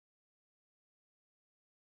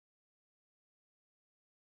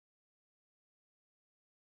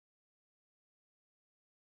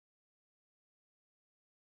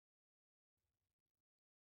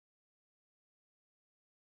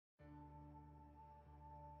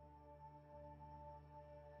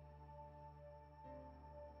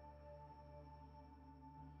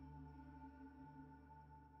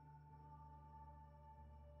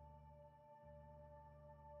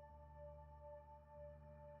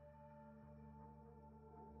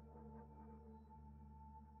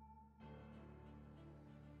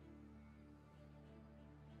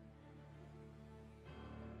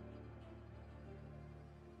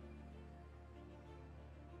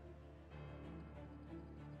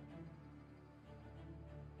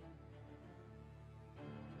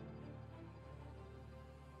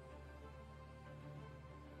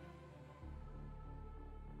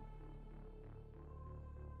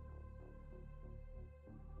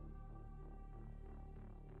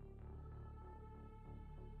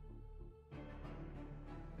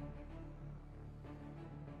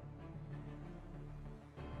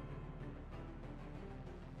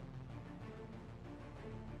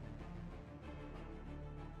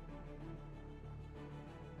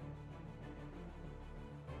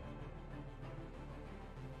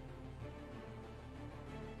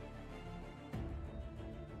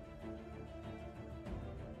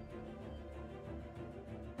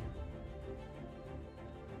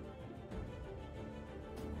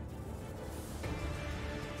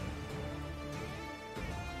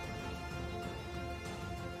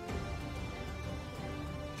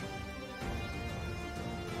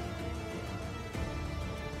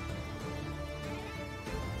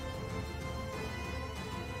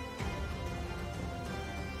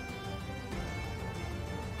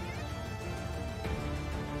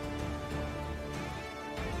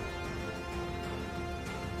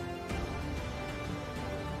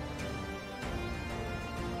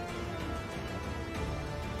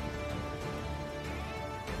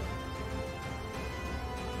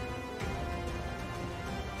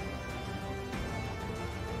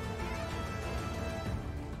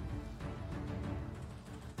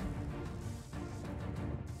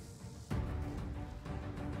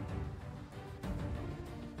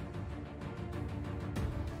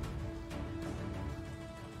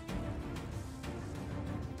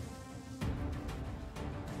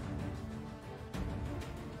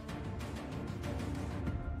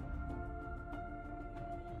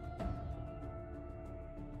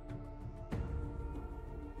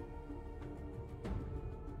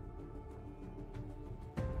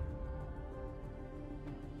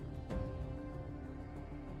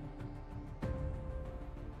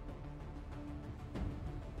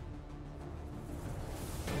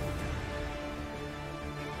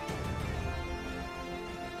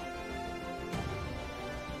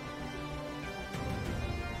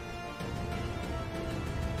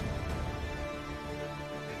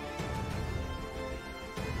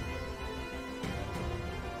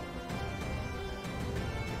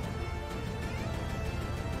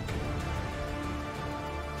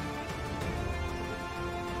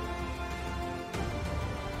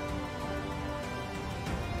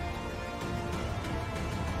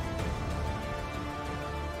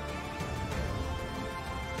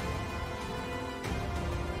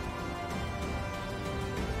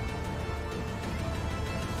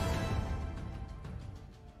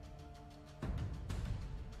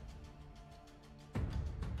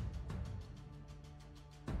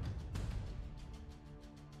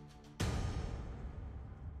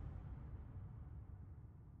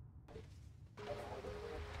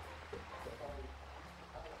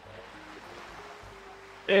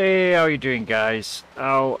Hey, how are you doing, guys?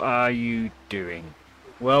 How are you doing?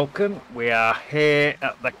 Welcome. We are here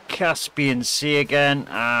at the Caspian Sea again,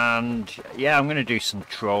 and yeah, I'm going to do some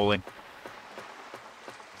trolling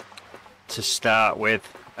to start with,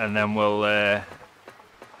 and then we'll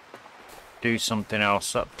do something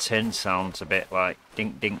else. That tin sounds a bit like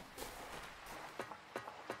dink dink.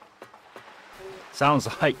 Sounds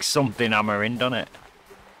like something hammering, doesn't it?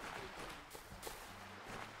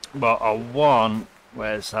 But I want...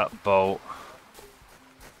 Where's that boat?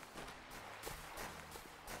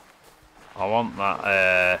 I want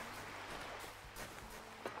that,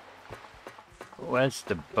 where's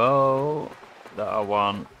the boat that I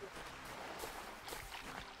want?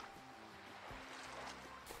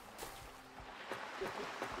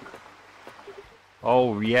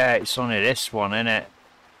 Oh yeah, it's only this one, innit?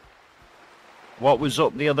 What was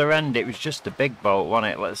up the other end? It was just a big boat,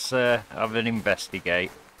 wasn't it? Let's have an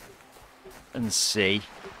investigate and see.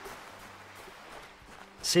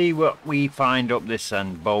 See what we find up this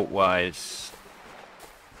end, boat-wise.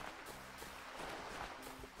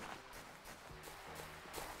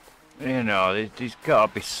 You know, there's got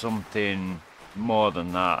to be something more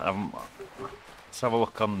than that. Let's have a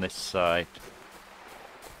look on this side.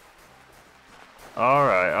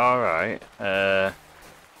 Alright, alright.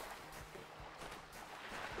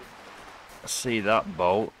 See that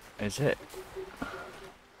boat, is it?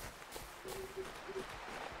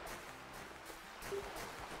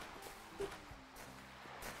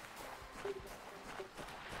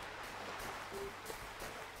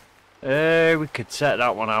 We could set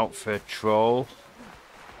that one out for a troll.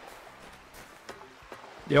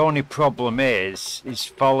 The only problem is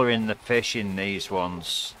following the fish in these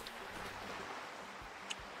ones.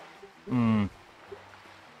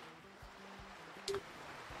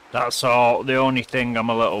 That's all. The only thing I'm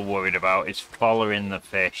a little worried about is following the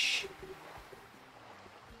fish.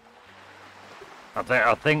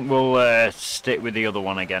 I think we'll stick with the other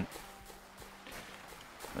one again.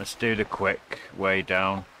 Let's do the quick way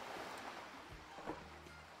down.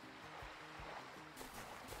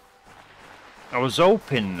 I was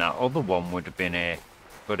hoping that other one would have been here,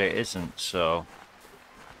 but it isn't, so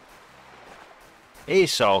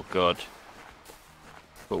it's all good.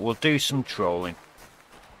 But we'll do some trolling.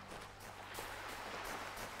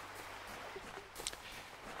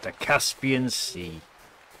 The Caspian Sea.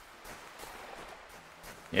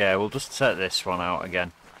 Yeah, we'll just set this one out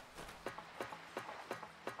again.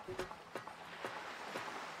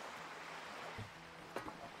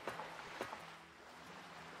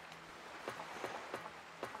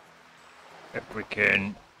 If we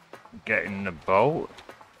can get in the boat.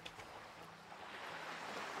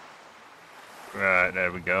 Right,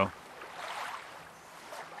 there we go.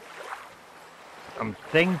 I'm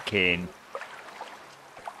thinking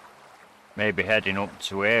maybe heading up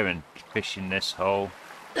to here and fishing this hole.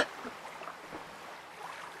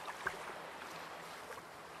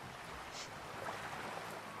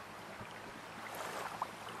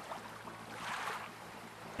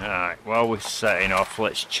 Alright, while we're setting off,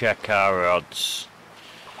 let's check our odds.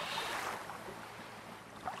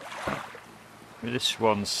 This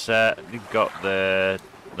one's set, we've got that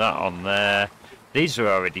on there. These are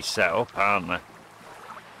already set up, aren't they?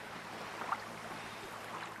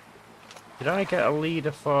 Did I get a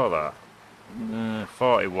leader for that?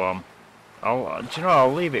 41. Do you know,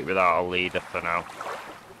 I'll leave it without a leader for now.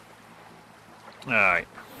 Alright.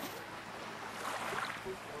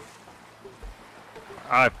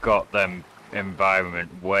 I've got them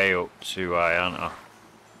environment way up too high, aren't I?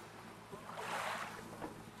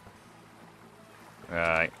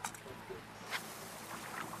 Right.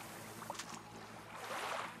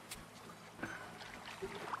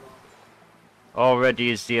 Already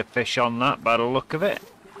is there a fish on that by the look of it.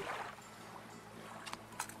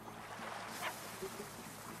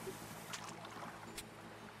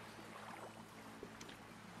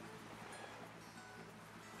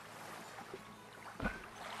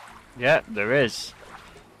 Yeah, there is.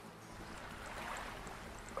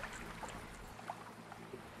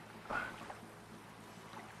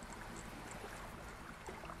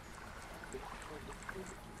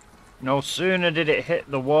 No sooner did it hit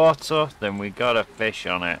the water than we got a fish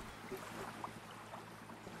on it.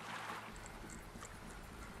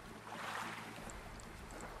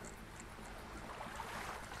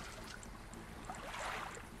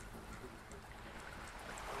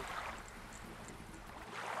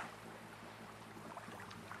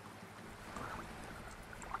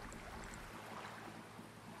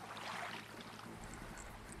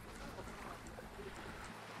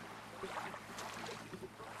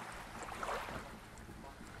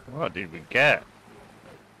 What did we get?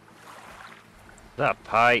 that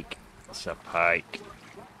pike? It's a pike.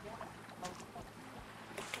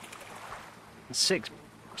 6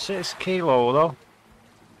 kilo though.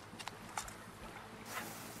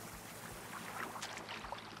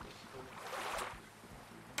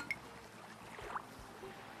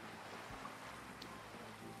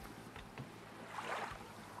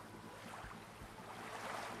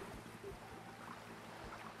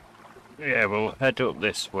 Yeah, we'll head up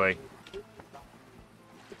this way.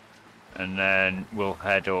 And then we'll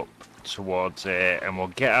head up towards here and we'll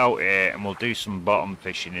get out here and we'll do some bottom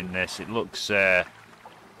fishing in this. It looks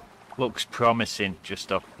promising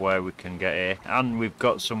just off where we can get here. And we've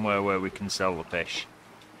got somewhere where we can sell the fish.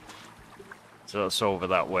 So that's over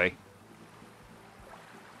that way.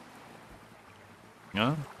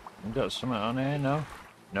 No? We've got something on here? No?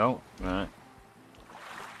 No? Right.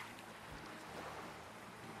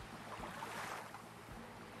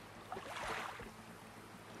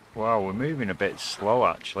 Wow, we're moving a bit slow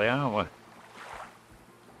actually, aren't we?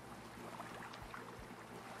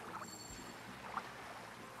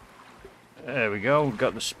 There we go, we've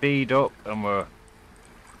got the speed up and we're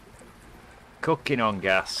cooking on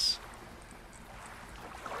gas.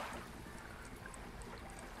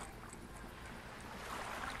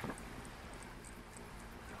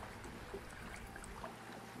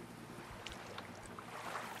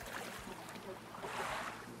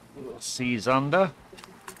 Little seas under.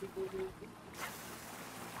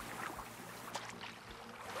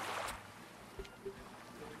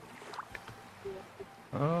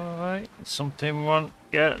 Alright, something want,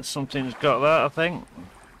 yeah, something's got that I think.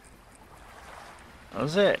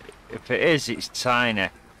 That's it. If it is, it's tiny.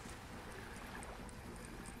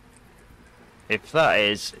 If that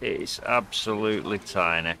is, it's absolutely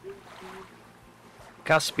tiny.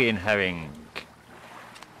 Caspian herring.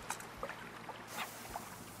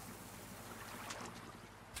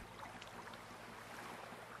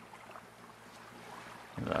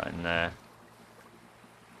 Put that in there.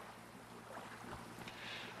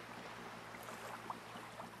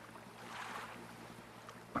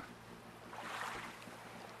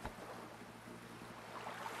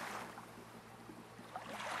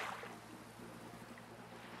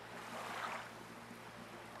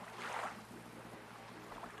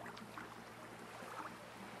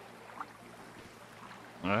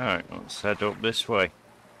 Alright, let's head up this way.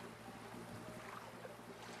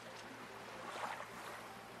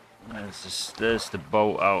 There's the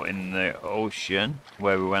boat out in the ocean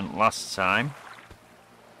where we went last time.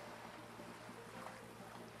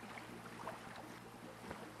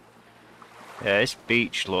 Yeah, this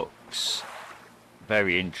beach looks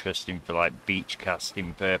very interesting for like beach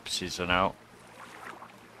casting purposes and out.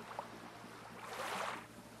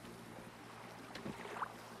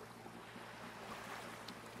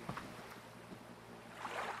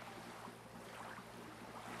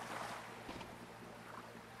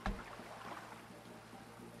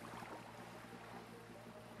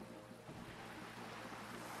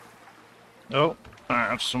 Oh, I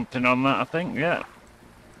have something on that I think, yeah.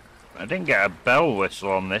 I didn't get a bell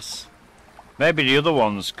whistle on this. Maybe the other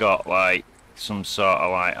one's got like some sort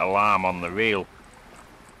of like alarm on the reel.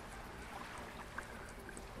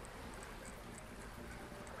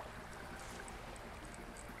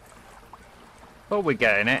 But we're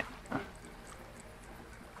getting it.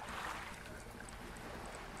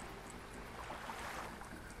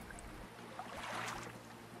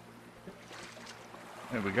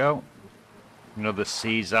 There we go. Another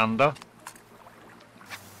sea zander.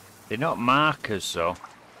 They're not markers though.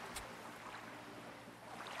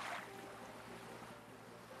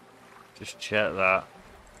 Just check that.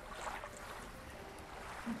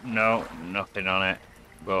 No, nothing on it.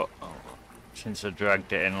 But since I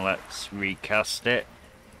dragged it in, let's recast it.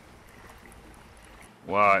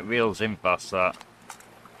 Wow, it reels in past that.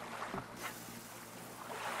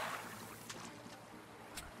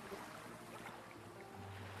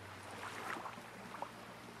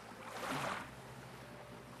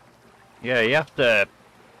 Yeah, you have to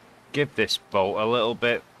give this boat a little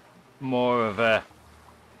bit more of a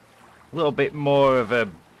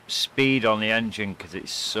speed on the engine because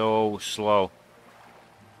it's so slow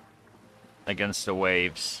against the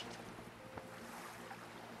waves.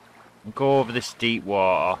 Go over this deep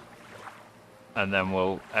water and then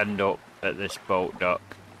we'll end up at this boat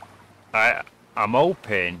dock. I'm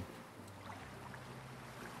hoping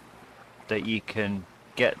that you can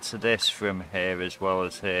get to this from here as well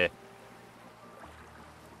as here.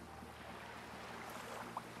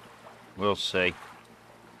 We'll see.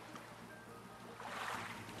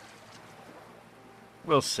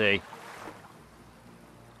 We'll see.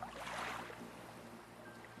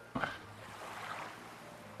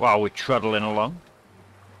 Wow, we're trundling along.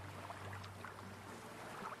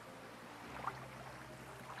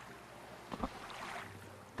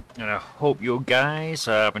 And I hope you guys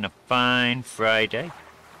are having a fine Friday.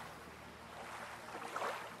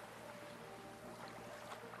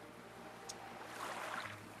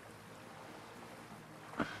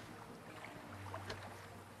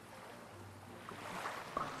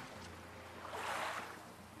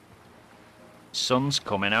 Sun's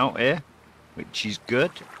coming out here, which is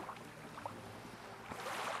good.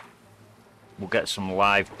 We'll get some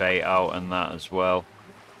live bait out and that as well,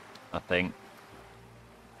 I think.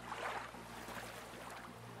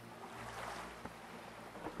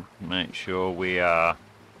 Make sure we are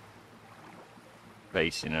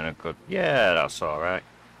facing in a good... Yeah, that's alright.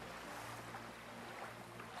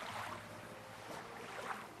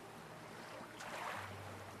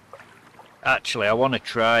 Actually, I want to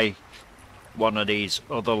try one of these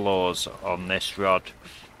other lures on this rod.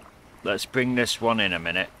 Let's bring this one in a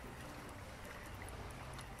minute.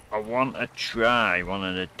 I want to try one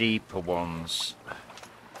of the deeper ones.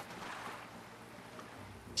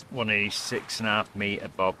 One of these 6.5 meter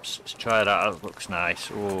bobs. Let's try that. That looks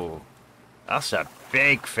nice. Oh, that's a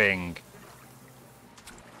big thing.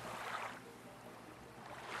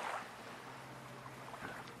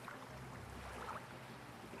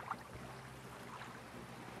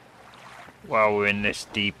 While we're in this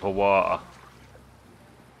deeper water.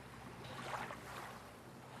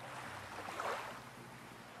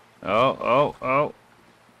 Oh.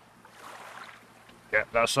 Yeah,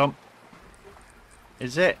 that's on.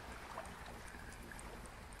 Is it?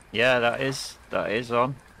 Yeah, that is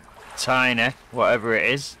on. Tiny, whatever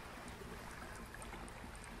it is.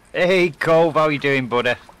 Hey, Cove, how you doing,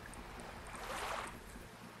 buddy?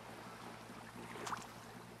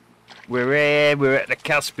 We're here, we're at the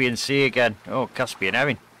Caspian Sea again. Oh, Caspian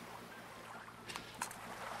herring.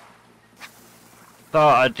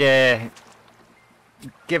 Thought I'd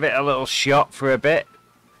give it a little shot for a bit.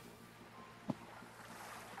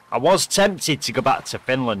 I was tempted to go back to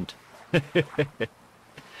Finland.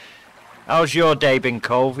 How's your day been,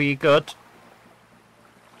 Cove? Are you good?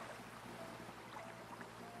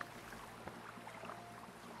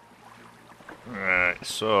 Right,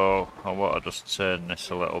 so I want to just turn this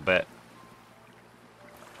a little bit.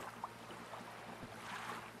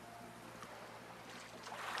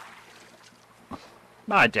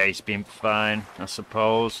 My day's been fine, I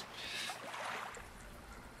suppose.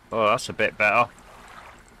 Oh, that's a bit better.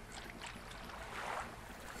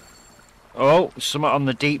 Oh, something on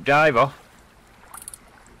the deep diver.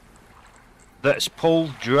 That's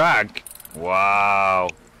pulled drag. Wow.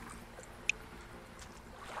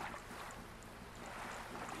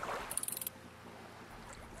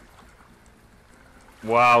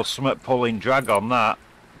 Wow, something pulling drag on that.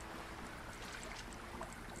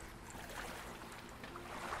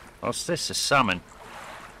 What's this? A salmon?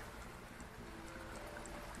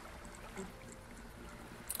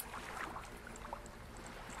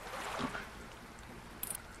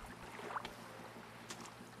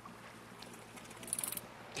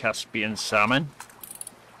 Caspian salmon.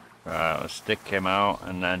 Right, let's stick him out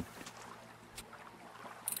and then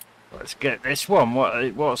let's get this one.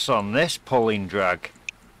 What's on this pulling drag?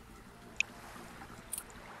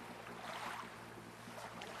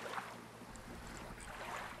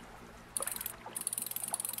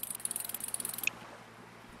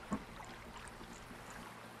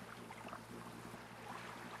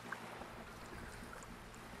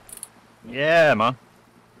 Yeah, man.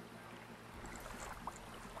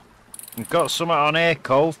 We've got something on here,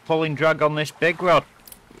 Cove, pulling drag on this big rod.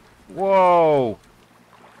 Whoa!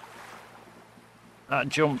 That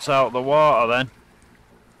jumped out the water then.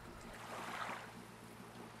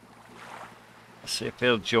 Let's see if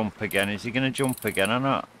he'll jump again. Is he going to jump again or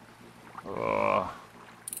not? Oh.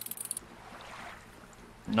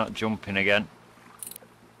 Not jumping again.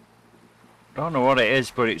 Don't know what it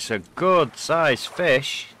is, but it's a good sized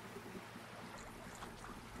fish.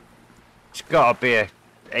 It's got to be a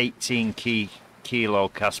 18 kilo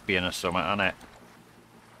Caspian or something, hasn't it?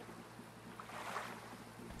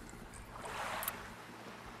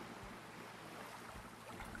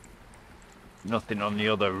 Nothing on the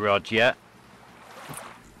other rod yet.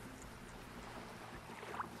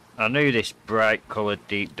 I knew this bright coloured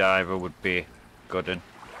deep diver would be a good one.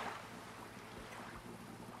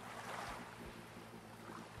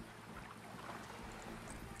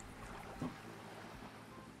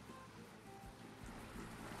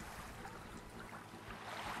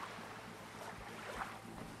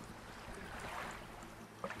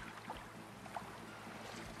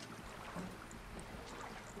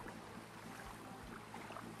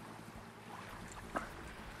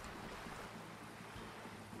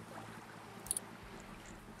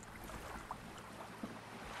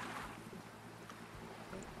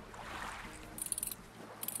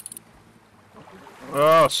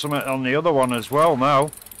 Oh, something on the other one as well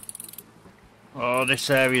now. Oh, this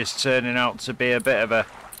area's turning out to be a bit of a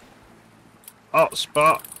hot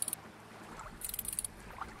spot.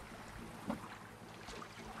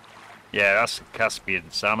 Yeah, that's a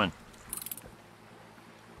Caspian salmon.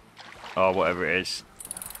 Or whatever it is.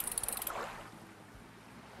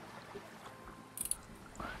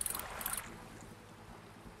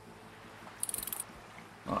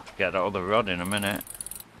 I'll have to get that other rod in a minute.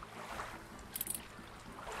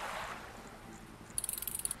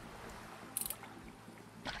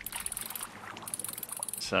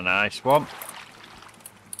 It's a nice one.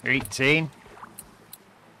 18.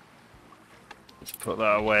 Let's put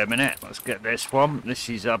that away a minute. Let's get this one. This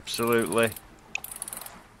is absolutely...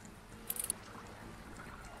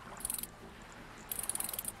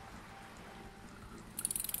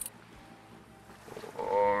 Oh,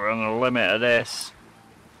 we're on the limit of this.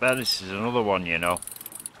 But this is another one, you know.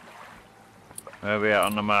 Where are we at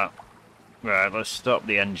on the map? Right, let's stop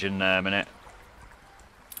the engine there a minute.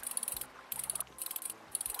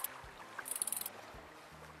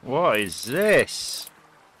 What is this?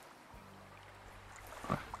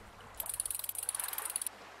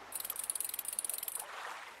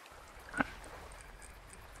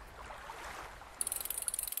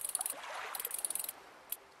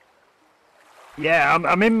 Yeah,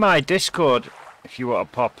 I'm in my Discord if you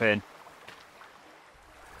want to pop in.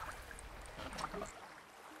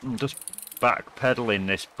 I'm just backpedaling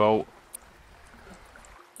this boat.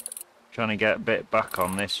 Trying to get a bit back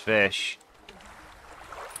on this fish.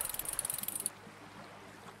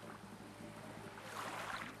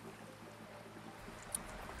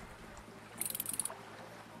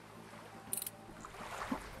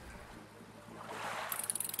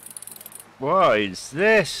 What is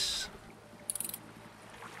this?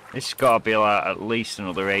 This has got to be like at least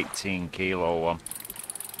another 18 kilo one.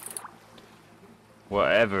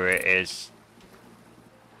 Whatever it is.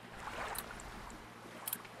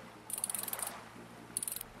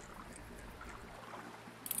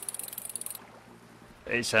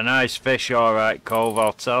 It's a nice fish, alright, Cove,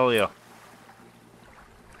 I'll tell you.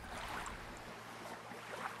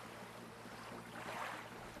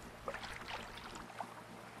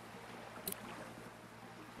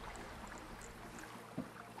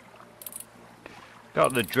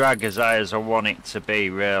 Got the drag as high as I want it to be,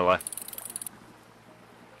 really.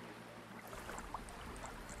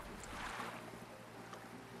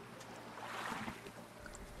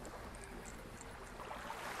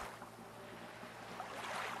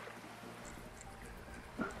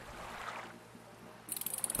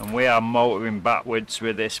 And we are motoring backwards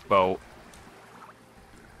with this boat.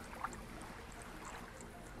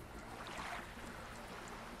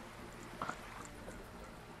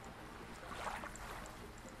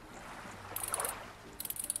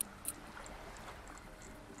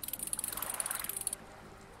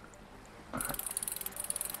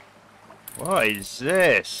 What is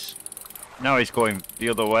this? Now he's going the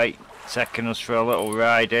other way, taking us for a little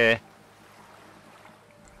ride here.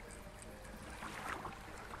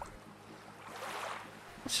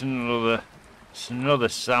 It's another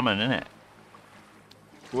salmon, isn't it?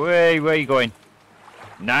 Where are you going?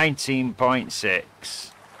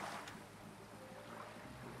 19.6.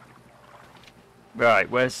 Right,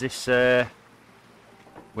 where's this?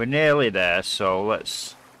 We're nearly there, so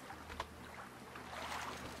let's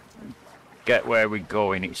get where we're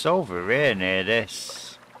going. It's over here near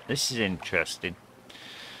this. This is interesting.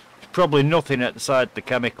 There's probably nothing outside the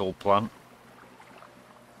chemical plant.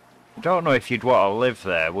 I don't know if you'd want to live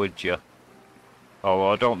there, would you? Oh,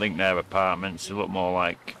 well, I don't think they're apartments. They look more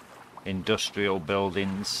like industrial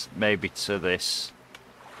buildings. Maybe to this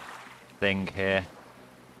thing here.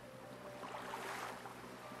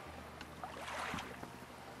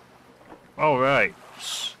 All right.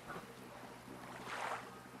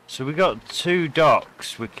 So we got 2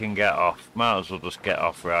 docks we can get off. Might as well just get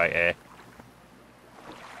off right here.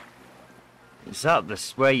 Is that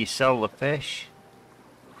where you sell the fish?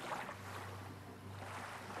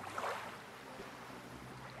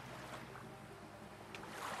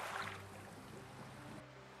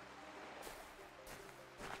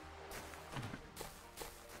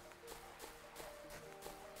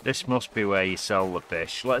 This must be where you sell the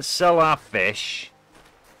fish. Let's sell our fish.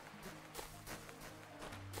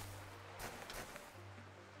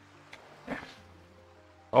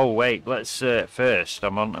 Oh wait, let's first I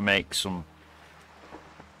want to make some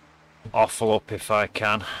offal up if I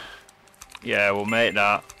can. Yeah, we'll make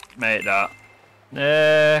that.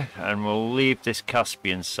 And we'll leave this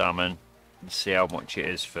Caspian salmon and see how much it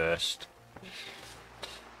is first.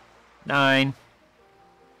 9.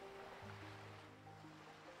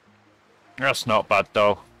 That's not bad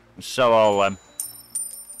though. Sell all them.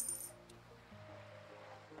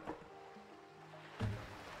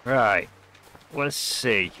 Right. Let's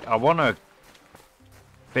see. I want to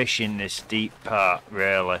fish in this deep part,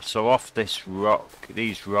 really. So off this rock,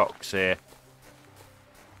 these rocks here.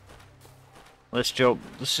 Let's jump.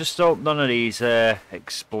 Let's just hope none of these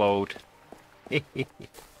explode.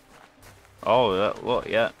 Oh, look,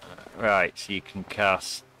 yeah. Right, so you can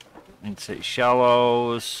cast into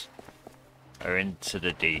shallows or into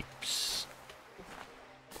the deeps.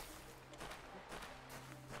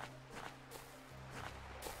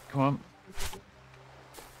 Come on.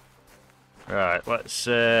 Right, let's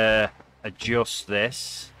adjust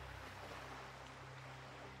this.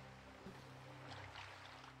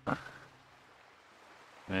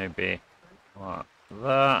 Maybe like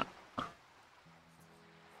that.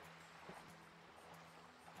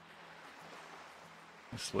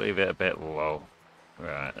 Let's leave it a bit low.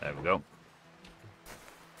 Right, there we go.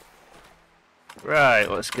 Right,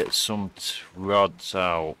 let's get some rods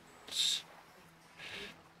out.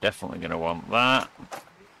 Definitely gonna want that.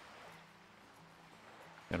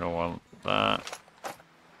 Gonna want that.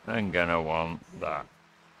 And gonna want that.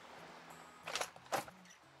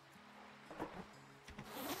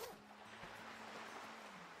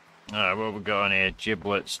 Alright, what we got on here?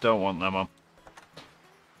 Giblets, don't want them on.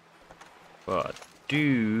 But I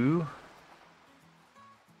do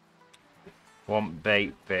want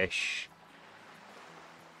bait fish.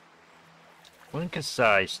 I think a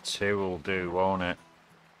size 2 will do, won't it?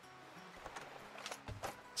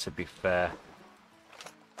 To be fair.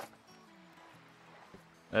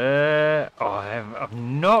 I've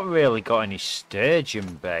not really got any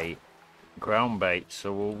sturgeon bait, ground bait,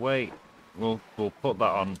 so we'll wait. We'll put that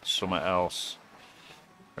on something else.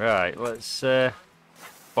 Right, let's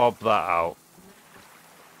bob that out.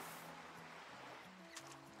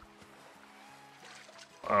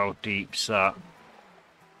 How deep's that?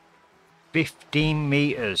 15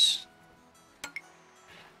 meters.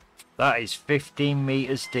 That is 15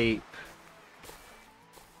 meters deep.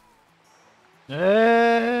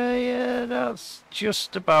 Yeah, that's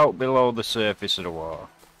just about below the surface of the water.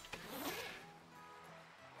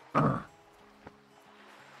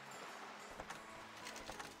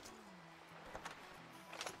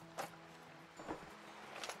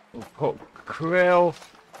 We'll put krill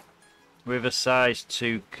with a size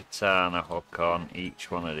 2 katana hook on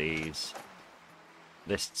each one of these.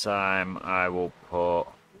 This time I will put...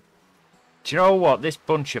 Do you know what? This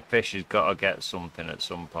bunch of fish has got to get something at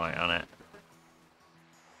some point, hasn't it?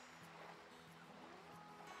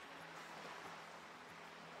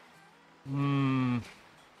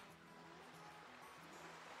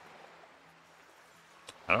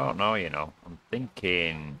 I don't know, you know. I'm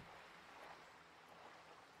thinking...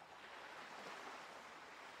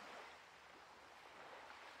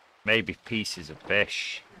 maybe pieces of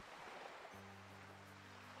fish.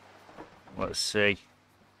 Let's see.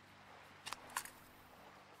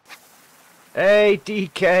 Hey,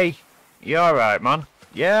 DK. You alright, man?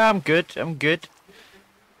 Yeah, I'm good. I'm good.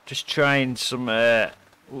 Just trying some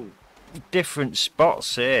different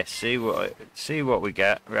spots here. See what we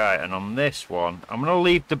get. Right, and on this one, I'm gonna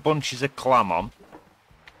leave the bunches of clam on.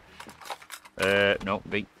 No,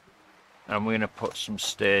 B. And we're gonna put some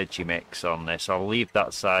sturgeon mix on this. I'll leave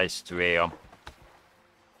that size 3 on.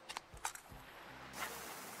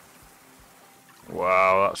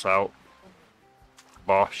 Wow, that's out.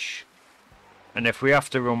 Bosh. And if we have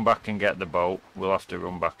to run back and get the boat, we'll have to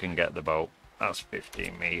run back and get the boat. That's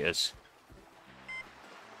 15 meters.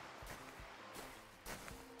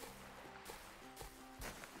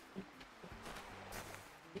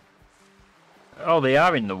 Oh, they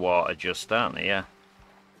are in the water just, aren't they? Yeah.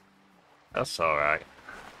 That's alright.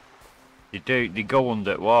 They go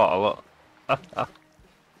under water, look.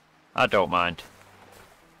 I don't mind.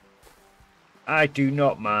 I do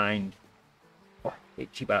not mind. Oh,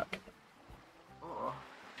 itchy back.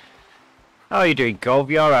 How are you doing, Cove?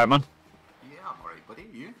 You alright, man? Yeah, I'm alright, buddy.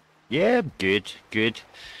 You? Yeah, good, good.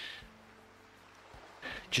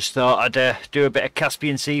 Just thought I'd do a bit of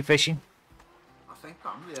Caspian Sea fishing. I think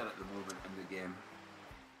I'm there at the moment in the game.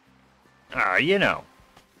 Ah, you know.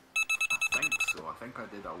 I think so. I think I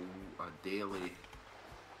did a daily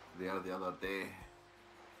there the other day.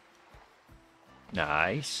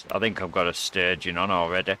 Nice. I think I've got a sturgeon on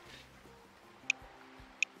already.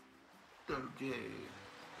 Okay.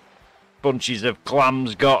 Bunches of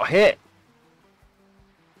clams got hit.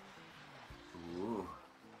 Ooh.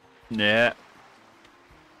 Yeah.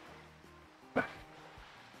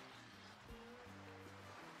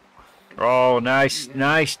 Oh, nice,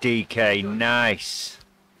 nice, DK, nice.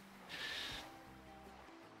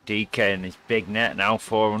 DK in his big net now,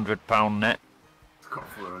 £400 net. It's got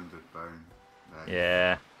 £400. Nice.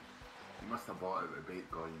 Yeah. You must have bought it with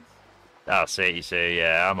Bitcoins. That's it, you see.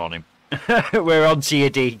 Yeah, I'm on him. We're on to you,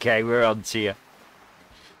 DK. We're on to you.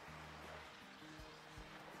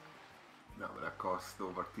 That would have cost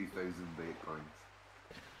over 2,000 Bitcoins.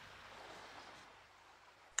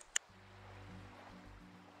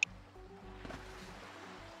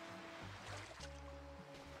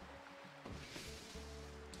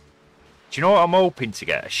 Do you know what I'm hoping to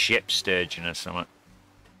get? A ship sturgeon or something.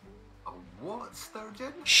 A what,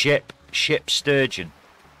 sturgeon? Ship sturgeon.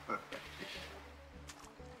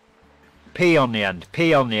 P on the end,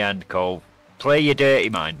 Cole. Play your dirty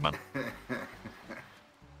mind, man.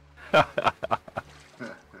 Yeah,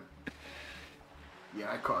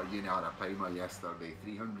 I caught a Uniana Primer yesterday.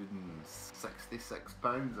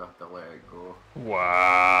 £366 after let it go.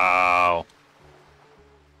 Wow.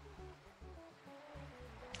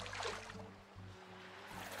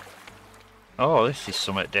 Oh, this is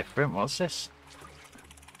something different. What's this?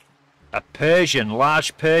 A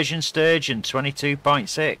large Persian sturgeon,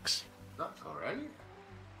 22.6. That's alright.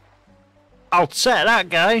 I'll take that,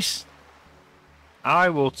 guys. I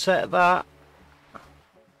will take that.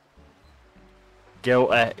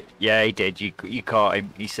 Guilty. Yeah, he did. You caught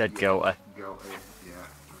him. He said guilty. Guilty,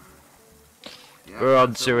 yeah. We're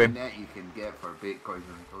on to him. Net you can get for Bitcoin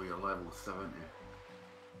until you're level 70.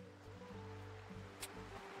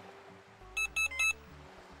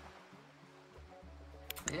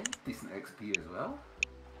 Yeah, decent XP as well.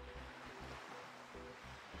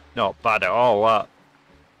 Not bad at all, that.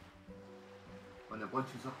 When a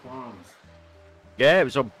bunches of clams. Yeah, it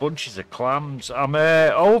was on bunches of clams. I'm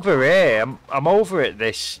over here. I'm over at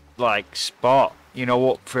this like spot, you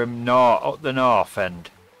know, up the north end,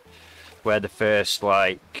 where the first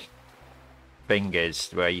like thing is,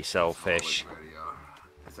 where you sell fish. Where you are.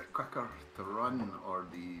 Is it quicker to run or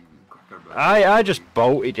the quicker? I just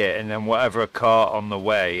bolted it, and then whatever I caught on the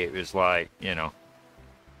way, it was like, you know.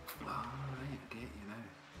 Oh, right, I get you now.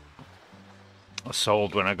 I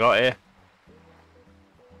sold when I got here.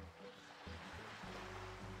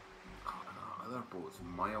 Other boats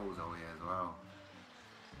miles away as well.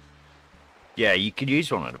 Yeah, you could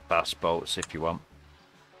use one of the bass boats if you want.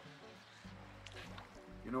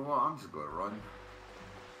 You know what? I'm just going to run.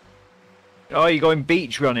 Oh, you're going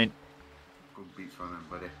beach running. Go beach running,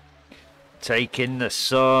 buddy. Taking the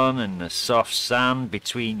sun and the soft sand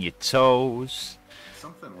between your toes.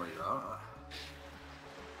 Something like that.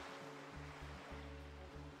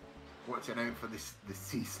 Watching out for the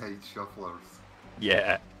seaside shufflers.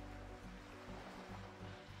 Yeah.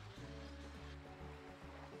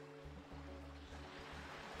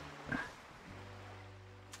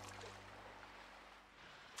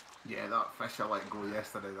 Yeah, that fish I let go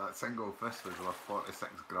yesterday, that single fish was worth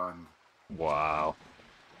 46 grand. Wow.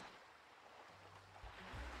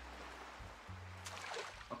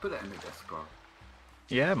 I'll put it in the Discord.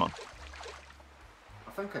 Yeah, man.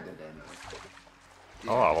 I think I did anyway.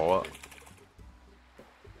 Yeah, Oh, I'll have a look.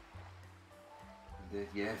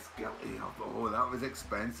 Yes, guilty of. Oh, that was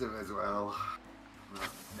expensive as well. That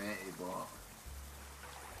netty bought.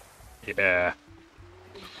 Yeah.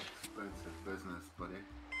 Expensive business, buddy.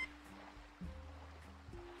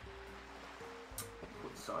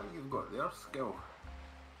 What size you've got there, Skill?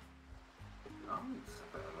 That looks a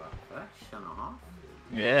bit of a fish and a half.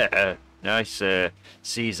 Yeah, nice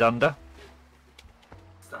seas under.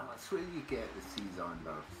 That's where you get the seas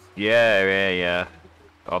unders. Yeah.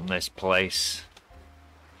 On this place.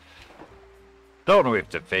 Don't know if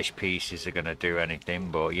the fish pieces are going to do anything,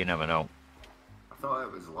 but you never know. I thought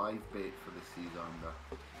it was live bait for the seas under.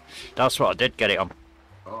 That's what I did get it on.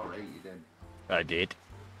 Oh, right, you did. I did.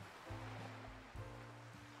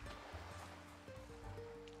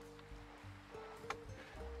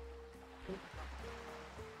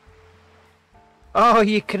 Oh,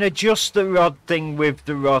 you can adjust the rod thing with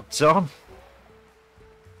the rods on.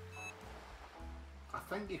 I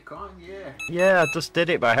think you can, yeah. Yeah, I just did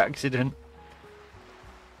it by accident.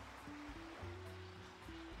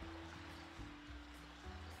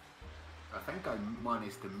 I think I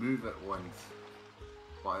managed to move it once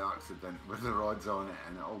by accident with the rods on it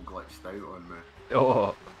and it all glitched out on me.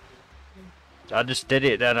 Oh. I just did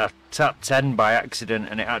it, then I tapped 10 by accident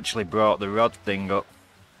and it actually brought the rod thing up.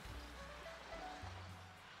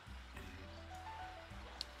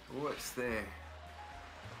 What's the...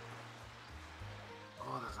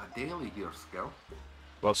 Oh, there's a daily here, Skill.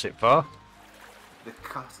 What's it for? The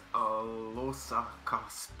Losa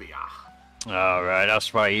Caspia. Alright,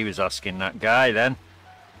 that's why he was asking that guy then.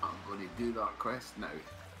 I'm going to do that quest now.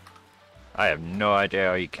 I have no idea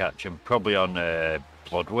how you catch them. Probably on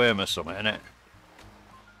bloodworm or something, innit?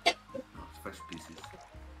 No, it's fish pieces.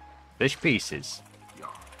 Fish pieces. Yeah.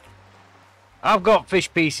 I've got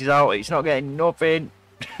fish pieces out. It's not getting nothing.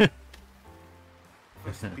 Fish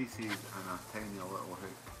pieces and a tiny little hook.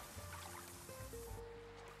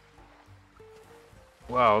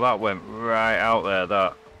 Wow, that went right out there,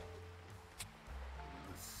 that.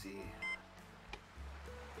 Let's see.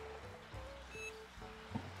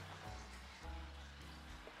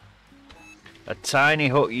 A tiny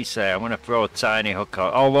hook, you say? I'm going to throw a tiny hook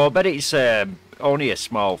out. Although I bet it's only a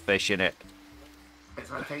small fish in it. It's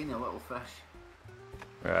a tiny little fish.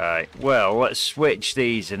 Right, well, let's switch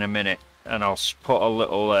these in a minute. And I'll put a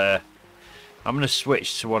little... I'm going to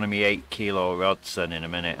switch to one of my 8-kilo rods then in a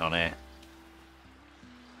minute on here.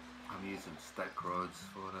 I'm using stick rods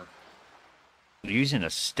for it. Using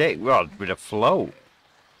a stick rod with a float.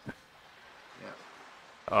 Yep.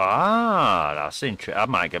 Ah, that's interesting. I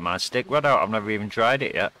might get my stick rod out. I've never even tried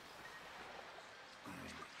it yet.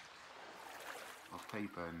 I'll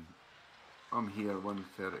type in. I'm here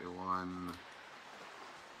 131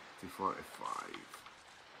 to 45.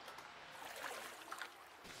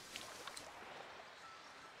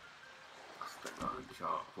 I'll stick that in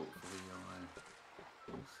chat. Hopefully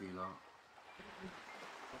you'll see that.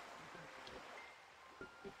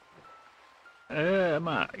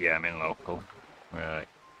 Yeah, I'm in local. Right.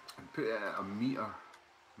 And put it at a meter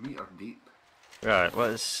deep. Right,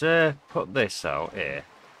 let's put this out here.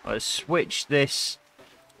 Let's switch this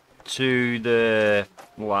to the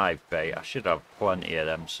live bait. I should have plenty of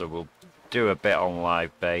them, so we'll do a bit on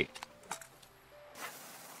live bait.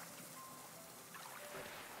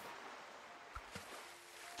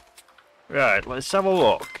 Right, let's have a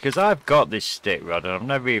look, because I've got this stick rod and I've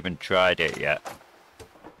never even tried it yet.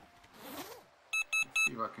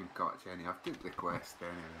 See if I can catch any. I've took the quest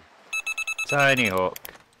anyway. Tiny hook.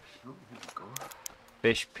 Oh, here we go.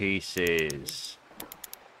 Fish pieces.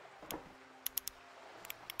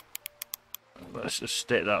 Let's just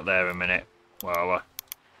stick that there a minute while I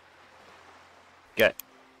get...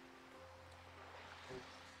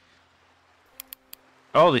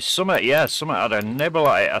 Oh, there's something, yeah, something had a nibble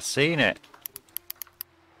at it, I seen it.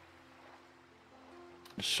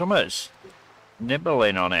 Something's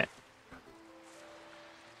nibbling on it.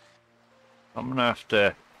 I'm gonna have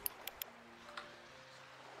to...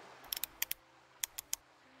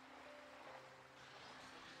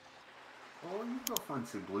 Oh, you've got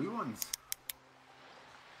fancy blue ones.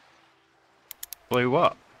 Blue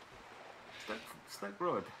what? Stick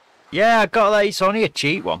rod. Yeah, I got that, it's only a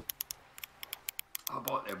cheap one. I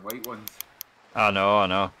bought them white ones. I know, I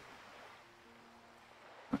know.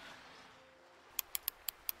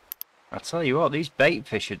 I tell you what, these bait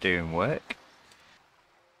fish are doing work.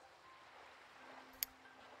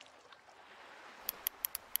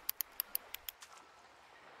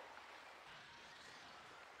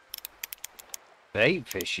 Bait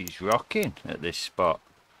fish is rocking at this spot.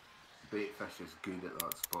 Bait fish is good at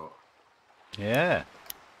that spot. Yeah.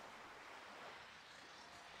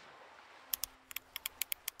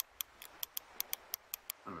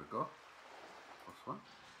 There we go. First one.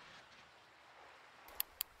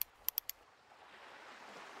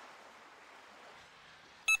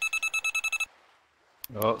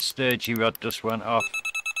 Oh, sturgy rod just went off.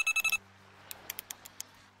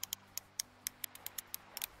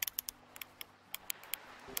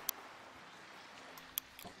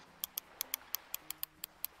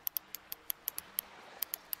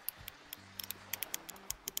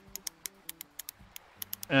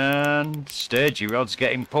 And sturgy rod's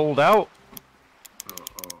getting pulled out.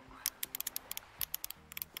 Oh.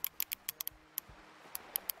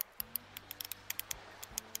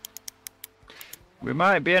 We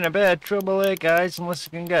might be in a bit of trouble here, guys, unless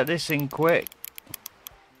we can get this in quick.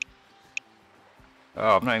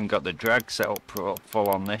 Oh, I've not even got the drag set up full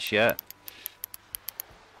on this yet.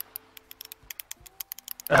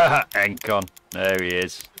 Encon. There he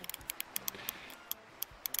is.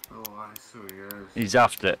 Oh, I so he is. He's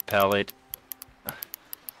after it, Pellet.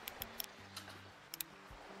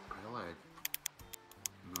 Pellet?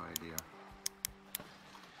 No idea.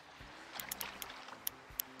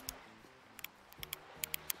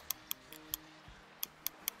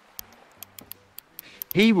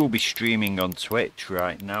 He will be streaming on Twitch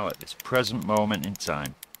right now at this present moment in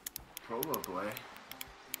time. Probably.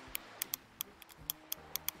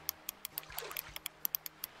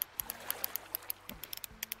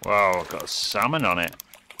 Wow, I've got a salmon on it.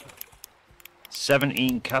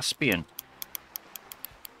 17 Caspian.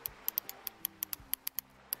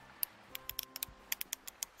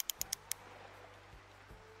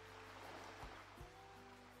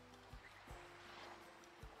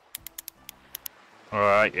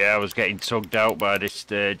 Alright, yeah, I was getting tugged out by this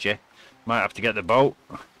sturge. Might have to get the boat.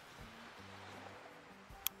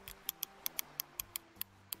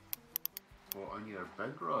 What, on your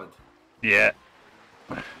big rod? Yeah.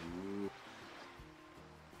 Ooh.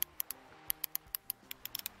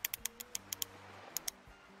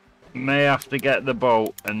 May have to get the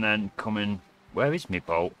boat and then come in. Where is my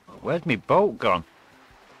boat? Where's my boat gone?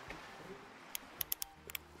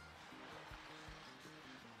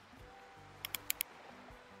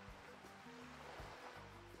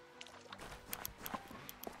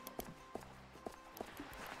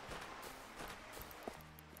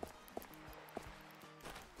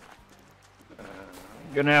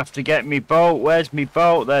 Gonna have to get me boat. Where's me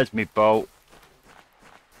boat? There's me boat.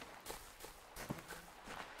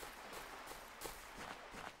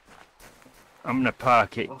 I'm gonna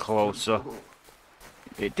park it closer.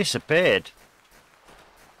 It disappeared.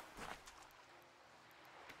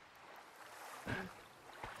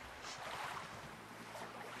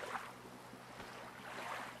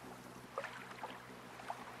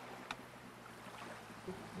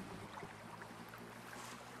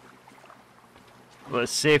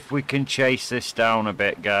 Let's see if we can chase this down a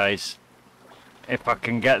bit, guys. If I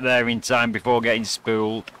can get there in time before getting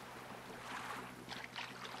spooled.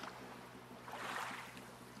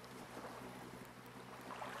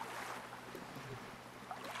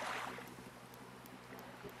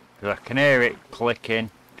 I can hear it clicking.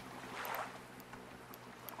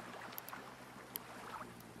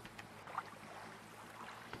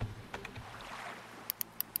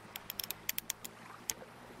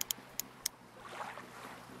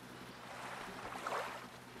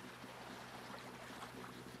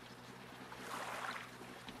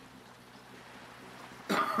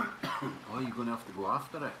 Oh, you're going to have to go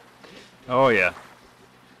after it. Oh yeah.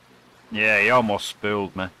 Yeah, he almost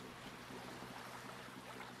spooled me. Well,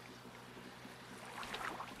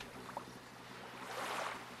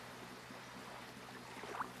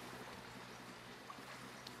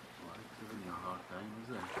 it's giving you a hard time,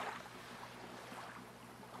 is it?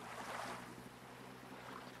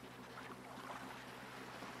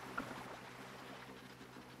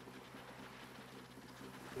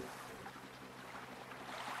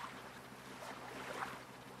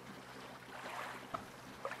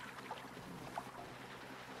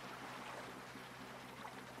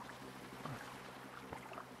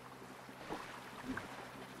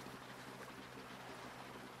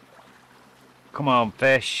 Come on,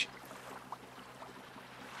 fish.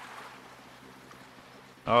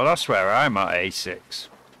 Oh, that's where I'm at, A6. Is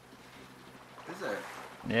it?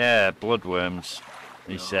 Yeah, bloodworms,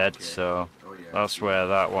 he Oh, said, okay. so Oh, yeah, that's see. where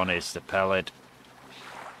that one is, the pellet.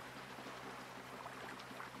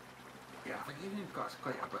 Yeah, I think you've got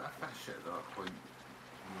quite a bit of fish at that point.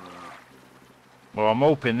 Well, I'm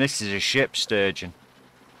hoping this is a ship sturgeon.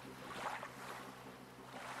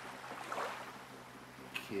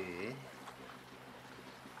 Okay.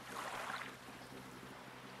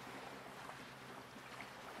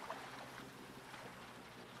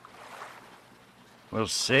 We'll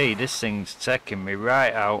see, this thing's taking me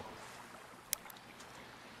right out.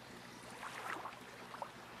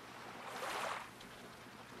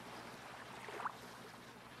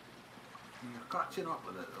 You're catching up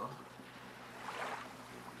with it though.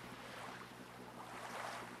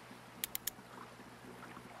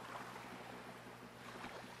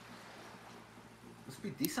 Must be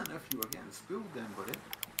decent if you were getting spooled then, buddy.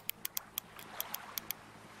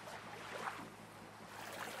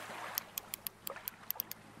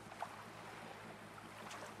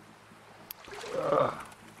 Ugh.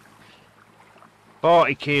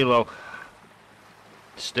 40 kilo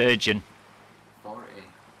sturgeon. 40.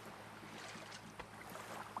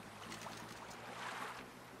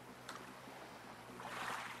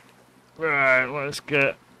 Right, let's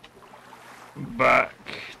get back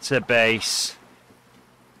to base.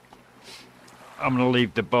 I'm gonna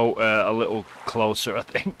leave the boat a little closer, I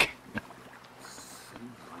think.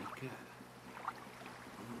 Seems like it.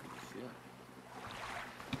 Holy shit.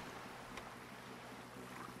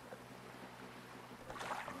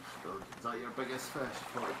 Is that your biggest fish?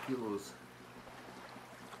 40 kilos?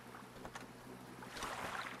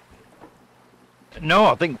 No,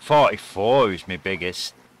 I think 44 is my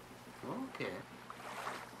biggest. Okay.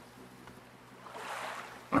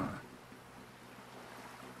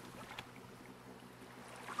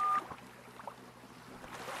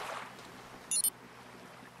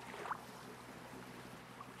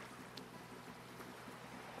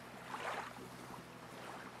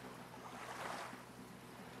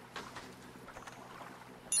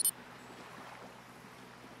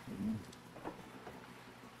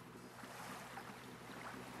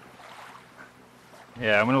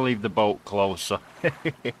 Yeah, I'm gonna leave the boat closer. I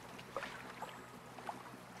think that's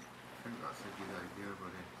a good idea,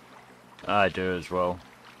 buddy. I do as well.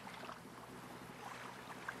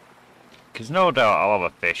 Because no doubt I'll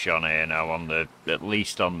have a fish on here now, on the, at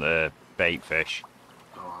least on the bait fish.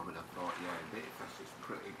 Oh, I would have thought, yeah, bait fish is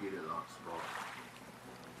pretty good at that spot.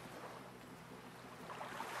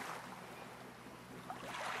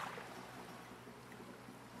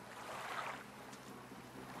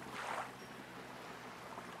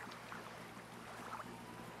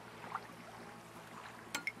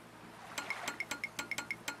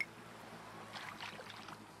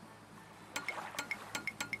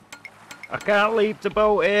 I can't leave the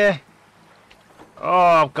boat here. Oh,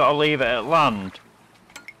 I've got to leave it at land.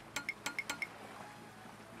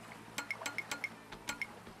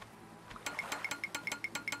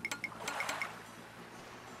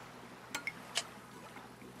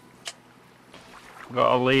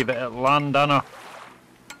 Got to leave it at land, Anna.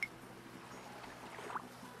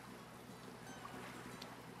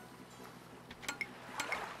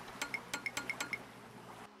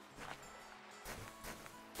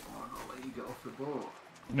 Oh, not let you get off the boat.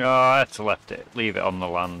 No, I had to leave it on the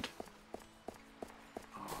land.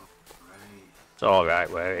 Oh, right. It's alright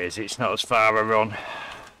where it is, it's not as far a run.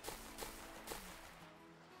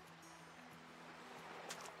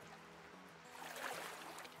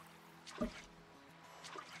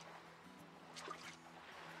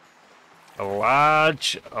 A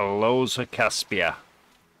large Alosa Caspia.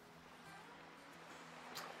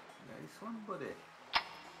 Nice one, buddy.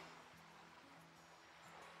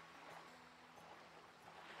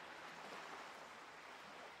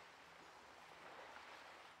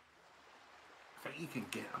 I think you can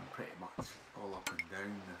get them pretty much all up and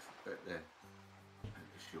down this, at the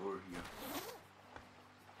shore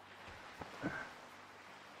here.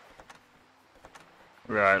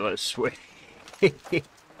 Right, let's swim.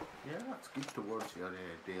 Yeah, that's good towards your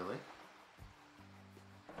daily.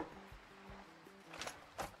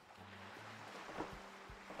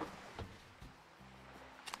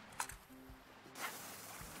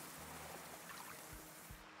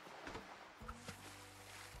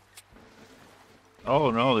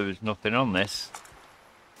 Oh no, there was nothing on this.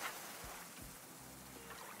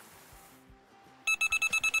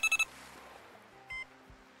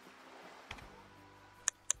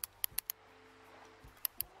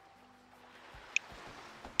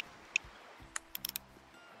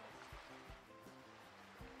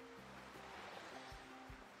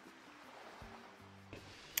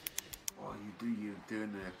 Oh, you're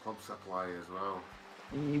doing the club supply as well.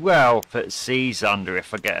 Well, for seas under,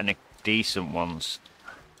 if I get any decent ones.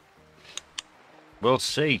 We'll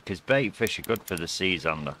see, because bait fish are good for the seas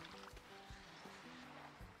under.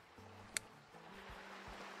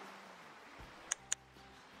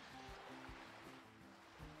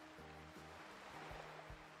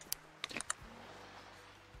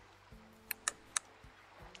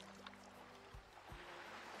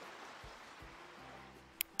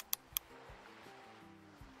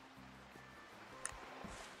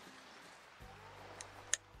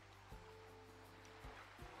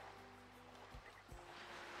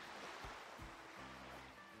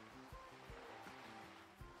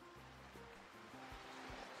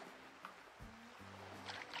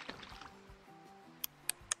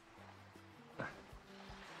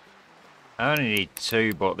 I only need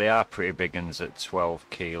 2, but they are pretty big ones at 12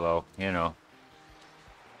 kilo, you know.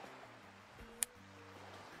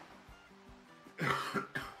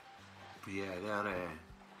 Yeah, they're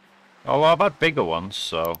Although I've had bigger ones,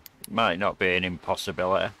 so it might not be an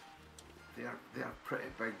impossibility. they're pretty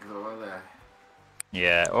big though, are they?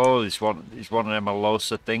 Yeah, oh, there's one of them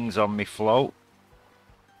Alosa things on me float.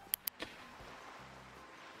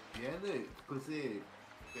 Yeah, because the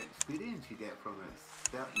experience you get from it,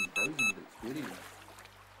 13,000 experience.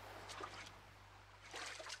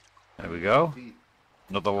 There we go.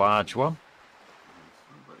 Another large one.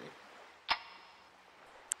 Somebody.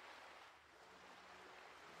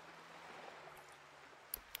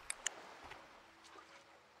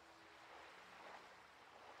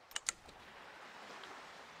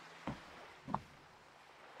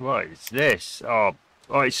 What is this? Oh,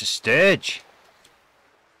 it's a sturge.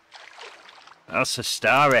 That's a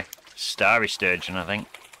starry sturgeon, I think.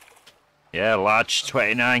 Yeah, large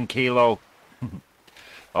 29 kilo.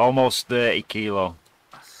 Almost 30 kilo.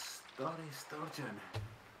 A starry sturgeon.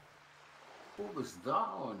 What was that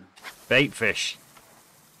on? Bait fish.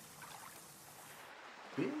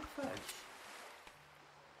 Bait fish?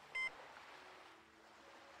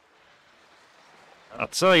 I'll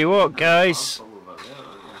tell you what, guys. Over there,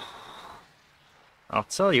 aren't you? I'll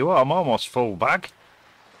tell you what, I'm almost full bag.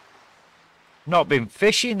 Not been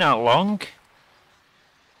fishing that long.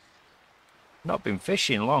 Not been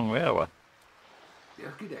fishing long, really.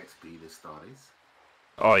 They're good XP, the stories.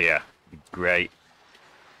 Oh yeah, great.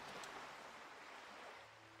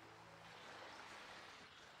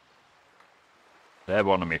 They're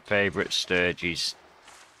one of my favourite sturges.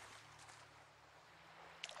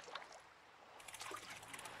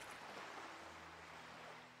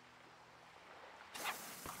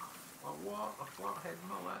 Oh, what? A flathead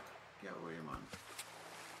mullet? Get away, man.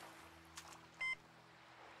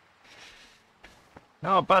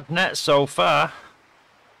 Not a bad net so far.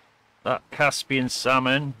 That Caspian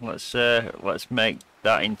salmon. Let's make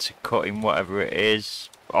that into cutting whatever it is.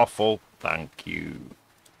 Offal. Thank you.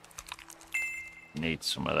 Need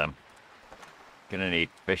some of them. Gonna need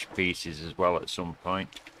fish pieces as well at some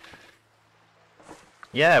point.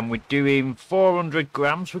 Yeah, and we're doing 400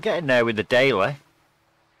 grams. We're getting there with the daily.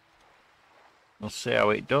 We'll see how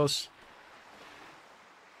it does.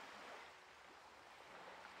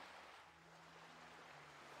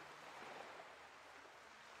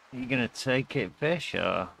 Are you gonna take it, fish?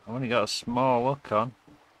 Or I've only got a small hook on.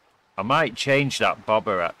 I might change that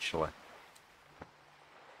bobber actually.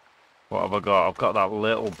 What have I got? I've got that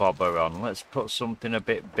little bobber on. Let's put something a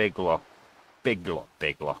bit bigger. Bigger.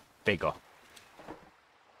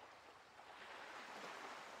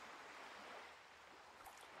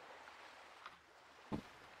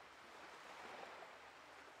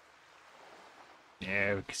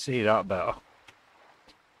 Yeah, we can see that better.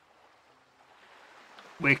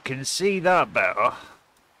 We can see that better.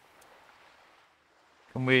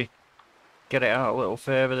 Can we get it out a little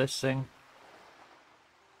further, this thing?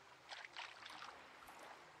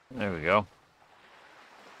 There we go.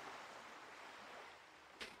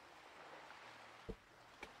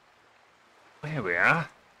 There we are.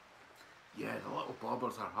 Yeah, the little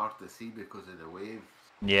bobbers are hard to see because of the waves.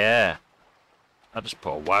 Yeah. I just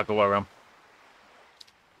put a waggler on.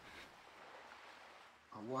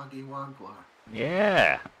 A waggy waggler.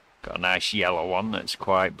 Yeah. Got a nice yellow one that's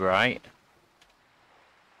quite bright.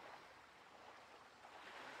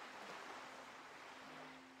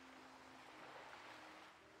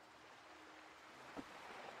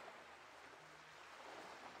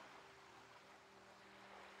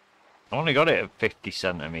 I only got it at 50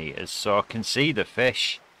 centimetres, so I can see the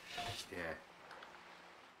fish. Yeah.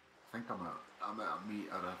 I think I'm at a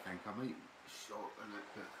metre, I think. I might shorten it,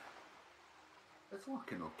 but it's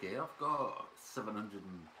looking okay. I've got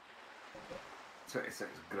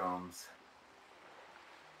 726 grams.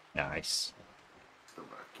 Nice. Still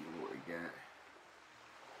got a kilo to get.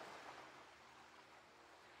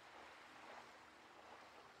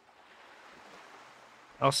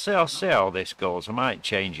 I'll see how this goes. I might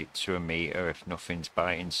change it to a metre if nothing's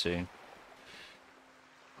biting soon.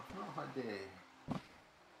 I've not had it's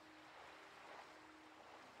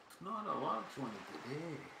not a large one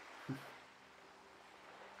today.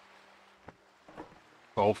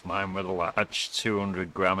 Both mine were the large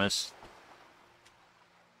 200 grammers.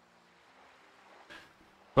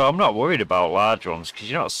 But I'm not worried about large ones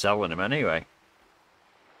because you're not selling them anyway.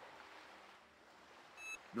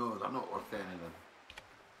 No, they're not worth anything.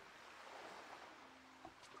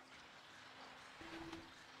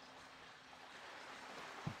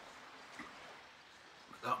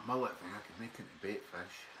 That mullet thing, I could make into bait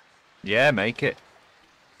fish. Yeah, make it.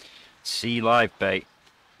 Sea live bait.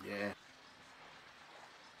 Yeah.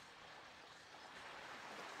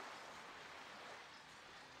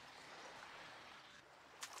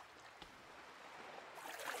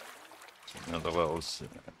 Another little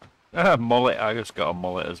mullet. I just got a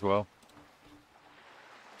mullet as well.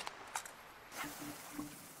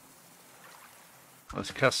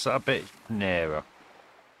 Let's cast that a bit nearer.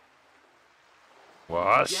 Well,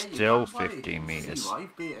 that's Yeah, still can buy 15 metres. sea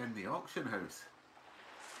live bait in the auction house.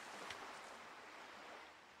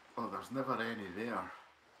 Oh, there's never any there.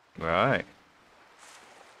 Right.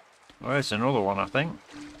 Well, there's another one, I think.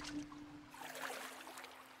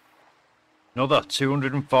 Another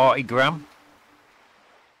 240 gram.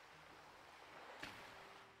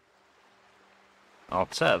 I'll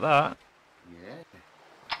take that. Yeah.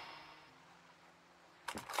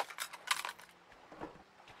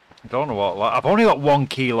 I don't know what. I've only got 1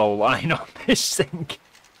 kilo line on this thing.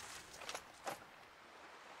 I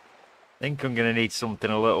think I'm going to need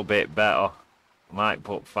something a little bit better. Might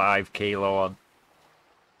put 5 kilo on.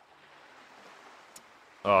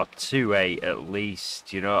 Or 2.8 at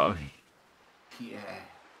least, you know what I mean? Yeah.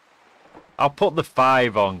 I'll put the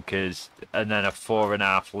 5 on, and then a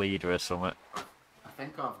 4.5 litre or something. I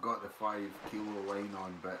think I've got the 5 kilo line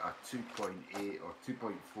on, but a 2.8 or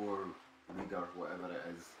 2.4 litre, whatever it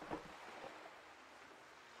is.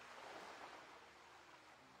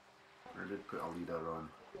 I did put a leader on.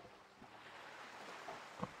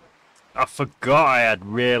 I forgot I had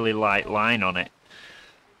really light line on it.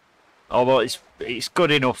 Although it's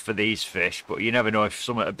good enough for these fish, but you never know if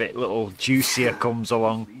something a bit little juicier comes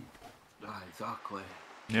along. Ah, exactly.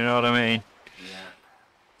 You know what I mean? Yeah.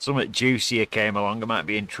 Something juicier came along, I might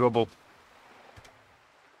be in trouble.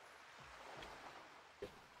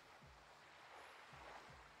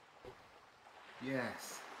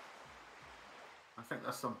 Yes. I think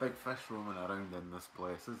there's some big fish roaming around in this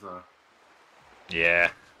place, is there?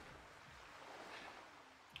 Yeah.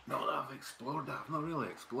 Not that I've explored it. I've not really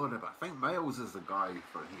explored it, but I think Miles is the guy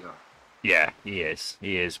for here. Yeah, he is.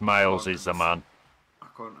 He is. Miles is the man.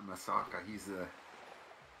 According to Masaka, he's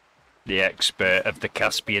The expert of the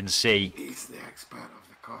Caspian Sea. he's the expert of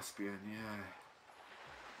the Caspian, yeah.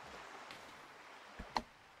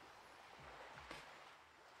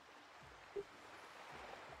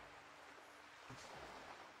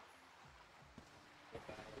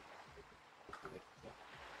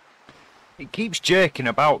 It keeps jerking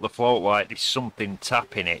about the float like there's something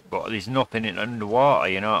tapping it, but there's nothing in underwater,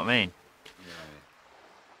 you know what I mean? Yeah.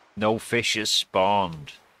 No fish has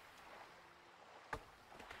spawned.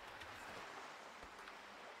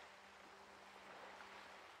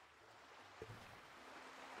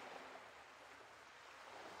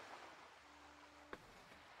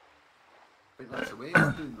 I think that's the way he's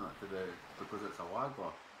doing that today, because it's a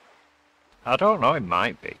waggler. I don't know, it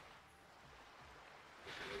might be.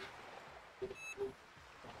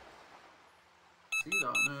 See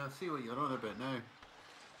that now? I see what you're on about now.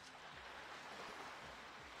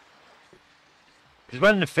 Because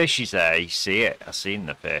when the fish is there, you see it. I've seen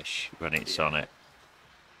the fish when it's on it.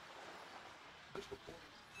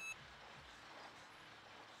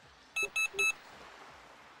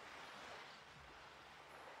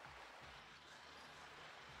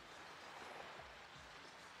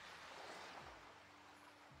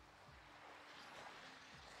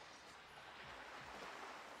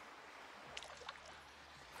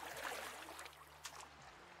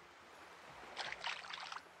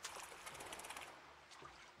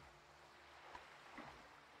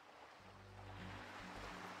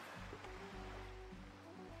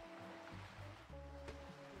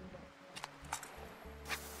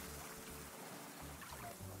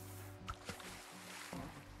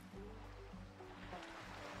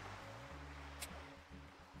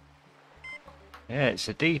 Yeah, it's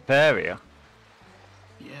a deep area.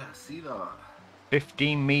 Yeah, I see that.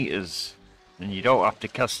 15 metres. And you don't have to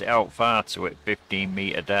cast it out far to it, 15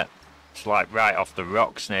 metre depth. It's like right off the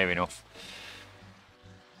rocks near enough.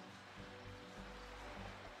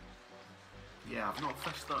 Yeah, I've not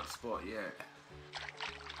fished that spot yet.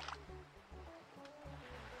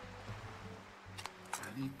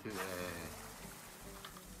 I need to.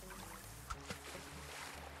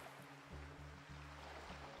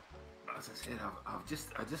 As I said,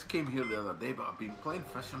 I just came here the other day, but I've been playing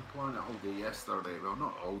Fishing Planet all day yesterday. Well,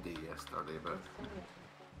 not all day yesterday, but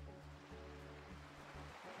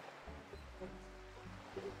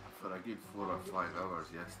for a good 4 or 5 hours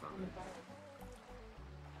yesterday.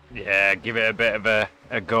 Yeah, give it a bit of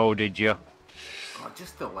a go, did you? Oh,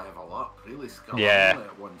 just to level up, really, Skull. Yeah. I'm only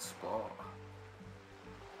at one spot.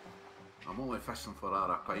 I'm only fishing for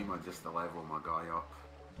Arapaima just to level my guy up.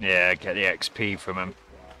 Yeah, get the XP from him.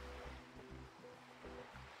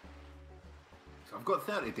 So I've got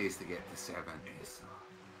 30 days to get to 70. So.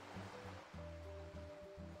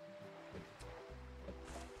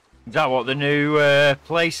 Is that what the new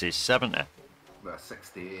place is? 70? Well,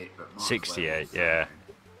 68, but Mark's 68, level yeah. 70.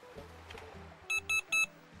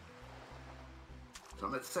 So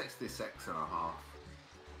I'm at 66 and a half.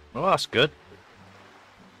 Well, that's good.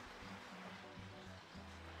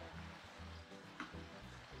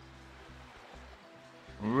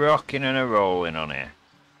 Rocking and a rolling on here.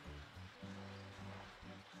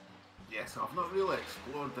 Yeah, so I've not really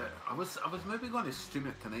explored it. I was maybe going to stream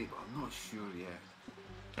it tonight, but I'm not sure yet.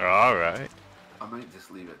 Alright. I might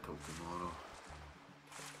just leave it till tomorrow.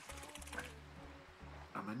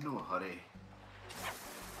 I'm in no hurry.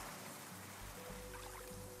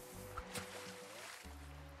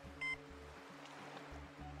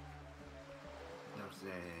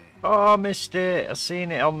 There's Oh, I missed it. I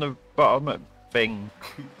seen it on the bottom thing.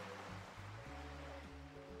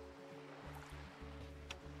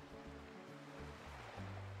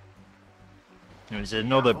 There's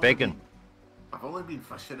another big one. I've only been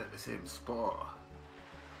fishing at the same spot.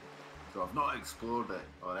 So I've not explored it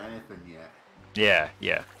or anything yet. Yeah,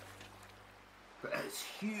 yeah. But it's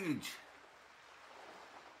huge.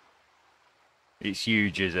 It's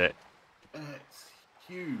huge, is it? It's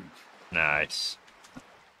huge. Nice.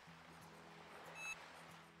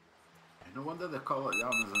 No wonder they call it the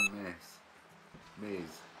Amazon maze.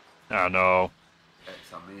 Maze. I know.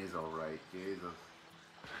 It's a maze, alright. Jesus.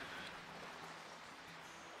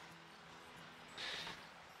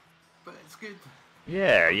 But it's good.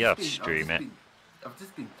 Yeah, you have to stream it. I've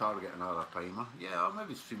just been targeting another timer. Yeah, I'll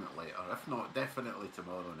maybe stream it later. If not, definitely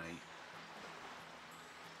tomorrow night.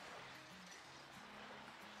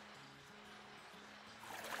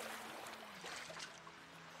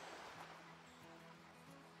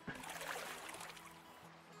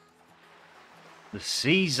 The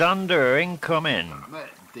sea's under incoming. I'm at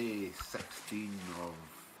day 16 of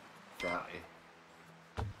 30.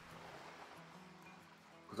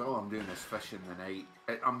 Because all I'm doing is fishing the night.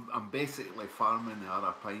 I'm basically farming the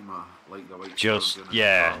Arapaima like the white Just, sturgeon in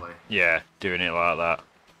yeah, Bali. yeah, doing it like that.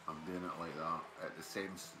 I'm doing it like that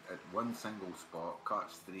at one single spot.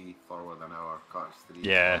 Catch 3 forward an hour. Catch 3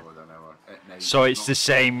 Yeah. forward an hour at night. So it's the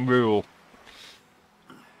same rule.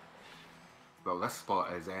 Well, this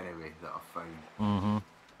spot is anyway that I've found. Mm-hmm.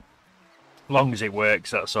 As long as it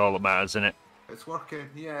works, that's all that matters, isn't it? It's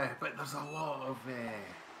working, yeah, but there's a lot of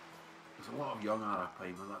young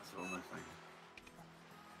Arapaima. That's the only thing.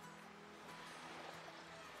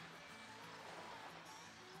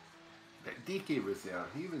 But DK was there.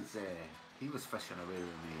 He was fishing away with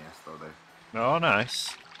me yesterday. Oh,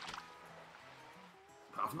 nice.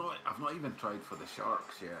 But I've not even tried for the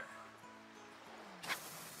sharks yet.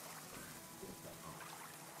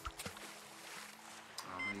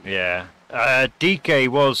 Yeah. DK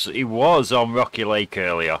was on Rocky Lake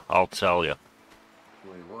earlier, I'll tell you.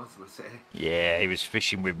 Well, he was he? Yeah, he was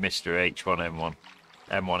fishing with Mr. H1N1.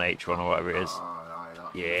 M1H1 or whatever it is.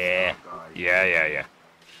 Yeah. Yeah.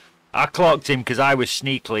 I clocked him because I was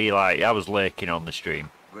sneakily, I was lurking on the stream.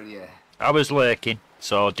 Were you? I was lurking,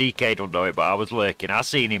 so DK don't know it, but I was lurking. I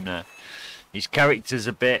seen him there. His character's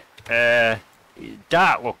a bit,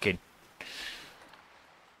 dark looking.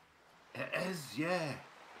 It is, yeah.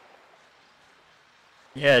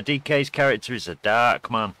 Yeah, DK's character is a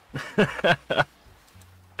dark man.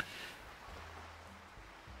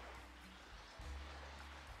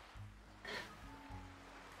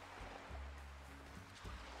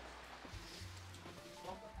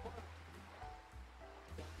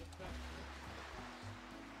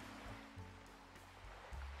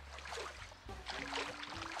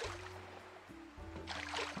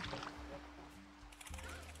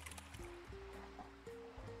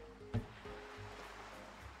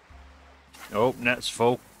 Oh, net's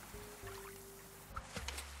full.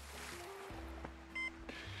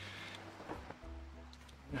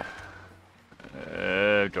 Don't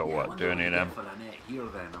know what doing here then. For a net here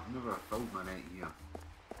then. I've never filled my net here.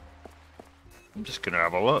 I'm just gonna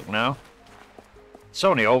have a look now. It's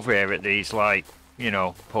only over here at these,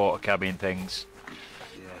 porta cabin things.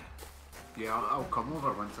 Yeah, I'll come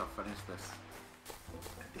over once I finish this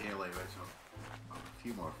daily, which I'll have a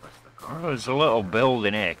few more fish to catch. Oh, there's a little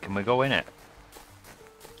building here. Can we go in it?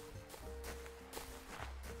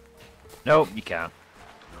 Nope, you can't.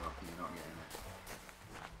 No, you're not getting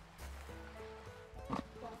it.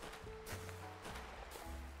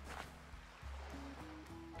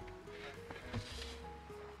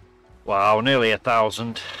 Wow, nearly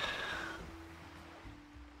 1,000.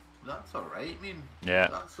 That's alright, I mean. Yeah.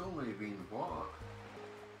 That's only been, what?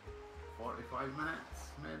 45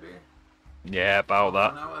 minutes, maybe? Yeah, about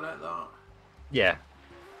that. An hour at that? Yeah.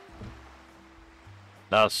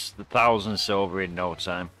 That's the 1,000 silver in no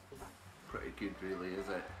time. Pretty good, really, is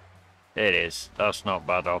it? It is. That's not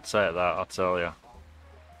bad, I'll take that, I'll tell you.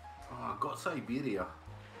 Oh, I got Siberia.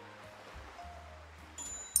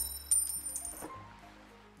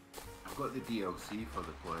 I've got the DLC for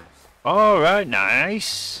the place. Alright,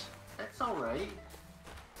 nice. It's alright.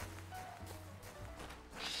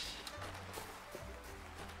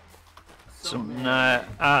 Some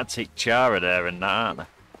Arctic chara there and that, aren't there?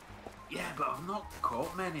 Yeah, but I've not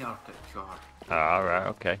caught many Arctic char. Alright,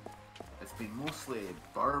 okay. It's been mostly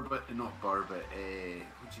burbot, not burbot,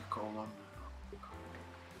 what do you call them?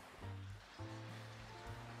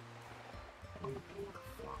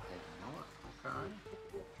 Flathead mullet, okay.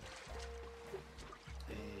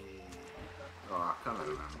 Oh, I can't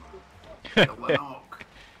remember. The Lanark.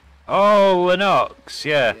 Oh, Lennox,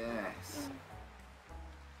 yeah. Yes.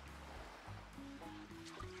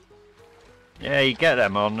 Yeah, you get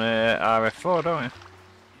them on RF4, don't you?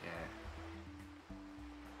 Yeah.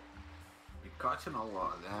 You're catching a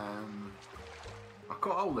lot of them. I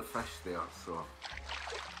caught all the fish there, so.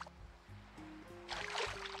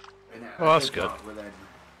 And Oh, that's good. I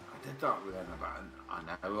did that within about an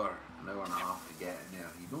hour and a half to get in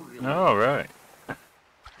there. You don't really. Oh, right.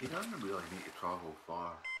 You don't really need to travel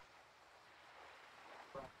far.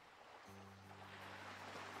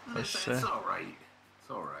 It's It's all right. It's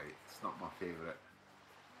all right. It's not my favourite.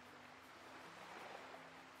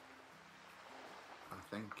 I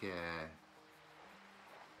think.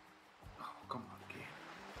 Oh, come on,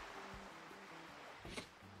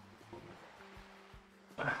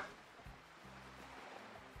 game.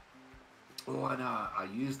 Oh, and I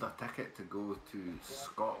used a ticket to go to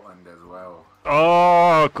Scotland as well.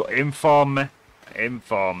 oh, inform me.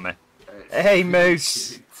 Inform me. It's Hey, really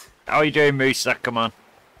Moose. good. How you doing, Moose? Come on.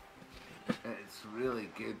 It's really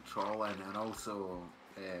good trolling, and also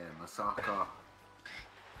Masaka,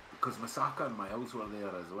 because Masaka and Miles were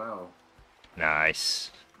there as well.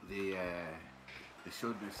 Nice. They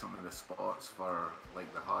showed me some of the spots for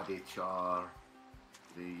like the Hardy Char,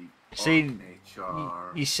 the See, Orkney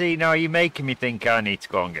Char. you see, now you're making me think I need to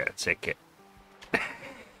go and get a ticket.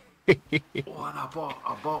 Oh, and I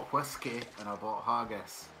bought whiskey and I bought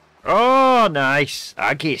haggis. Oh, nice.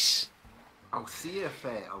 Haggis. I'll see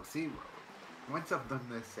once I've done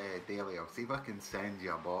this daily. I'll see if I can send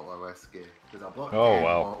you a bottle of whiskey, because I bought 10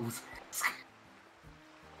 bottles.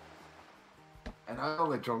 And I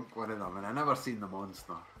only drunk one of them, and I never seen the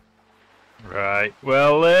monster. Right.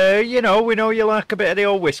 Well, you know, we know you like a bit of the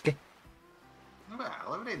old whiskey.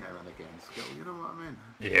 Well, every now and again, skill, you know what I mean?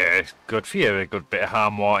 Yeah, it's good for you. A good bit of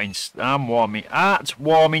heart-warming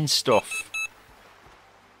stuff.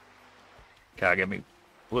 Can't get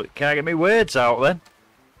me words out then.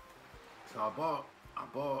 So I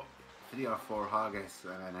bought 3 or 4 haggis,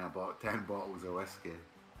 and then I bought 10 bottles of whiskey.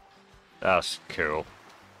 That's cool.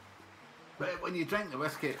 But when you drink the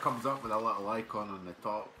whiskey, it comes up with a little icon on the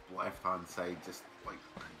top left-hand side, just like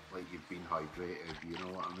you've been hydrated. You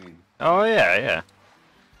know what I mean? Oh yeah, yeah.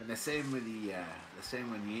 And the same with the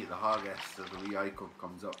same when you eat the haggis, the wee icon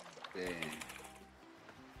comes up, a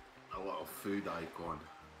little food icon.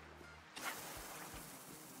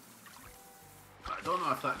 I don't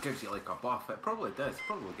know if that gives you like a buff. It probably does. It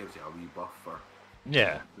probably gives you a wee buff for.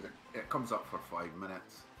 Yeah. It comes up for 5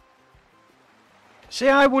 minutes. See,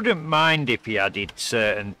 I wouldn't mind if he added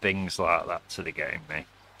certain things like that to the game, mate.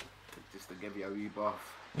 Just to give you a wee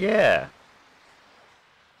buff. Yeah.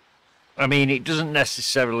 I mean, it doesn't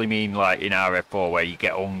necessarily mean like in RF4 where you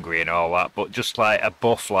get hungry and all that, but just like a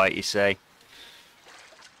buff, like you say.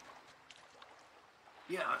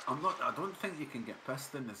 Yeah, I don't think you can get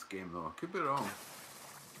pissed in this game though. I could be wrong.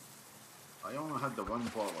 I only had the 1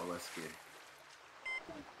 bottle of whiskey.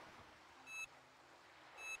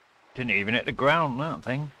 Didn't even hit the ground, that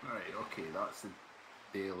thing. Right, okay, that's the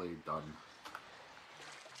daily done.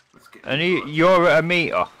 Let's get. And you're at a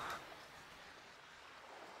meter.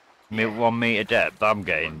 Yeah. 1 meter depth. I'm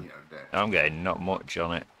getting not much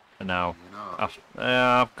on it now.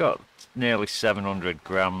 I've got nearly 700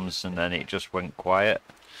 grams, and then it just went quiet.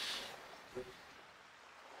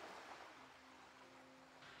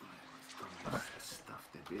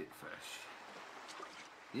 Stuffed bait fish.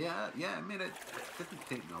 Yeah, I mean it didn't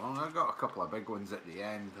take me long. I got a couple of big ones at the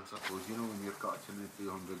end, I suppose. You know when you're catching the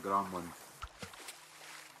 200-gram ones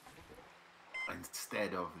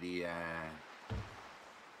instead of the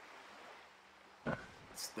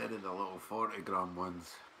little 40-gram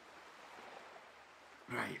ones.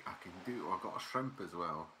 Right, I can do. I got a shrimp as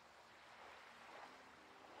well.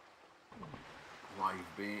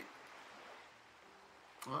 Live bait.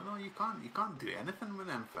 Well, no, you can't do anything with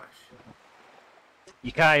them fish.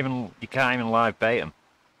 You can't even live bait them.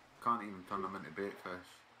 Can't even turn them into bait fish.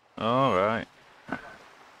 All right.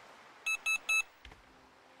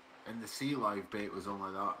 And the sea live bait was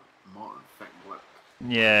only that thick lip.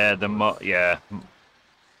 Yeah, yeah.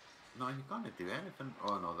 No, you can't do anything.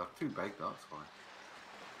 Oh no, they're too big. That's why.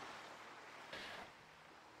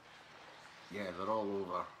 Yeah, they're all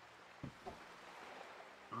over.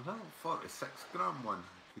 Oh, that 46-gram one I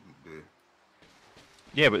couldn't do.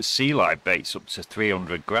 Yeah, but sea live bait's up to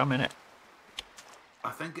 300 gram, innit?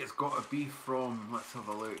 I think it's got to be from. Let's have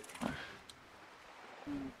a look.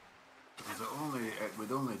 Because it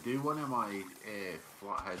would only do one of my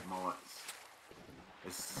flathead mullets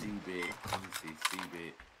is sea bait. Let me see, sea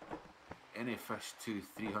bait. Any fish to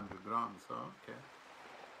 300 grams. Oh, okay.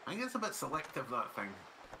 I think it's a bit selective, that thing.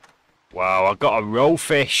 Wow, I got a roe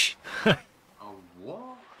fish. Oh,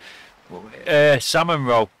 what? Salmon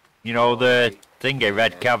roe. You know, the thingy,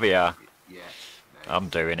 red caviar. Yeah. Nice. I'm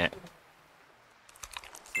doing it.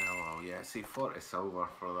 So, yeah, see, 40 silver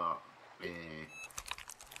for that.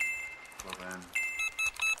 For them.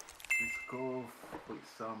 Let's go. White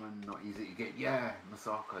salmon, not easy to get. Yeah,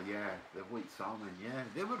 Masaka, yeah. The white salmon, yeah.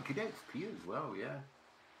 They were good XP as well, yeah.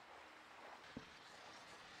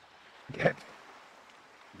 Yeah.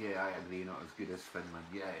 Yeah, I agree, not as good as Finland.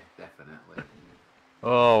 Yeah, definitely.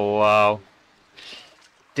 Oh, wow.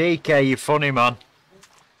 DK, you funny man.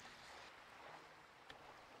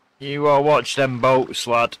 You watch them boats,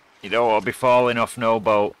 lad. You don't want to be falling off no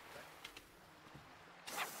boat.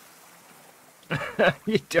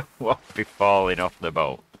 You don't want to be falling off the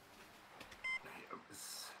boat.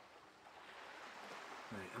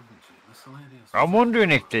 I'm wondering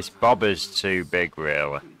if this bobber's too big,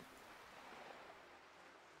 really.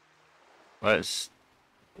 Let's...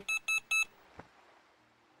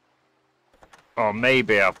 Or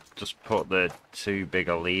maybe I've just put the too big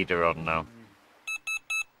a leader on now.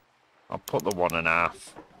 I'll put the 1.5.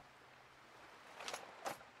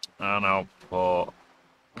 And I'll put...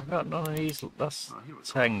 I've got none of these. That's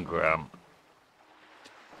 10 gram.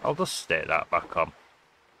 I'll just stick that back on.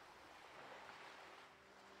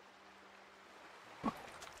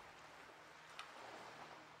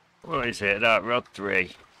 What is it? That rod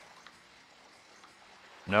 3?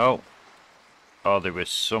 No. Oh, there was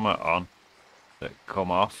something on that come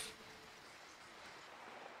off.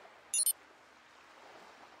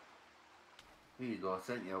 Here you go, I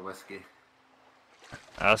sent you a whiskey.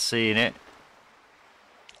 I've seen it.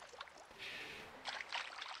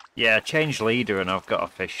 Yeah, change leader and I've got a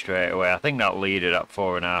fish straight away. I think that leader at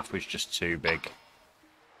 4.5 was just too big.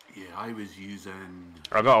 Yeah, I was using...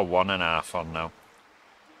 I got a 1.5 on now.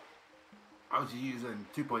 I was using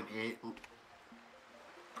 2.8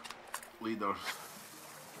 leaders.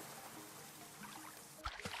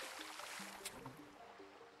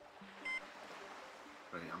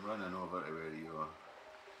 Right, I'm running over to where you are.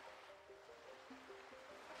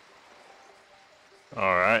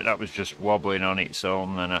 Alright, that was just wobbling on its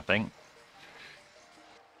own then, I think.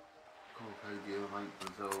 Cool, how do you like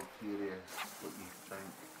Brazil? Curious what you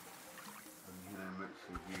think. I'm hearing mixed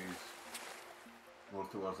reviews. More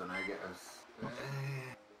towards the negatives.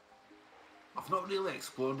 I've not really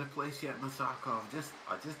explored the place yet, Masaka.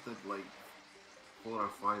 I just did like 4 or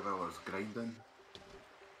 5 hours grinding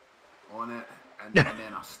on it, and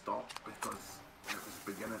then I stopped because it was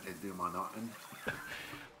beginning to do my nutting.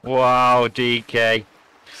 Wow, DK.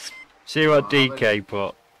 See what DK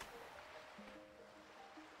put.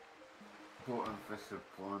 Boat and Fisher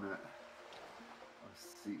Planet.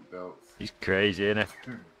 Seatbelts. He's crazy, isn't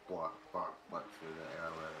he? Black through the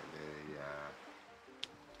air there,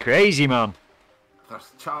 yeah. Crazy, man.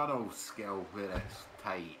 There's channel skill where it's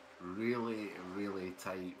tight. Really, really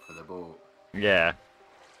tight for the boat. Yeah.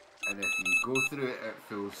 And if you go through it at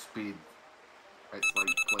full speed, it's like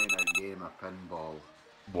playing a game of pinball.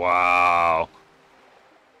 Wow.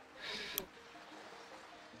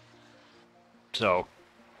 So,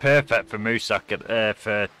 perfect for Musaka,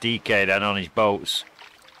 for DK then on his boats.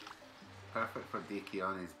 Perfect for DK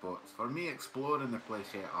on his boats. For me, exploring the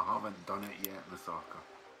place yet, I haven't done it yet, Musaka.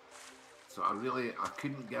 So I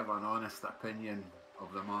couldn't give an honest opinion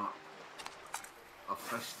of the map. I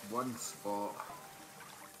fished one spot,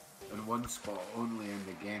 and one spot only in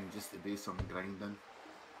the game, just to do some grinding.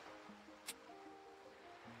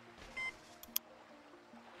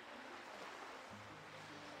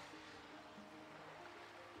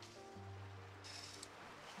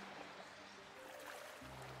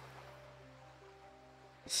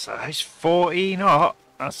 Size 14 knot?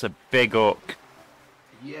 That's a big hook.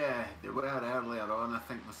 Yeah, they were earlier on, I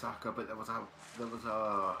think, Masaka, but there was a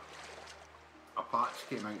patch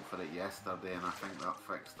came out for it yesterday, and I think that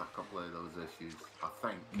fixed a couple of those issues. I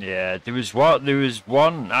think. Yeah, there was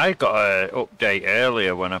one. I got an update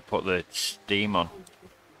earlier when I put the Steam on.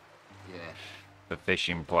 Yeah. For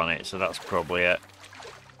Fishing Planet, so that's probably it.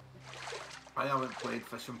 I haven't played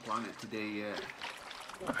Fishing Planet today yet.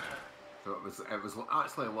 So it was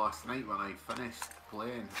actually last night when I finished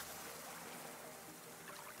playing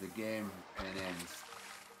the game, and then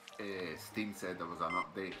Steam said there was an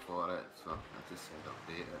update for it, so I just said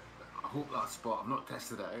update it. But I hope that spot, I've not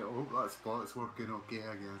tested it out, I hope that spot is working okay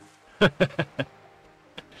again.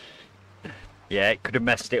 Yeah, it could have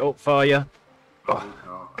messed it up for you. I hope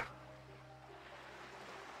not.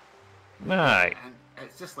 Right. And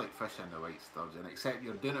it's just like fishing the white sturgeon, except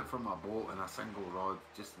you're doing it from a boat and a single rod,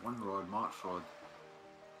 just one rod, March rod.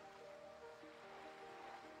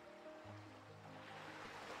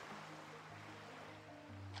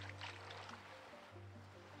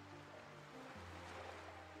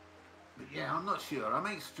 But yeah, I'm not sure. I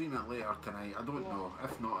might stream it later tonight. I don't know.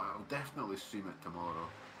 If not, I'll definitely stream it tomorrow.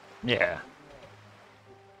 Yeah.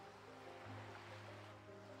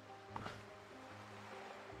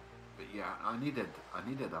 But yeah, I needed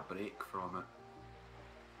a break from it.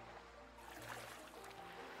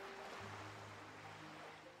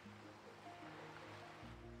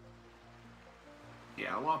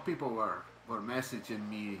 Yeah, a lot of people were messaging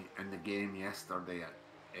me in the game yesterday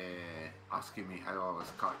asking me how I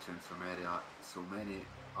was catching so many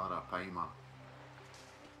arapaima.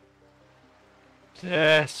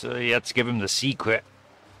 Yeah, so you had to give him the secret.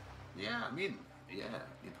 Yeah, I mean, yeah,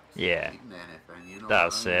 it's not Yeah, hiding anything, you know what I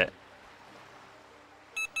that's mean? it.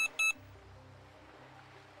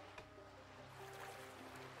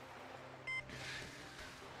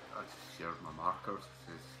 I just shared my markers. It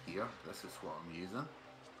says here, this is what I'm using. Right,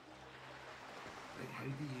 how do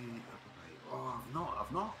you? Right, oh,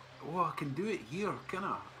 I've not. Oh, I can do it here, can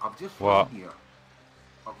I? I've just run What? here.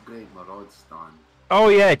 Upgrade my rod stand. Oh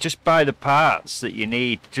yeah, just buy the parts that you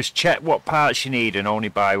need. Just check what parts you need and only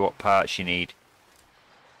buy what parts you need.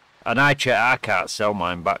 And I can't sell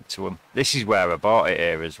mine back to them. This is where I bought it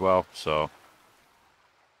here as well, so.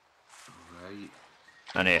 Right.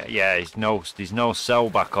 And yeah, there's no sell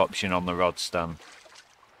back option on the rod stand.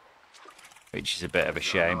 Which is a bit of a Is it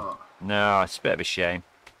shame. not? No, it's a bit of a shame.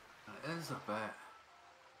 It is a bit.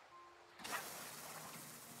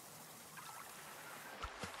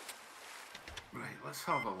 Right, let's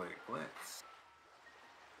have a look. Let's.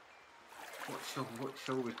 What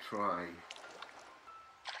shall we try?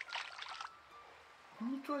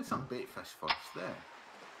 Let me try some bait fish first. There.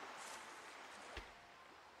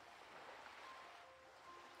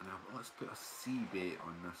 And let's put a sea bait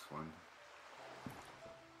on this one.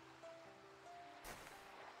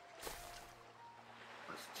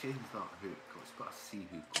 Let's change that hook. Let's put a sea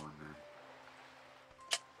hook on there.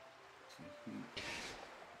 Sea hook.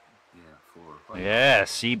 Yeah, 4. Yeah,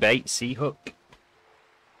 sea bait, sea hook.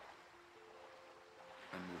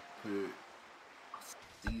 And we'll put a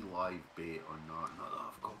sea live bait on that. Not that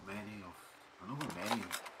I've got many of. I don't got many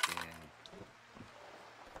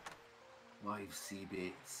live sea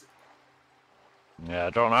baits. Yeah, I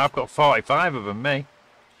don't know. I've got 45 of them, me.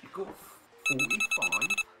 You got 45?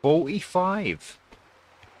 45?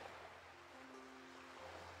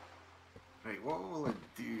 Right, what will I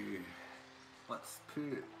do? Let's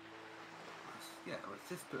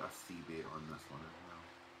just put a sea bait on this one as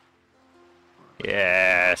well.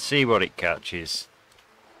 Yeah, see what it catches.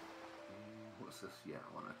 What's this? Yeah,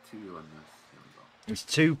 I want a 2 on this. Here we go. There's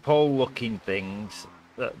 2 pole-looking things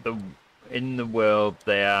that in the world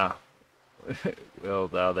they are.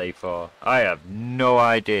 World are they for? I have no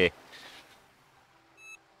idea.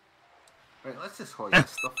 Right, let's just hoist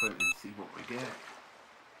this stuff out and see what we get.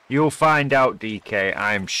 You'll find out, DK,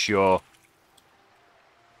 I'm sure.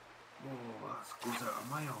 Oh, that goes out a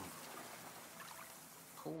mile.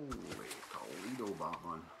 Holy Toledo,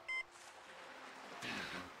 Batman.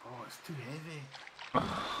 Oh, it's too heavy. Too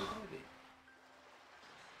heavy.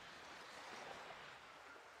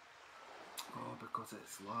 Oh, because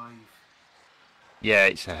it's live. Yeah,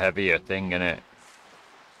 it's a heavier thing, isn't it?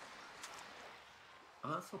 Oh,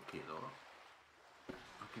 that's okay though.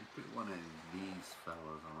 I can put one of these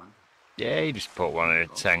fellas on. Yeah, you just put one of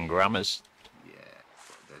the 10 grammars. Yeah, that's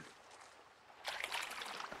what I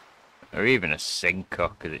did. Or even a sinker,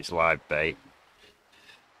 because it's live bait.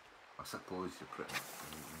 I suppose you're pretty much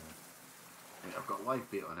right, I've got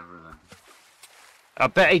live bait on everything. I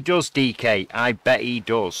bet he does, DK. I bet he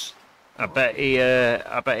does. I bet he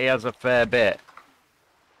has a fair bit.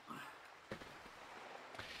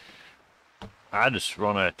 I just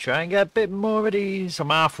want to try and get a bit more of these. I'm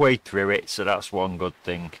halfway through it, so that's one good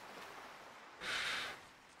thing.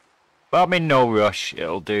 But I'm in no rush.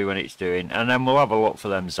 It'll do when it's doing. And then we'll have a look for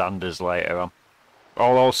them Xanders later on.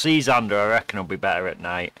 Although sea Xander, I reckon, will be better at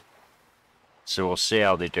night. So we'll see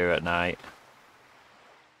how they do at night.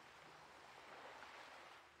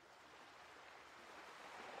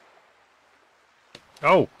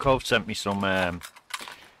 Oh, Cove sent me some...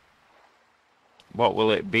 what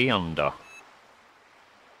will it be under?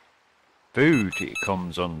 Food it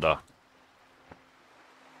comes under.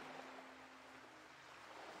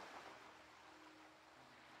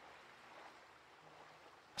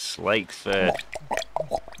 Slakeford.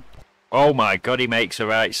 Oh my god, he makes a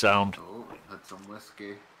right sound. Oh, we had some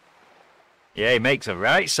whiskey. Yeah, he makes a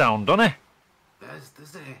right sound, doesn't he?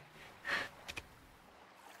 Does he?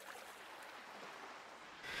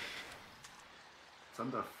 It's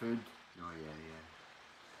under food. Oh, yeah.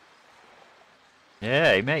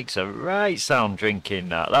 Yeah, he makes a right sound drinking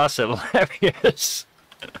that. That's hilarious.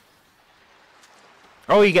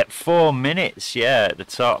 Oh, you get 4 minutes, yeah, at the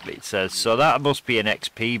top it says. So that must be an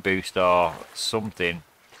XP boost or something.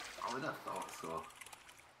 I would have thought so.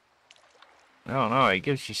 Oh no, it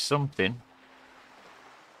gives you something.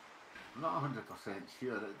 I'm not 100%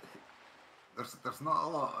 sure. There's not a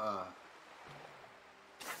lot.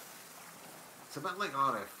 It's a bit like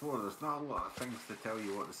RF4. There's not a lot of things to tell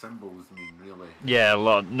you what the symbols mean, really. Yeah,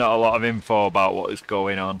 not a lot of info about what is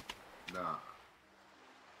going on. Nah.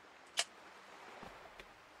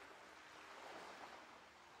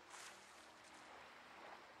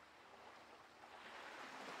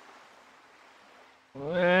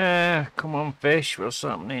 Come on, fish. What's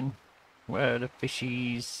happening? Where are the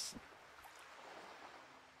fishies?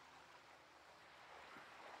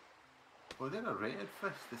 Well, they're a rated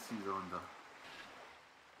fish this season under.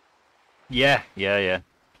 Yeah, yeah, yeah.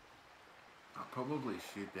 I probably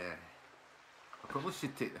should. I probably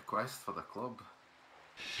should take the quest for the club.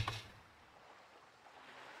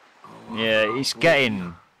 Oh, Yeah, it's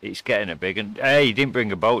getting a big one. Hey, you didn't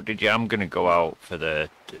bring a boat, did you? I'm gonna go out for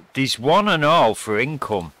the. There's one and all for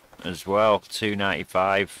income as well.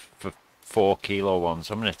 2.95 for 4 kilo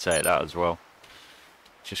ones. I'm gonna take that as well.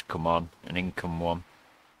 Just come on, an income one.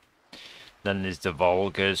 Then there's the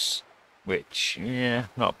Volgas, which yeah,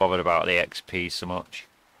 not bothered about the XP so much.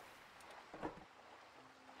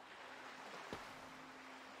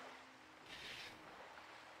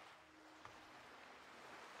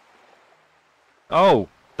 Oh,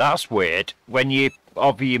 that's weird. When you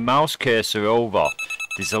hover your mouse cursor over,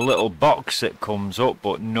 there's a little box that comes up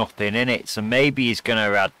but nothing in it. So maybe he's going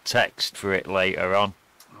to add text for it later on.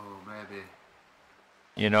 Oh, maybe.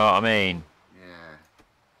 You know what I mean? Yeah.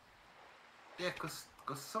 Yeah, because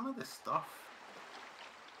some of the stuff,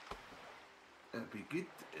 it'd be good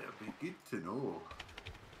to know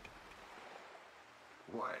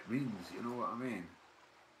what it means, you know what I mean?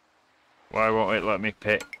 Why won't it let me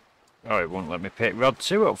pick? Oh, it won't let me pick Rod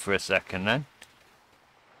 2 up for a second then.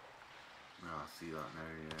 Oh, I see that now,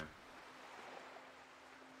 yeah.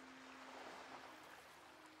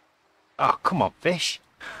 Oh, come on, fish.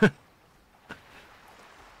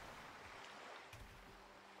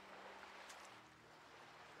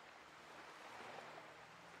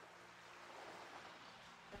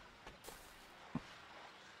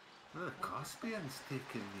 Well, the Caspian's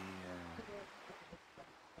taking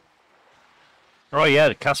Oh yeah,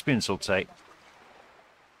 the Caspians will take.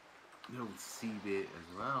 the old sea bait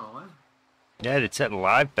as well, eh? Yeah, they take the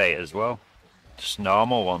live bait as well. Just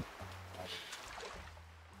normal one.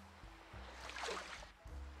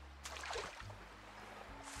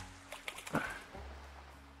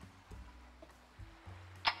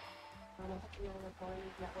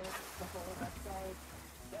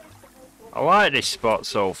 I like this spot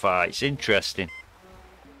so far, it's interesting.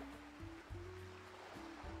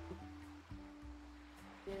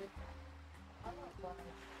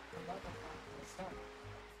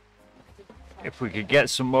 If we could get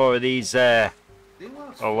some more of these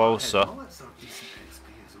Alosa.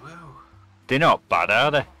 Well. They're not bad,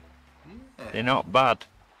 are they? Yeah. They're not bad.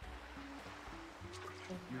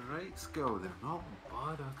 You're right, Skill, they're not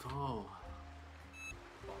bad at all.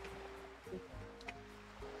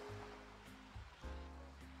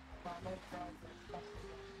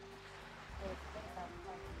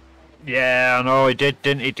 Yeah, I know he did,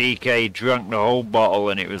 didn't he, DK? He drank the whole bottle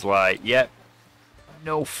and it was like, yep,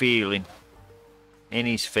 no feeling in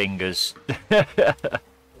his fingers. The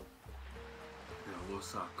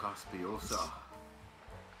Alosa Caspiosa.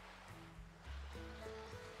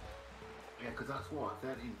 Yeah, because that's what,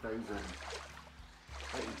 13,000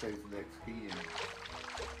 XP and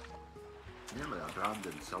nearly $1,000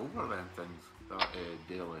 in silver then things, that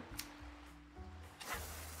daily.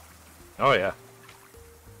 Oh yeah.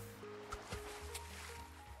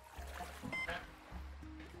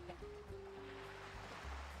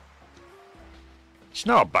 It's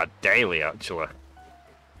not a bad daily, actually.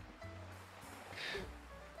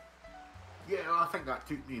 Yeah, well, I think that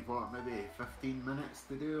took me, what, maybe 15 minutes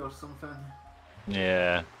to do or something?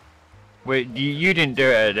 Yeah. Wait, you didn't do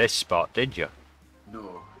it at this spot, did you?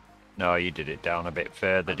 No. No, you did it down a bit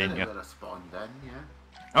further, didn't you? I did it spawned in, yeah.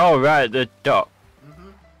 Oh, right, the dock.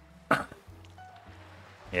 Mm-hmm.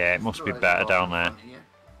 Yeah, it must be better down there.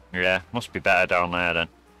 Yeah, must be better down there then.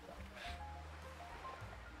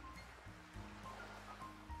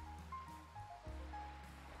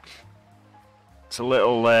 It's a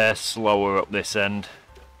little slower up this end.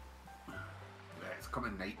 Yeah, it's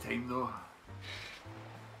coming night time though.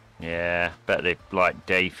 Yeah, bet they like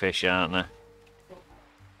day fish, aren't they?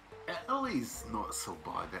 Italy's not so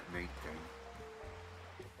bad at night time.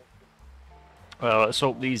 Well, let's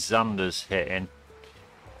hope these Xanders hit in.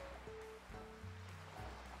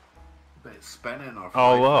 But spinning or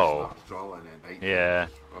oh. drawing at night Yeah.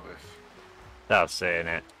 time is rubbish. That's saying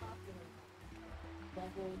it.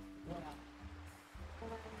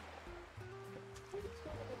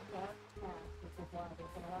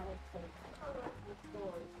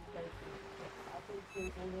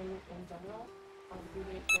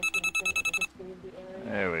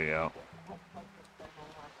 There we go.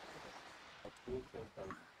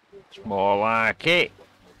 It's more like it.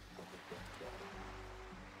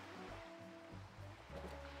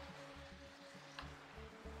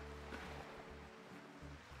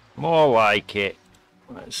 More like it.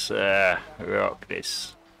 let's rock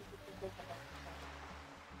this.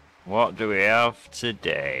 What do we have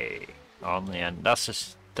today on the end?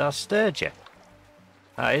 That's sturgeon.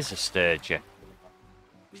 That is a sturgeon.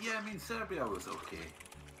 Yeah, I mean, Serbia was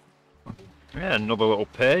okay. Yeah, another little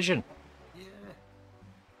Persian. Yeah.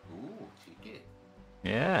 Ooh, cheeky.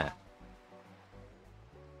 Yeah.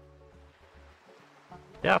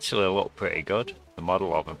 They actually look pretty good, the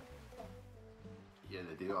model of them. Yeah,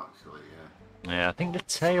 they do actually, yeah. Yeah, I think the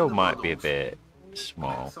tail the might be a models- bit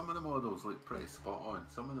small. Some of the models look pretty spot on.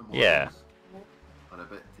 Some of the models Yeah. are a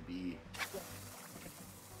bit to be...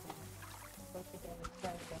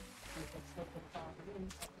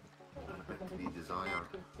 a bit to be desired.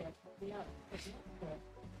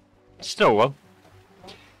 Still one.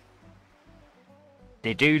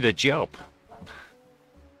 They do the job.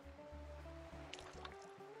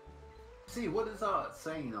 See, what does that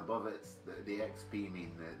sign above it, the XP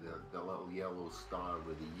mean? The little yellow star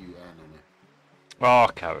with the UN in it? Oh,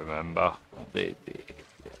 I can't remember.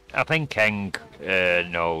 I think Eng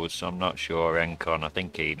knows. I'm not sure. Encon, I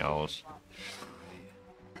think he knows.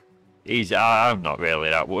 I'm not really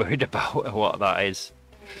that worried about what that is.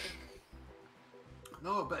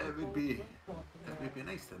 No, but it would be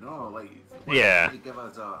nice to know. Like, Yeah. to give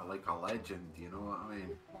us a legend. You know what I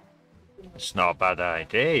mean? It's not a bad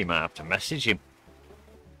idea. You might have to message him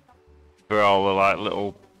for all the like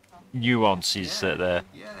little nuances that there.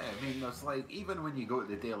 Yeah, I mean, there's like, even when you go to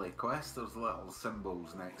the daily quest, there's little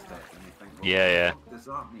symbols next to it, and you think, well, Yeah. what does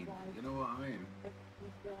that mean? You know what I mean?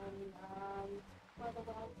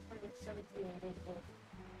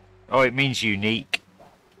 Oh, it means unique.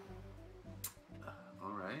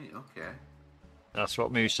 Alright, okay. That's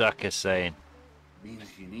what Musaka's saying. Means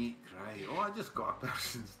unique, right? Oh, I just got a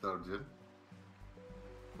Persian sturgeon.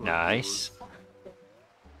 Nice.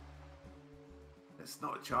 It's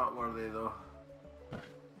not chart worthy though.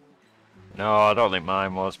 No, I don't think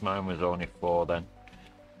mine was. Mine was only 4 then.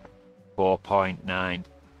 4.9.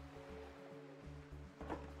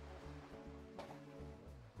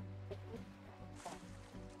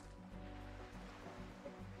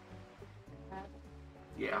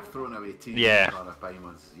 Yeah, I've thrown away 2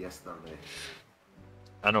 Carapaimas yesterday.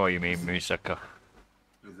 I know what you mean, Musaka.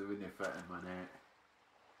 Because they wouldn't fit in my net.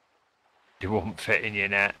 They won't fit in your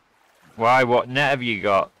net. Why? What net have you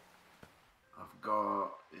got? I've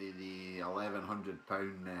got the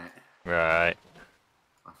 £1,100 net. Right.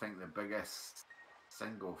 I think the biggest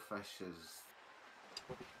single fish is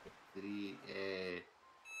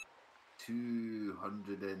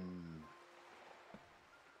 200 and...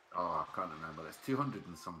 Oh, I can't remember. It's 200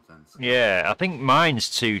 and something. So Yeah, I think mine's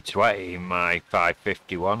 220 in my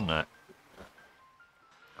 551 net.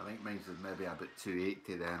 I think mine's maybe about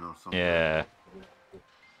 280 then or something. Yeah.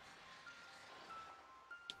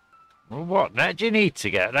 Well, what net do you need to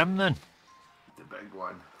get them then? The big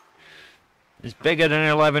one. It's bigger than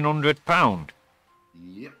 £1,100.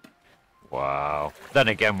 Yep. Wow. Then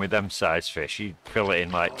again, with them size fish, you'd fill it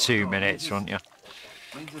in like 2 minutes, wouldn't you?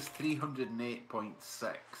 Mine's is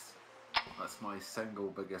 308.6. That's my single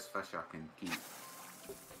biggest fish I can keep.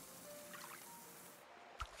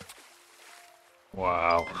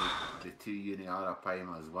 Wow. And the 2 Uniara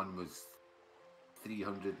Paimas, one was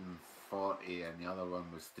 340 and the other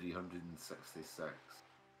one was 366.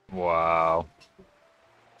 Wow.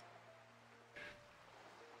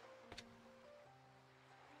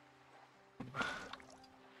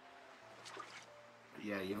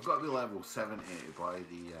 Yeah, you've got to be level 70 to buy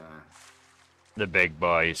The big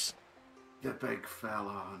boys. the big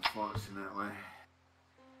fella, unfortunately.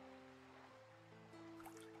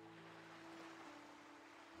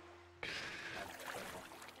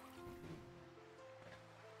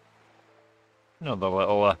 Another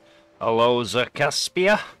little Aloza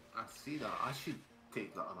Caspia. I see that. I should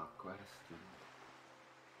take that other quest.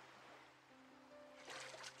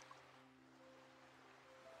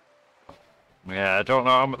 Yeah, I don't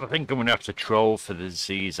know. I think I'm going to have to troll for the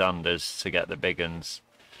Z-Zanders to get the big uns.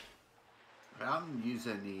 I'm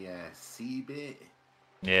using the sea bait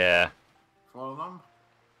Yeah. for them.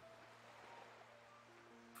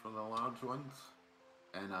 For the large ones.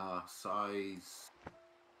 In a size...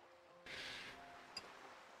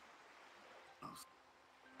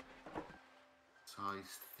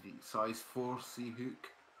 Size 4 sea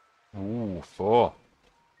hook. Ooh, 4.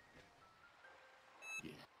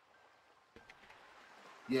 Yeah.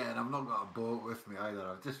 Yeah, and I've not got a boat with me either.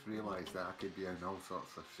 I've just realised that I could be in all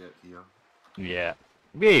sorts of shit here. Yeah.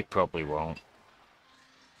 We probably won't.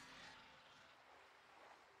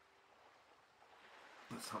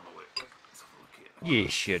 Let's have a look. Let's have a look at You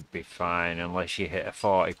should be fine unless you hit a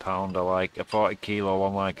 40 pounder, like a 40 kilo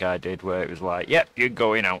one like I did, where it was like, yep, you're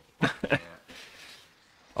going out. Yeah.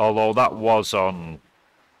 Although that was on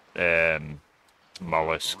What was it on?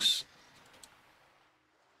 mollusks.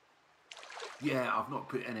 Yeah, I've not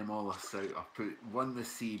put any mollusks out. I've put one with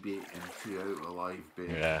sea bait and two out with live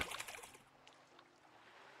bait. Yeah.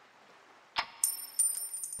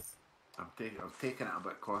 I've taken it a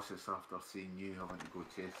bit cautious after seeing you having to go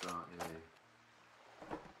chase that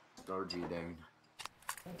sturgeon down.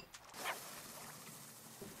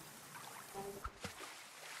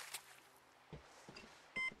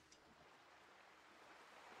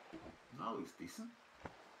 That looks decent.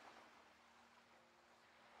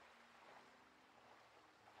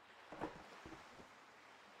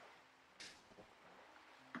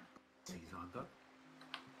 He's under.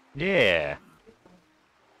 Yeah.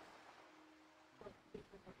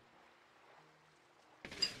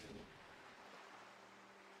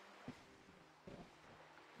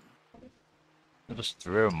 I just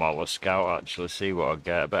threw a mollusk out actually, see what I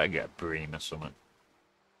get. I better get a bream or something.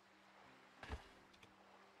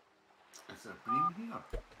 Is there bream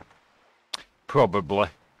here? Probably.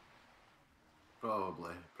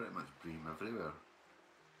 Probably. Pretty much bream everywhere.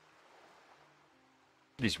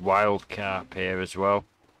 There's wild carp here as well.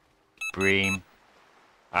 Bream.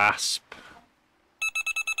 Asp.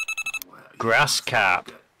 Well, Grass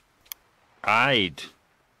carp. Hide.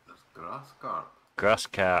 There's grass carp. Grass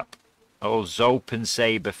carp. Oh, zope and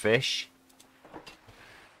saberfish.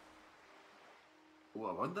 Oh,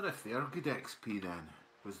 I wonder if they're good XP then.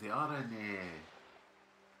 Because they are in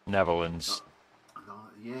Netherlands.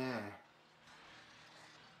 yeah.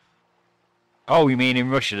 Oh, you mean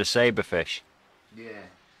in Russia, the saberfish? Yeah.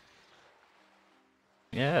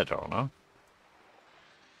 Yeah, I don't know.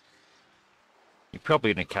 You're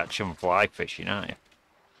probably going to catch them fly fishing, aren't you?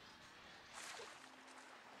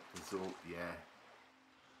 So, yeah.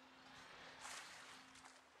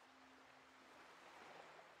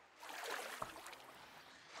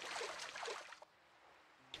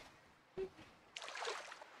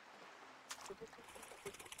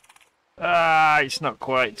 Ah, it's not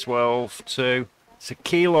quite 12 2. It's a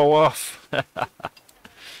kilo off.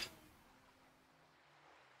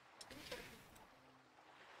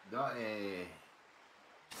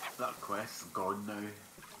 That quest's gone now.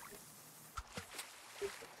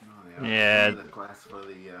 No, Yeah. The quest for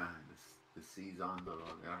the seas under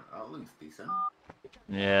there. That looks decent.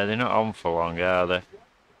 Yeah, they're not on for long, are they?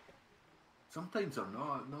 Sometimes they're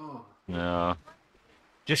not, no. No.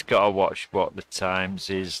 Just gotta watch what the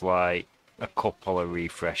times is, like a couple of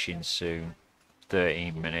refreshing soon.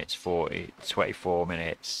 13 minutes, 40, 24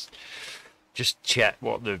 minutes. Just check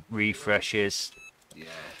what the refresh is. Yeah.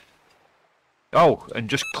 Oh, and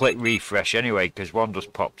just click refresh anyway, because one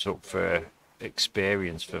just pops up for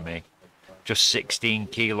experience for me. Just 16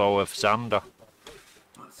 kilo of Zander.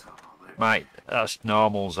 Let's have a look. Mate, that's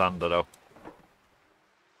normal Zander though.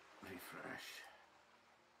 Refresh.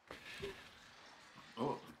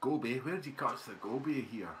 Oh, the goby. Where'd you catch the goby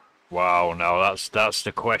here? Wow, now that's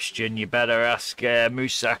the question you better ask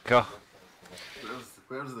Musaka.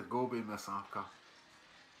 Where's the goby, Misaka?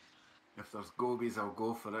 If there's gobies, I'll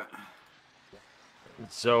go for it.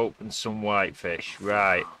 Soap and some whitefish,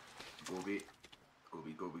 right. Goby.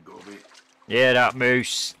 Goby. Yeah, that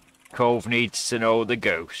moose. Cove needs to know the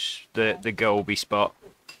goose, the goby spot.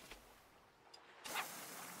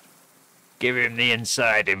 Give him the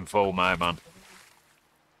inside info, my man.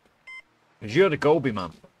 'Cause you're the goby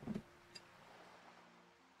man.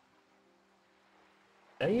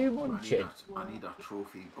 Are you munching? I need a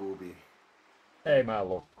trophy goby. Hey, my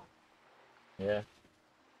love. Yeah.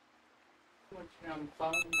 Watching on the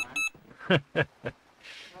phone, man.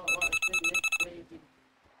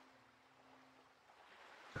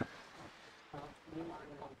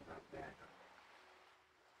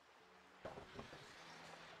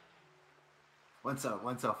 Once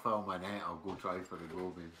I film my net, I'll go try for the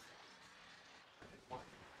gobies.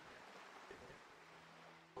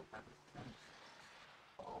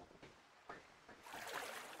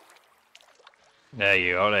 There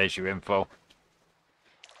you go, there's your info.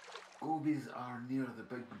 Gobies are near the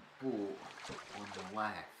big boat on the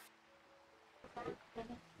left.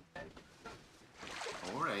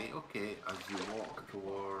 Alright, okay, as you walk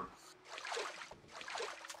towards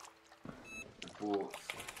the boat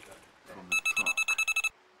from the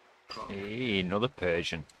truck. Hey, another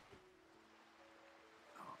Persian.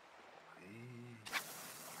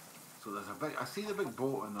 So there's I see the big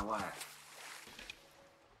boat on the left.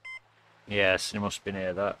 Yes, he must be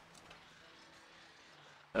near that.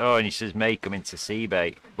 Oh, and he says make them into sea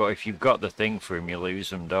bait. But if you've got the thing for him, you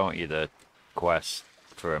lose them, don't you? quest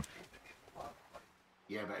for him.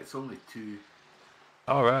 Yeah, but it's only two.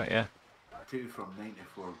 All right, yeah. Two from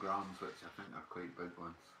 94 grams, which I think are quite big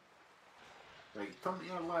ones. Like, turn to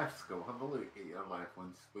your left, Skull. Have a look at your left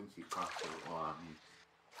once you pass the little army.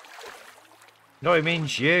 No, he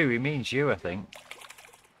means you. He means you, I think.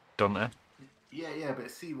 Don't he? Yeah, but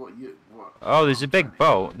see what you... Oh, there's a big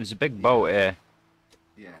boat. There's a big boat here.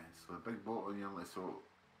 Yeah, so a big boat on your left. So,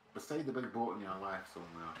 beside the big boat on your left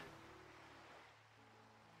somewhere.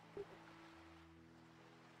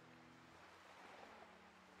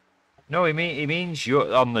 No, he means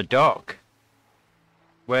you're on the dock.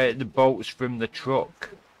 Where the boat's from the truck.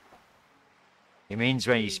 He means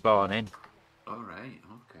when you spawn in. Alright,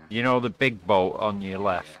 okay. You know the big boat on your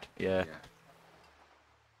left? Yeah.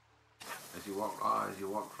 As you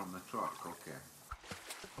walk from the truck, okay.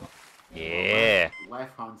 Yeah.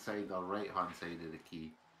 Left hand side or right hand side of the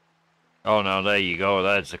key? Oh no, there you go.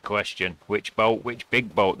 That's the question. Which boat? Which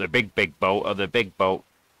big boat? The big boat or the big boat?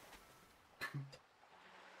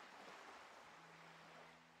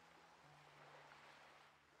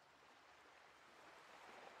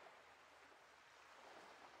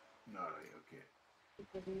 Alright, okay.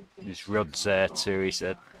 There's Rud's there too, he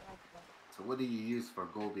said. So what do you use for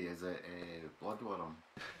Gobi? Is it Bloodworm?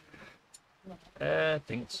 I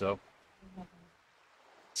think so.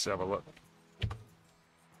 Let's have a look.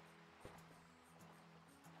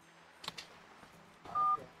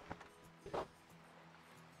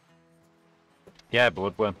 Yeah,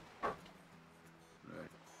 Bloodworm.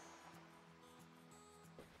 Right.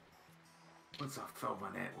 Once I've filled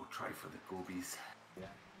my net, we'll try for the Gobies.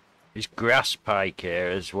 There's grass pike here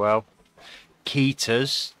as well.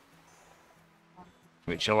 Ketas,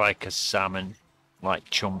 which are like a salmon, like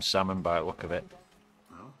chum salmon by the look of it.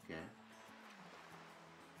 Okay.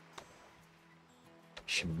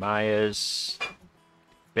 Shemayas,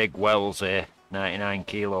 big wells here, 99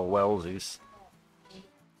 kilo wellsies.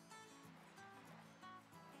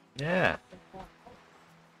 Yeah.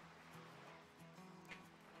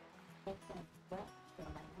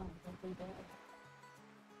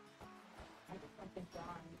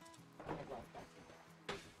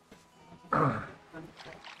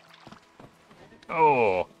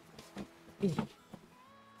 Oh.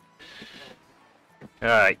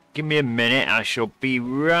 Alright, give me a minute, I shall be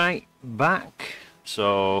right back.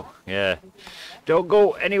 So, yeah. Don't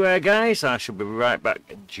go anywhere, guys. I shall be right back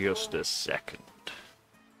in just a second.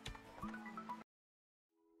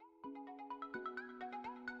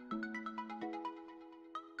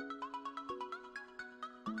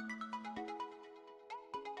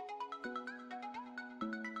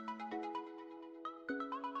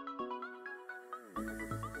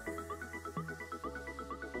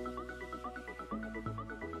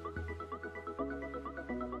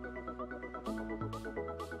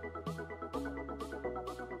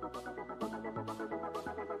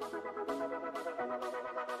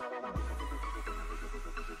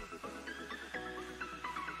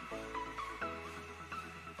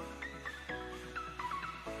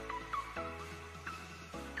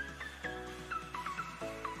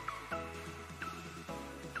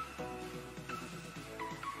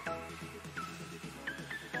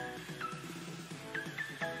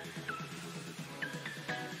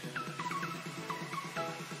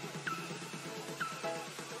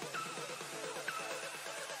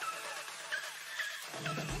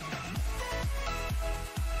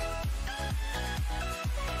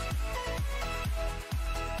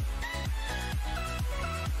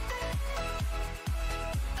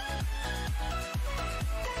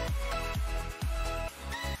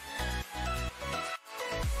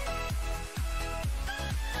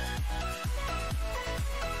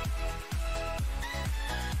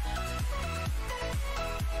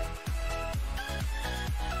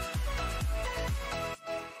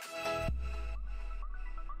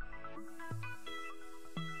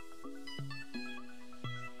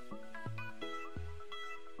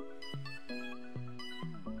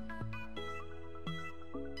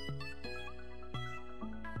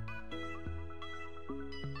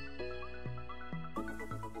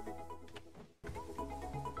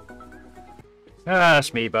 Ah,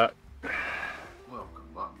 that's me back. Welcome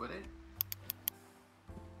back, buddy.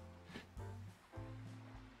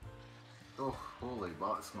 Oh, holy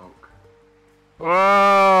bat smoke.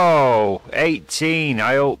 Whoa! 18.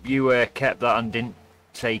 I hope you kept that and didn't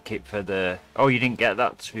take it for the... Oh, you didn't get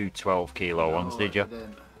that 12 kilo ones, did you?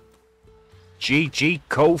 GG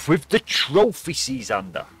Cove with the trophy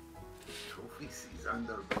Seasander. Trophy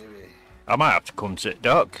Seasander, baby. I might have to come to the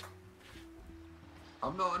dock.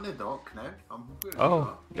 I'm not on the dock now. I'm where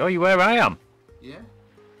Oh, you where I am? Yeah?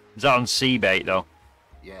 Is that on sea bait though?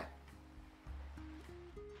 Yeah.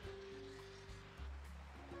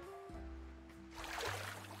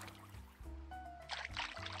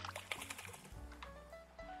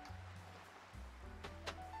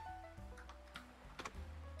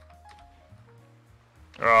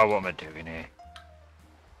 Oh, what am I doing here?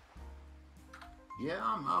 Yeah,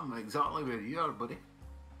 I'm exactly where you are, buddy.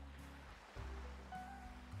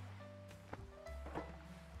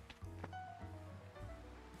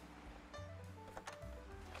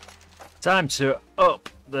 Time to up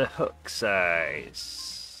the hook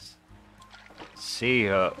size. Sea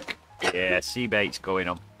hook. Yeah, sea bait's going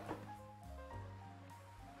on.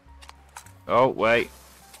 Oh, wait.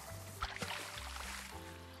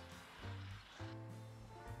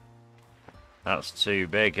 That's too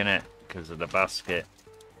big, isn't it? Because of the basket.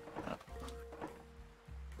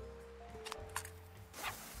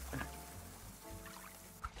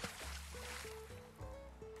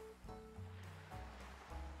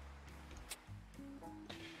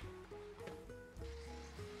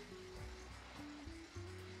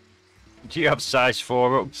 Do you have size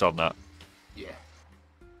 4 hooks on that? Yeah.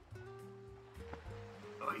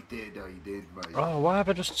 I did, mate. Oh, why have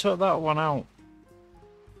I just took that one out?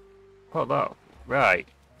 Put that... Right.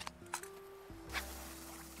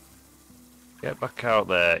 Get back out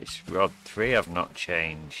there. It's rod 3 I've not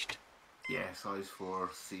changed. Yeah, size 4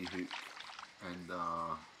 sea hook and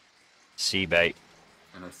Sea bait.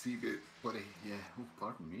 and a sea boot, buddy. Yeah. Oh,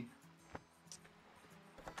 pardon me.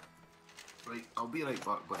 Right, I'll be right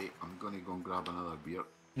back, buddy. I'm gonna go and grab another beer.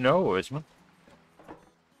 No worries, man.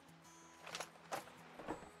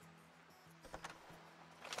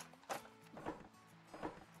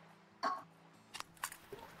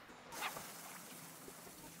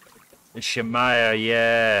 Shemaya,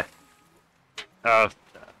 yeah.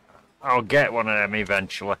 I'll get one of them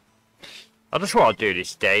eventually. I just want to do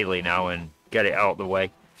this daily now and get it out the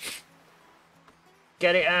way.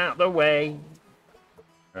 Get it out the way.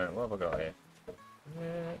 Right, what have I got here?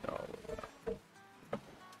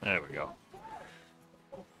 There we go.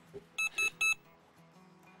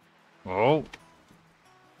 Oh.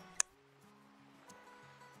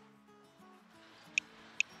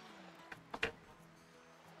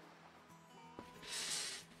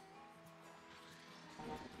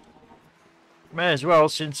 May as well,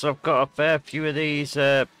 since I've got a fair few of these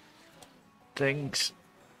things.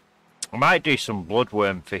 I might do some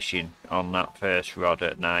bloodworm fishing on that first rod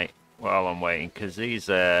at night while I'm waiting, because these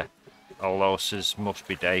Alosas must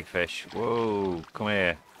be day fish. Whoa, come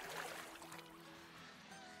here.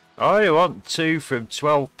 Oh, you want 2 from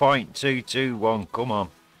 12.221, come on.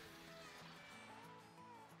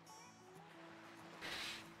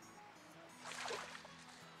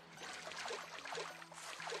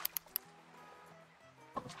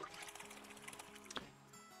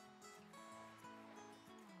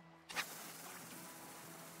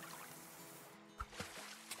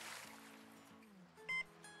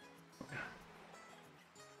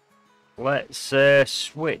 Let's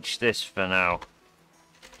switch this for now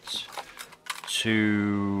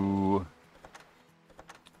to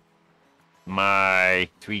my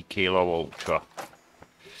 3 kilo ultra.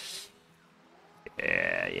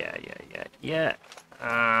 Yeah.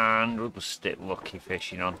 And we'll just stick lucky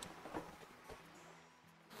fishing on.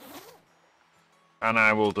 And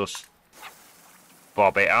I will just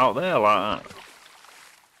bob it out there like that.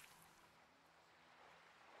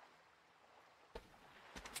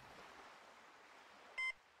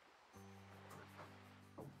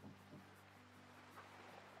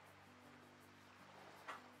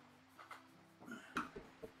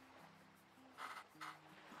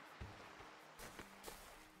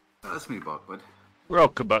 That's me back, bud.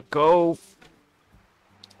 Welcome back, Cove.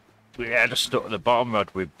 Yeah, just stuck at the bottom rod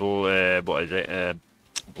with what is it?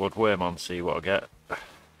 Bloodworm on, see what I get.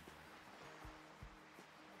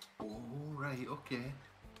 Oh, right, okay.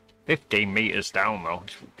 15 meters down though.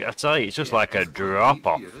 I tell you, it's just Yeah, like a it's quite drop deep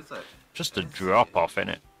off. here, is it? Just a It's, drop off,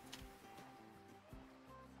 innit?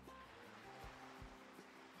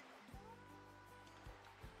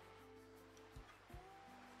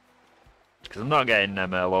 Because I'm not getting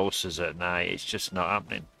them Losas at night, it's just not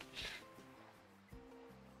happening.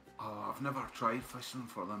 Oh, I've never tried fishing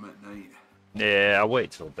for them at night. Yeah, I'll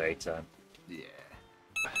wait till daytime. Yeah.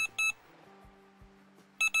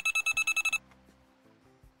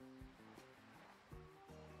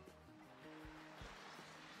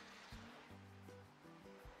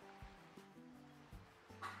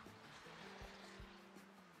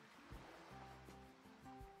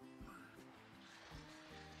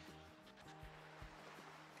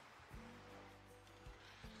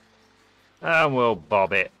 And we'll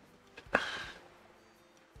bob it.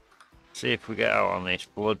 See if we get out on this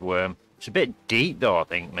bloodworm. It's a bit deep though, I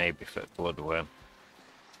think, maybe for bloodworm.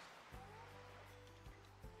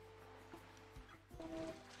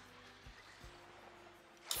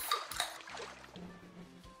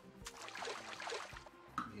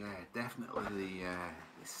 Yeah, definitely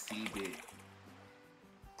The sea bait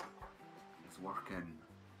is working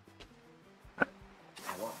a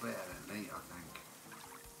lot better at night, I think.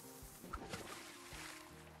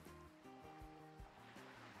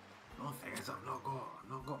 The only thing is I've not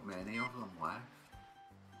got many of them left.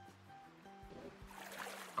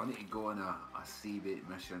 I need to go on a sea bait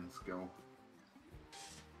mission skill.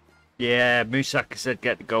 Yeah, Musaka said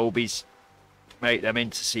get the gobies, make them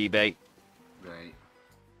into sea bait. Right.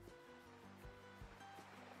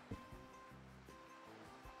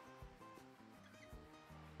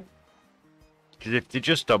 Because if they're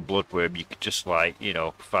just on bloodworm, you could just like, you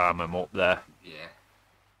know, farm them up there. Yeah.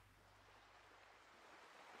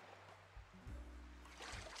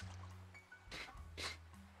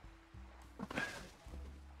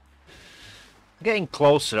 I'm getting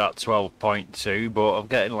closer at 12.2, but I'm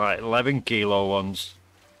getting like 11 kilo ones.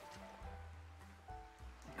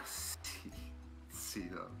 See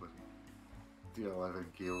that, buddy. Do 11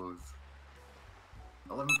 kilos.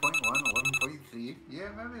 11.1, 11.3. Yeah,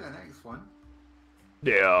 maybe the next one.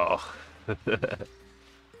 Yeah.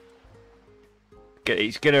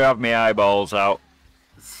 He's gonna have my eyeballs out.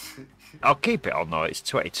 I'll keep it on though, it's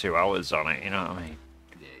 22 hours on it, you know what I mean?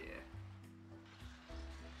 Yeah, yeah.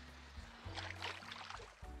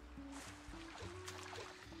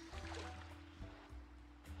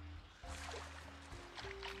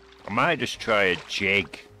 I might just try a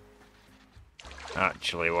jig.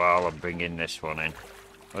 Actually, while I'm bringing this one in.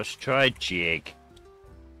 Let's try a jig.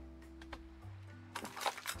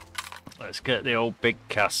 Let's get the old big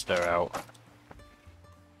caster out.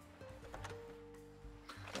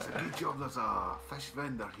 Good job there's a fish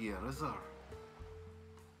vendor here, is there?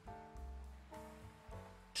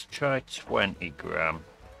 Let's try 20 gram.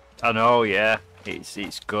 I know, yeah,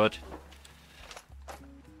 it's good.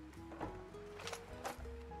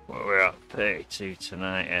 Well, we're at 32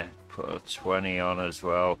 tonight, yeah. Put a 20 on as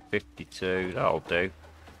well, 52, that'll do.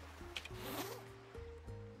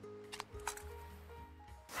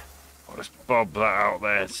 Let's bob that out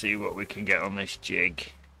there, see what we can get on this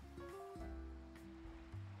jig.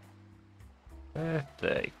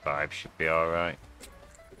 35 should be alright.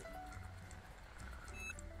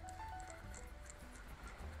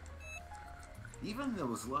 Even there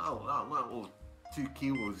was that little 2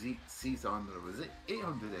 kilos each season under, was it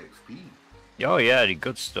 800 XP? Oh yeah, the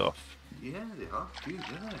good stuff. Yeah, they are good,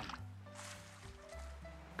 isn't they?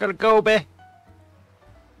 Got a goby!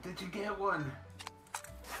 Did you get one?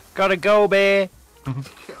 Got a goby! Get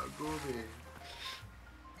a goby.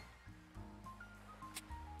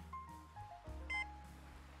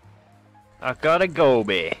 I got a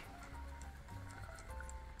goby.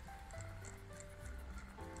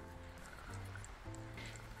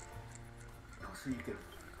 So you can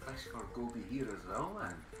fish for goby here as well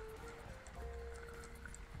then?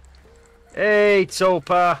 Hey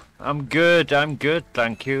Topa, I'm good,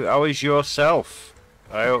 thank you. How is yourself?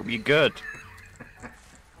 I hope you're good.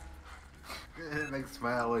 A big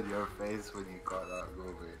smile on your face when you caught that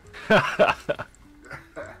goby.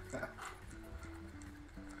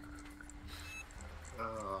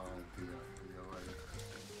 Oh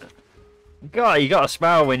dear. You got a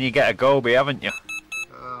smile when you get a goby, haven't you?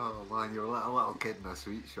 Oh man, you're like a little kid in a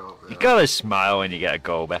sweet shop there. You got a smile when you get a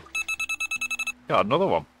goby. Got another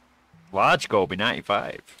one. Large goby,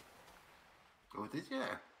 95. Oh, did you?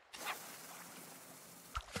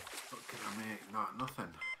 What can I make? No,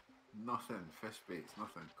 nothing. Nothing. Fish baits,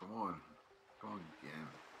 nothing. Come on. Come on,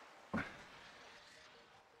 game.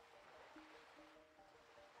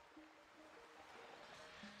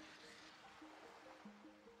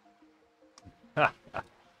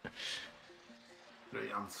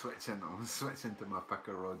 Right, I'm switching to my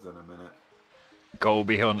picker rods in a minute.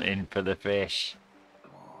 Goby hunting for the fish.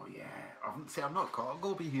 Oh yeah. I've not caught a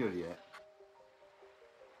goby here yet.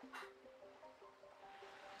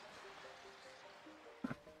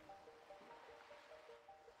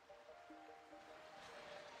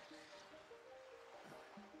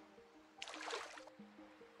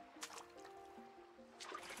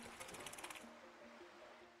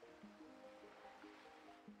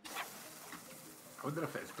 I wonder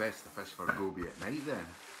if it's best to fish for goby at night then.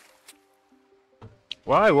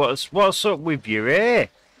 Why? What's up with your ear,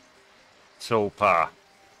 Topa?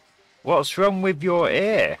 What's wrong with your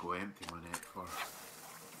ear? Go empty my net first.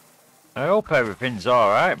 I hope everything's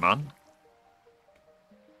alright, man.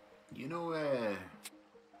 You know,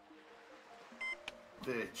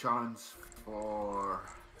 the chance for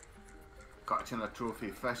catching a trophy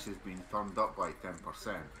fish has been turned up by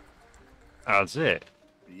 10%. How's it?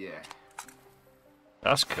 Yeah.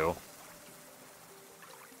 That's cool.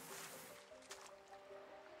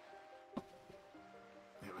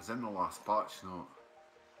 It was in the last patch note.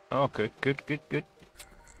 Oh, good, good, good, good.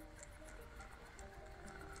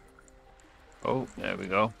 Oh, there we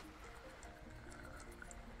go.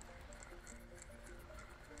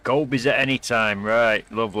 Gobies at any time, right?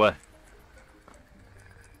 Lovely.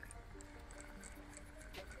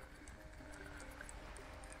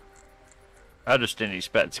 I just didn't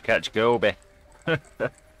expect to catch goby.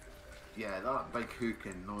 Yeah, that big hook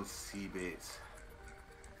and those sea baits.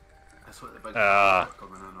 That's what the big Ah. are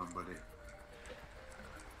coming in on, buddy.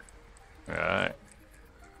 Right.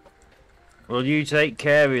 Will you take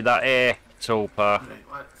care of that here, Tulpa? Right,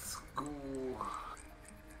 let's go.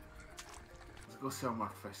 Let's go sell my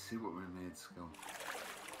fish, see what we made, Skill.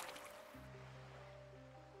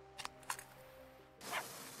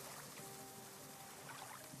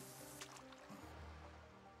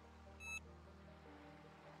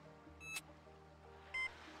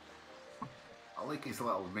 I like his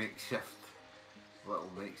little makeshift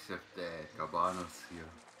cabanas here.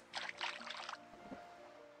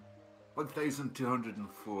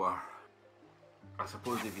 1,204. I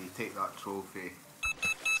suppose if you take that trophy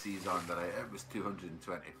seas under it was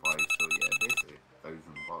 225. So yeah, basically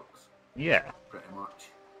 $1,000. Yeah. Pretty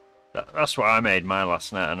much. That's what I made mine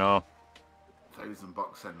last night, I know.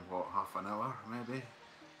 $1,000 in what, half an hour maybe?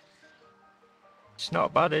 It's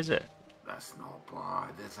not bad, is it? That's not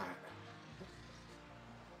bad, is it?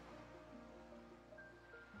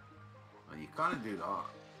 Well, you can't do that.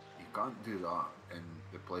 You can't do that in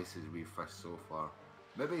the places we've fished so far.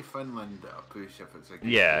 Maybe Finland at a push if it's a good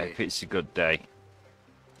Yeah, day. if it's a good day.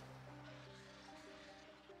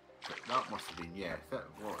 But that must have been, yeah, 30,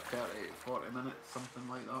 40 minutes, something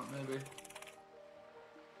like that maybe.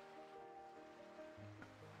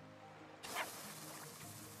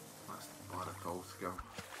 That's not bad at all, Skill.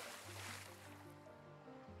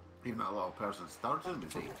 Even a little person starting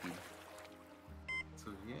with 18.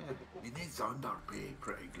 So yeah, it is underpay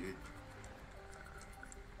pretty good.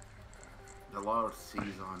 The large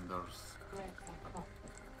seas unders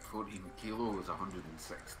 14 kilos,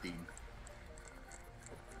 116.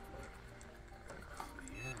 So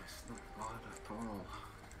yeah, it's not bad at all.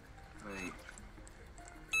 Right.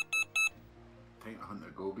 Time to hunt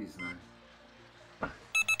the gobies now.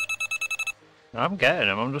 I'm getting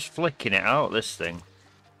them, I'm just flicking it out, this thing.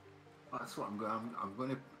 That's what I'm going.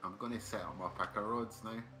 I'm going to set up my picker rods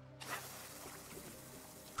now.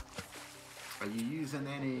 Are you using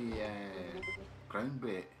any ground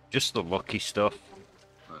bait? Just the lucky stuff.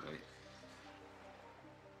 Alright.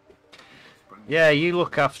 Yeah, you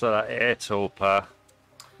look after that here, Tulpa.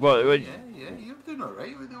 What? Yeah, you're doing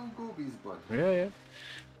alright with the old gobies, bud. Yeah.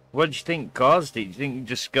 What do you think caused it? Do you think you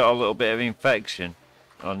just got a little bit of infection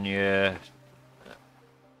on your...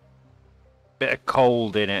 bit of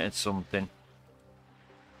cold in it or something?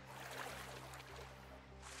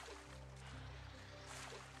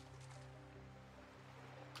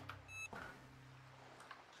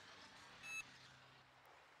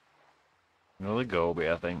 Another goby,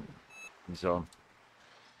 I think. He's on.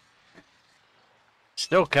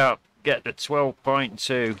 Still can't get to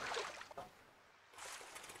 12.2.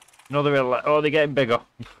 Another 11. Oh, they're getting bigger.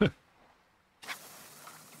 Right,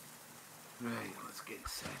 let's get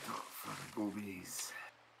set up for the gobies.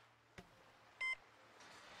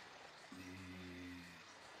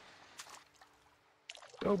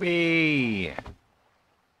 Goby!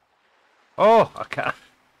 Oh, I can't.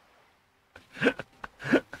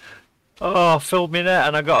 Oh, filled me net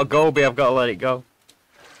and I got a goby. I've got to let it go.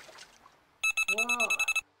 What?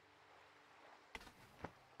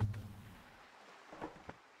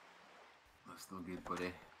 That's no good,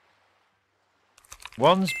 buddy.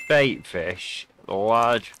 One's bait fish,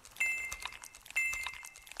 large.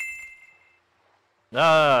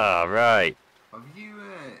 Ah, right. Have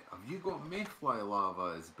you got mayfly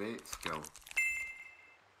lava as bait, Skill?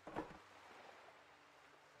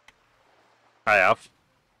 I have.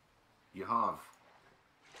 You have.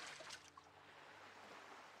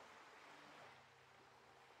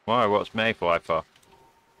 Why? What's mayfly for?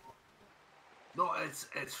 No,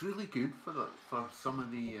 it's really good for some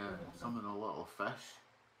of the little fish.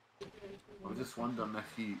 I was just wondering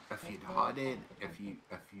if you'd had it, if you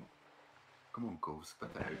come on, go spit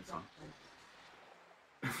it out, son.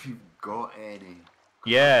 If you've got any.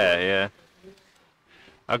 Yeah.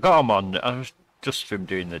 I got them on. I was just from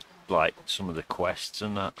doing the some of the quests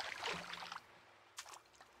and that.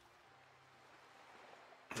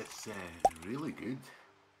 It's really good.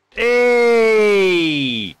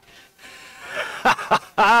 Hey!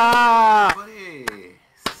 Buddy,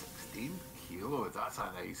 16 kilos. That's a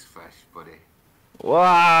nice fish, buddy.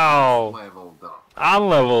 Wow! Leveled up. I'm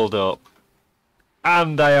leveled up.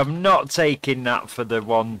 And I am not taking that for the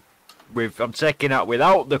one I'm taking that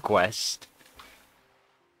without the quest.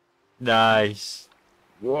 Nice.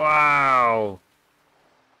 Wow.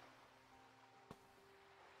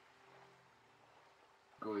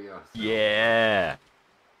 Go yourself. Yeah.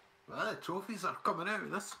 Well, the trophies are coming out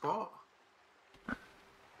of this spot.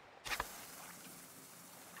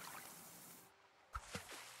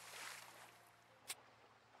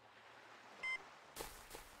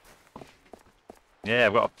 Yeah,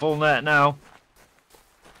 I've got a full net now.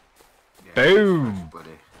 Yeah, Boom.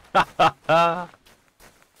 buddy.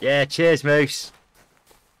 Yeah, cheers, Moose.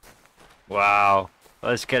 Wow.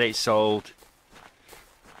 Let's get it sold.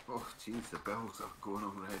 Oh, jeez, the bills are going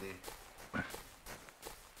already.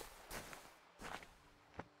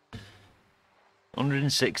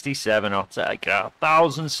 $167. I'll take that.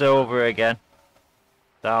 1,000 silver again.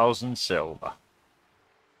 1,000 silver.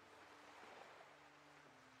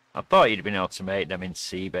 I thought you'd been able to make them in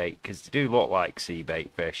sea bait because they do look like sea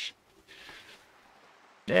bait fish.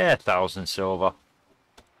 Yeah, 1,000 silver.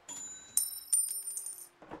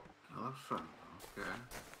 Oh, that's fun.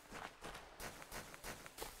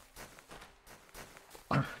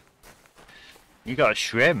 Okay. You got a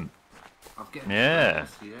shrimp. I'm getting Yeah.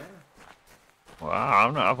 shrimps, yeah.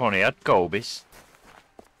 Wow, I've only had gobies.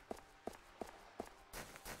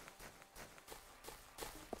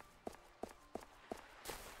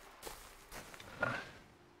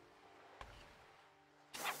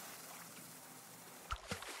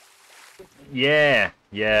 Yeah,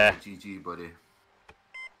 yeah. GG, buddy.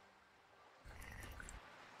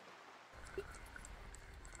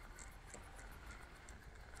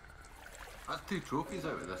 That's 2 trophies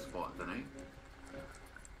out of this spot tonight.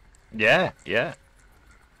 Yeah, yeah.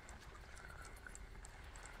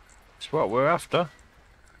 That's what we're after.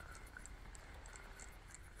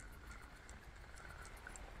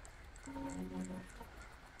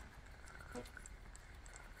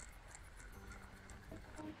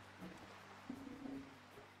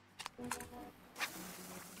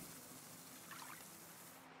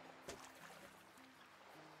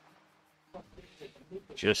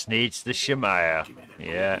 Just needs the Shemaya. Give me the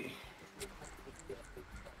Yeah. goby.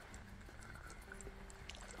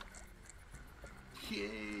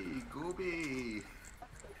 Yay, Goby!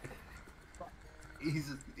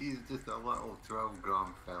 he's just a little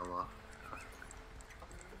 12-gram fella.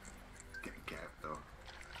 Getting kept though.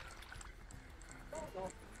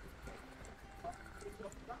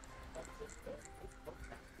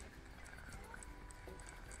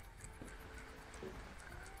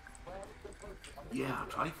 Yeah, I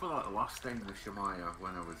tried for that the last time with Shemaya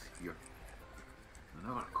when I was here. I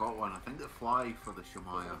never caught one. I think they fly for the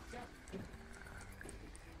Shemaya.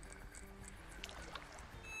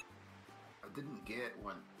 I didn't get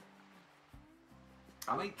one.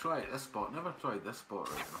 I might try it this spot. Never tried this spot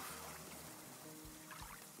right enough.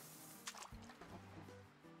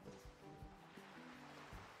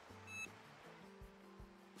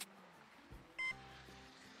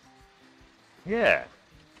 Yeah.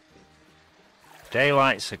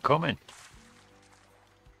 Daylights are coming.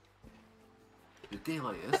 The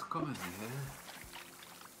daylight is coming,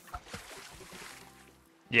 yeah.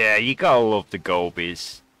 Yeah, you gotta love the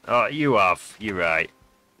gobies. Oh, you have. You're right.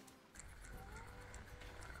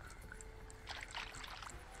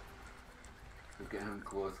 We'll get him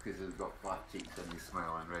close because he's got flat cheeks and he's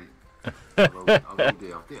smiling, right? I will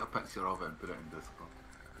do. I'll take a picture of it and put it in Discord.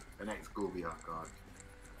 The next Goby I got.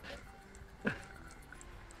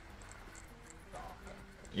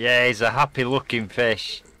 Yeah, he's a happy looking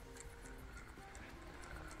fish.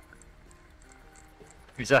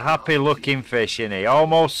 He's a happy looking fish, isn't he?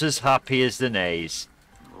 Almost as happy as the nays.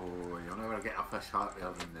 Oh, you'll never get a fish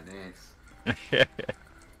happier than the nest.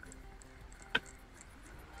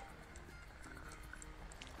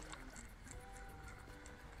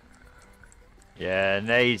 Yeah,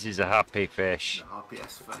 nays is a happy fish. The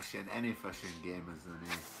happiest fish in any fishing game is the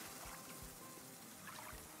nest.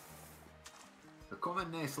 The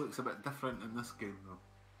common nest looks a bit different in this game though.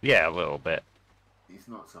 Yeah, a little bit. He's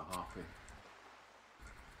not so happy.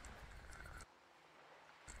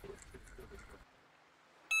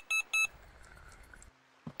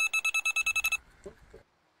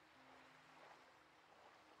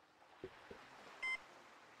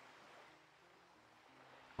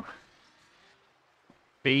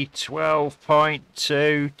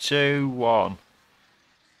 B12.221.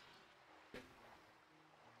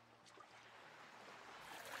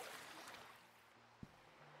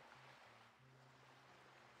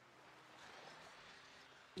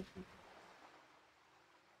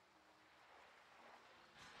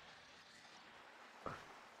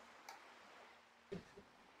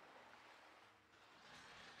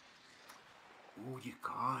 Oh you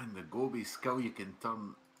can. The goby skill, you can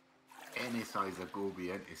turn any size of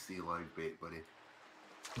goby into sea live bait, buddy.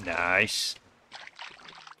 Nice.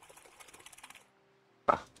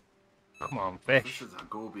 Come on, This fish. is a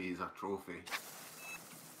goby, is a trophy.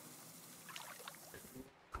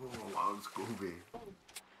 Oh, loves goby.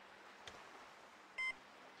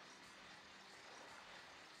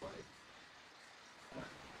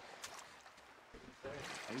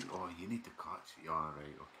 Oh, you need to catch. Yeah,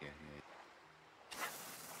 right, okay.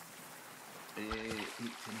 Yeah.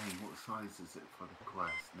 89, what size is it for the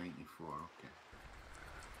quest? 94, okay.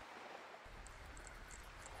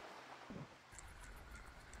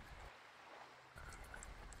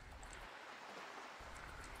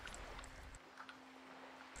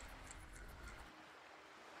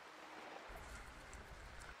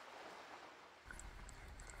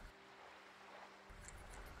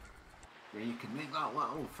 Yeah, you can make that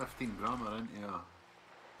little 15 grammer into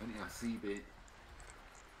a sea bait.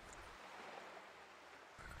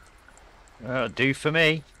 That'll do for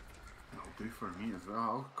me. That'll do for me as well.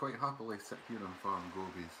 I'll quite happily sit here and farm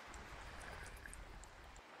gobies.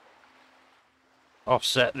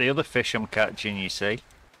 Offset the other fish I'm catching, you see.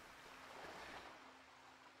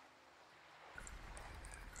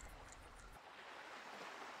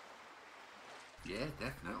 Yeah,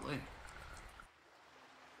 definitely.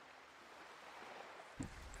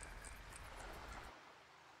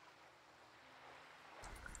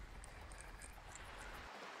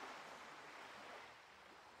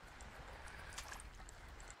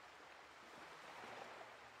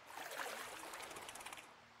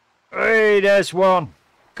 Hey, there's one.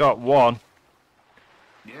 Got one.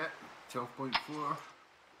 Yeah, 12.4. Oh,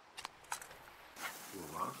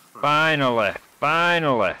 Finally,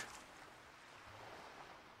 finally.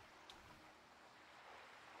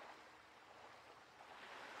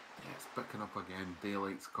 Yeah, it's picking up again.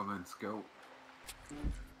 Daylight's coming, Skill.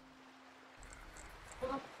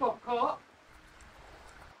 Well, fuck up.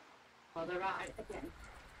 Oh, they're at it again.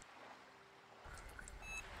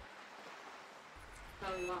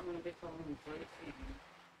 Tell you what, I'm going to be falling for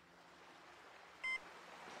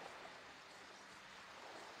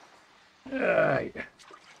it. Right.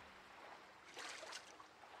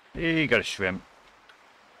 You got a shrimp.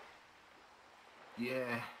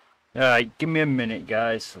 Yeah. Alright, give me a minute,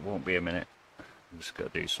 guys. It won't be a minute. I'm just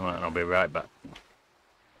got to do something and I'll be right back.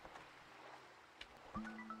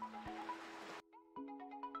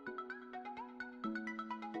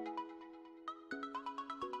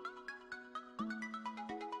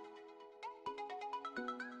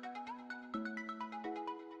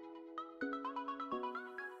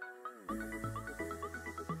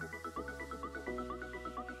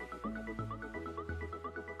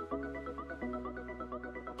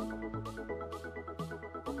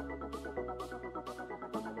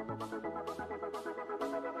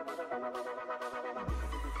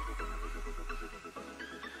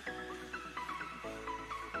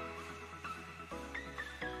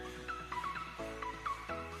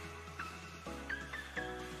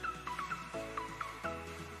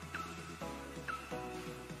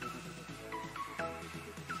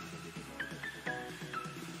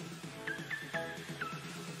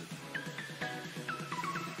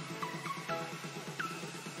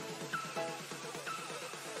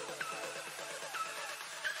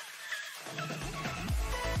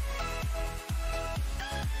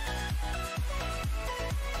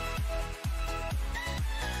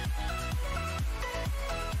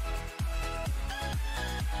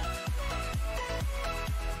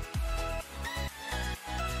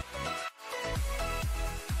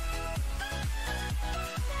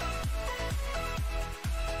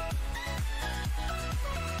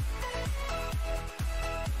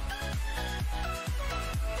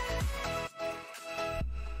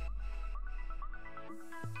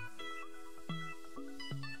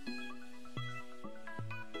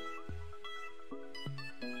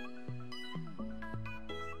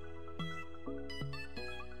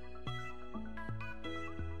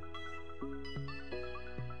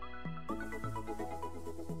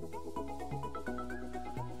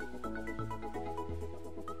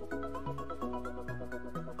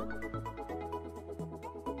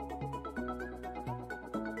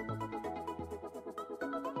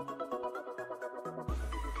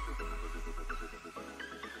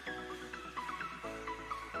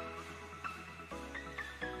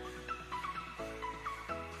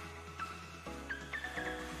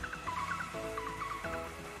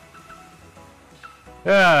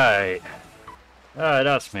 Right.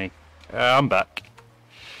 That's me. I'm back.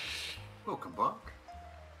 Welcome back.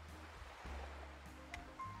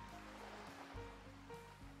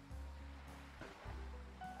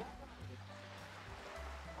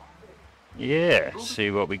 Yeah, see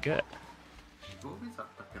what we get. Gobies are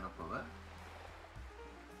picking up a bit.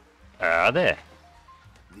 Are they?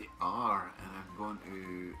 They are, and I'm going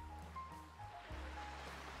to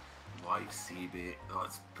live sea bait.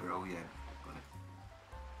 That's brilliant.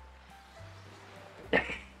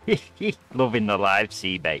 Loving the live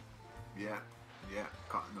sea bait. Yeah, yeah,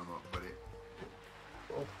 cutting them up, buddy.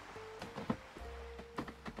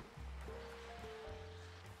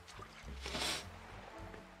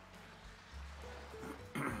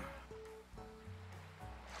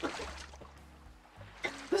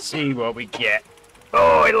 See what we get.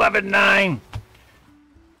 Oh, 11-9.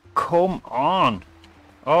 Come on.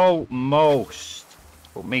 Almost.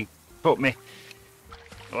 Put me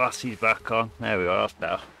glasses back on. There we are. That's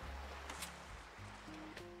better.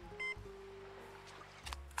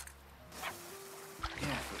 Yeah,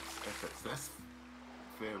 if it's this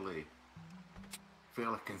fairly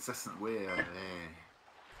consistent way of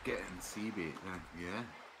getting sea bait, then yeah.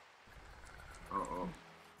 Uh-oh.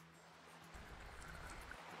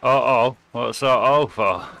 Uh-oh. What's that all for?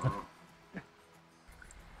 Uh-oh. I've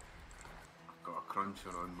got a cruncher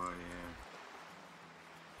on my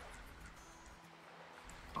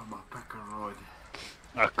picker rod.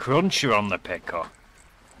 A cruncher on the picker.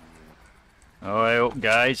 Alright up,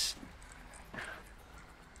 guys.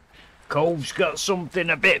 Cove's got something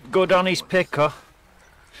a bit good on his picker.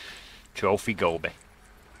 Trophy goby. I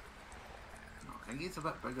think he's a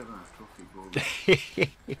bit bigger than a trophy goby.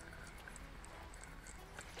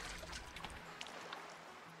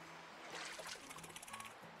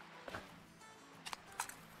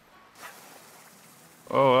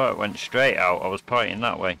 Oh, that went straight out. I was pointing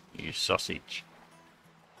that way. You sausage.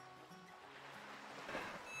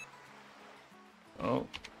 Oh.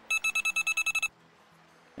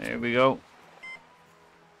 Here we go.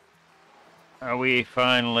 Are we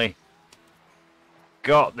finally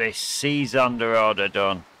got this Seas Under order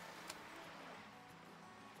done?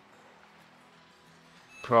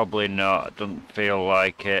 Probably not. Doesn't feel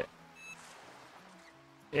like it.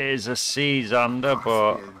 It is a Seas Under,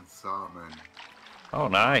 but... Caspian salmon. Oh,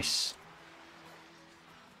 nice.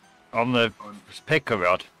 On the picker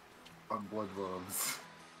rod. On bloodworms.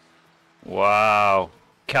 Wow.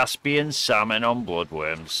 Caspian salmon on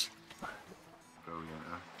bloodworms. Brilliant,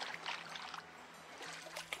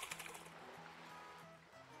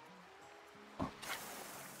 eh?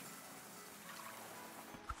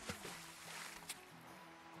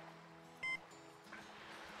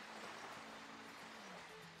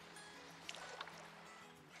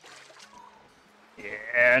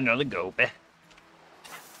 Yeah, another goby.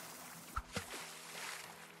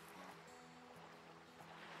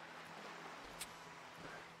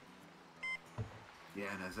 Yeah,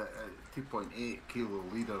 and is it a 2.8 kilo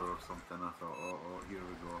leader or something? I thought, oh, here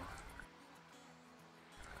we go.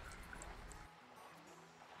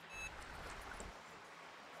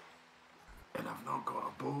 And I've not got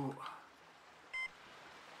a boat.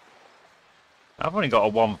 I've only got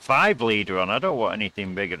a 1.5 leader on. I don't want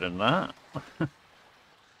anything bigger than that.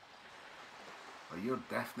 Well, you're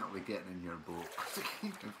definitely getting in your boat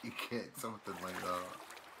if you get something like that.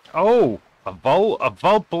 Oh, a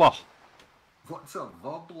wobbler. What's a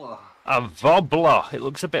wobbler? A wobbler. It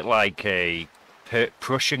looks a bit like a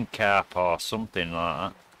Prussian carp or something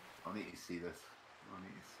like that. I need to see this. I need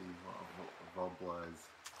to see what a wobbler is.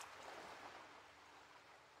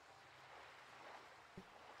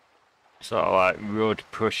 Sort of like rudd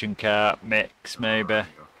Prussian carp mix, maybe. Right,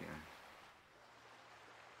 okay.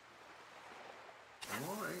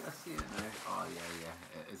 Alright, I see it now. Oh,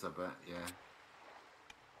 yeah, it is a bit, yeah.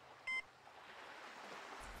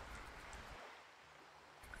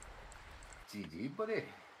 GG, buddy.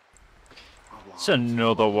 Oh, wow. It's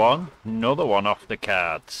another one. Another one off the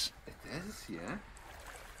cards. It is, yeah.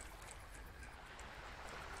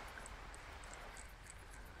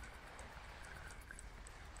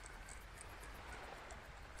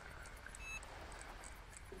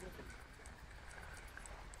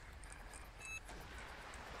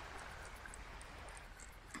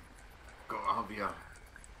 Gotta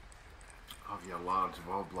have your large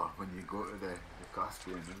wobbler when you go to the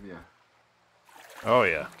Caspian, haven't you? Oh,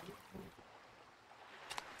 yeah.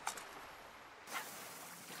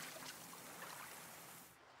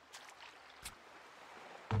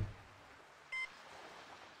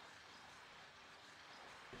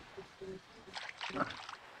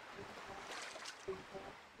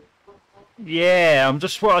 Yeah, I'm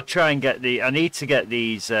just want to try and get I need to get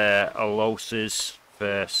these Alosas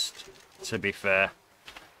first, to be fair.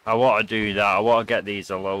 I want to do that. I want to get these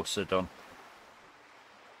Alosa done.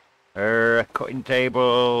 Cutting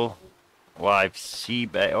table. Live sea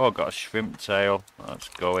bait. Oh, I got a shrimp tail. Let's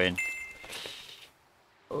go in.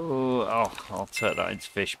 Oh, I'll take that into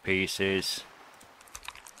fish pieces.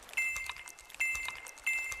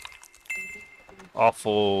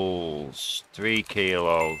 Offals, 3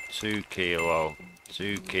 kilo, 2 kilo,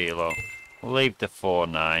 2 kilo. We'll leave the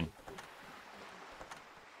 4.9.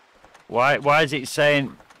 Why is it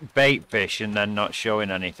saying bait fish and then not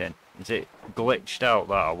showing anything? Is it glitched out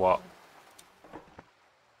that or what?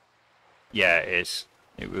 Yeah, it is.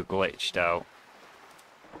 It was glitched out.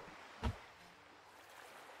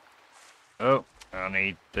 Oh, I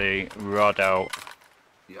need the rod out.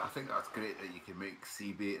 Yeah, I think that's great that you can make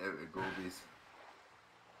sea bait out of gobies.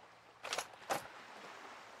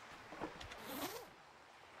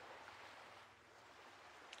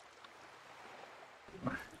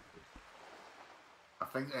 I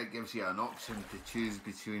think that gives you an option to choose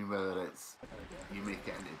between whether it's you make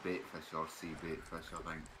it into bait fish or sea bait fish, I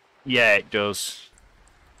think. Yeah, it does.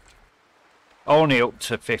 Only up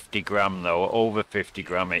to 50 gram though. Over 50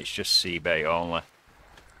 gram, it's just sea bait only.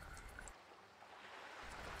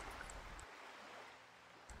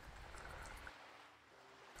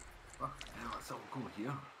 Well, yeah, let's all go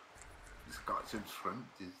here. Just got some shrimp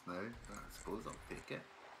just now. I suppose I'll take it.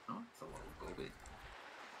 Oh, it's a little goby.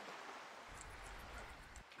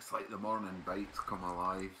 It's like the morning bites come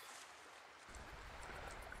alive.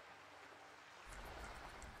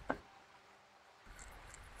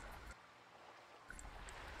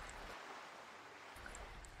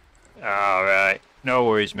 Alright, no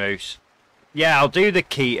worries, Moose. Yeah, I'll do the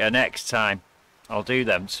Keeta next time. I'll do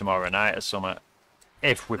them tomorrow night or something.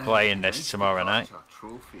 If we're playing this tomorrow night. A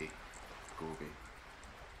trophy goby.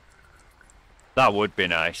 That would be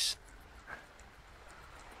nice.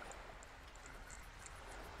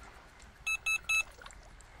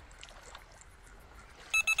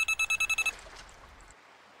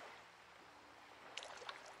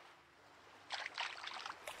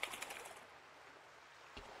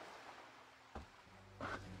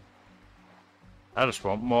 I just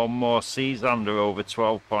want more seas under over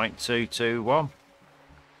 12.221.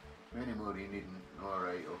 Many more you needn't.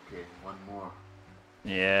 Alright, okay, one more.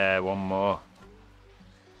 Yeah, one more.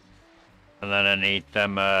 And then I need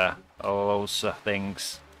them Alosa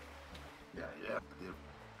things. Yeah, they're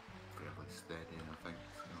fairly steady, I think.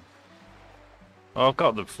 So. Oh, I've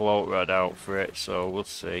got the float rod out for it, so we'll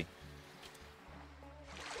see.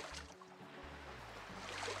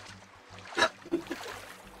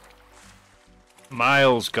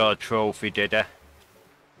 Miles got a trophy, did he?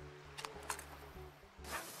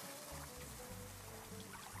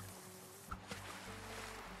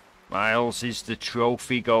 Miles is the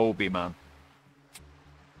trophy goby man.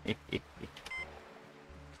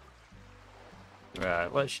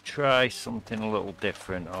 Right, let's try something a little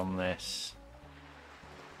different on this.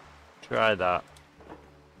 Try that.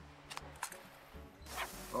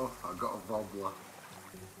 Oh, I got a wobbler.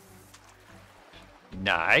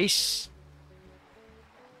 Nice.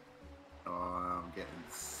 Oh, I'm getting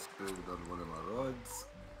spooled on one of my rods.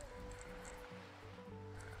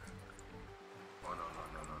 Oh, no,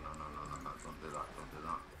 don't do that,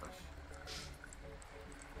 fish.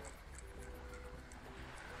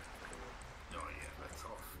 Oh, yeah, that's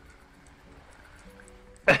off.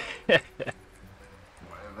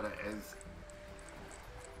 Whatever it is,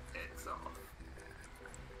 it's off.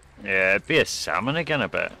 Yeah, it'd be a salmon again, I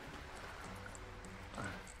bet.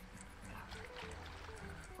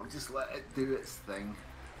 I'll just let it do its thing.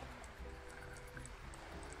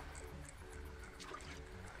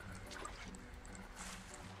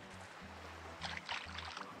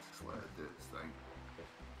 Just let it do its thing.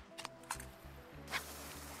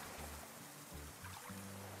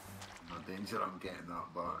 No danger, I'm getting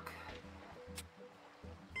that back.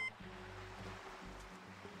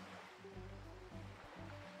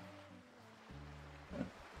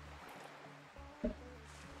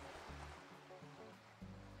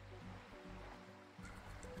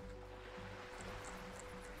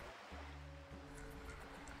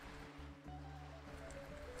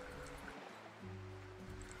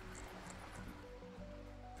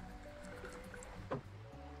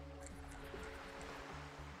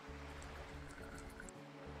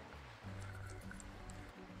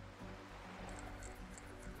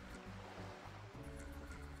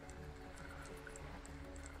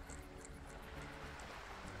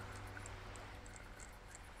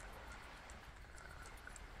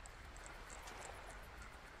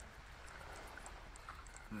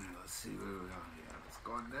 Let's see where we are. Yeah, it's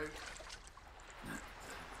gone now.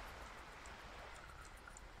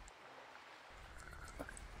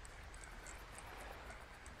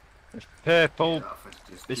 It's purple. Yeah, that fish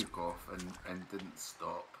just took off and didn't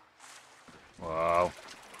stop. Wow.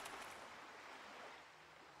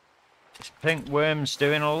 This pink worm's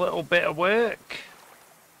doing a little bit of work.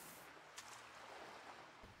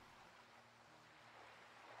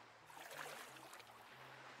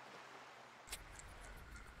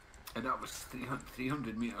 And that was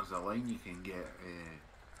 300 metres of line you can get.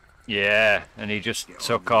 Yeah, and he just Get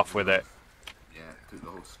took on off with it. Yeah, took the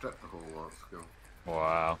whole strip, the whole lot. Skill.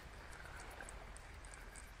 Wow.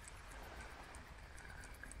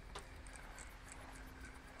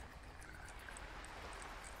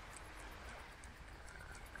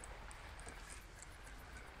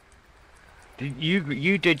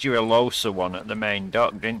 You did your Alosa one at the main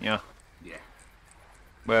dock, didn't you? Yeah.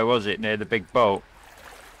 Where was it? Near the big boat?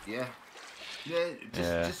 Yeah. Yeah,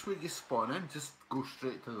 just when you spawn in, just go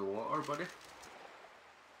straight to the water, buddy.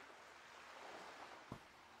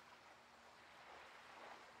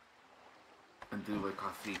 And do like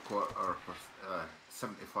a 3/4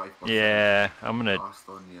 75%. Yeah, I'm gonna Cast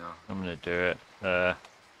on you. I'm gonna do it. Lord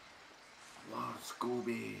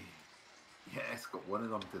Scobie. Yes, got one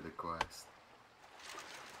of them to the quest.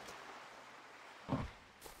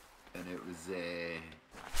 And it was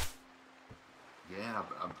yeah,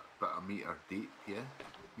 about a metre deep, yeah.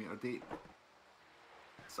 Metre deep.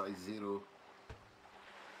 Size 0.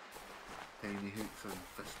 Tiny hooks and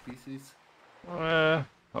fish pieces.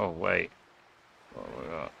 Oh wait. What we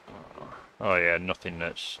got? Oh yeah, nothing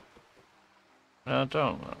that's. I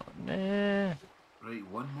don't know. Nah. Right,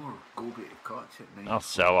 one more goby to catch at night. I'll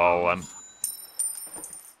sell all them.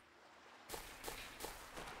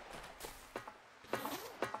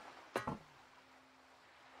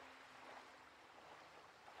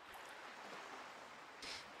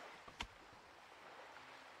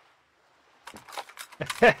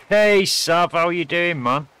 Hey Sav, how you doing,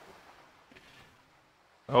 man?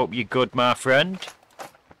 Hope you're good, my friend.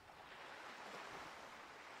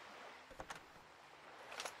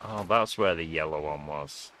 Oh, that's where the yellow one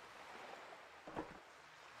was.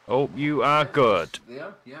 Hope you are good.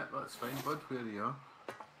 There, yeah, that's fine, bud. Where you are.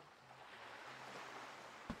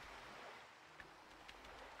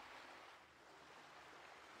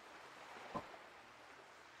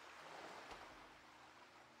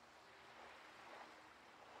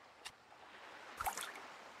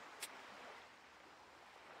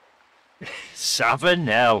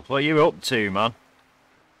 Savannell, what you up to, man?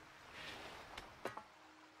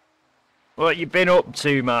 What you been up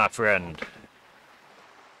to, my friend?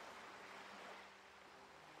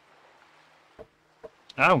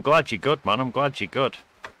 I'm glad you're good, man. I'm glad you're good.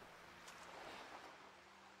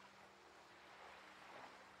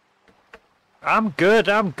 I'm good,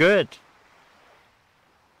 I'm good.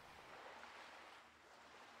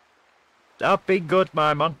 I've been good,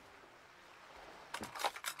 my man.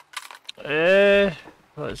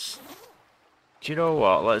 Let's... Do you know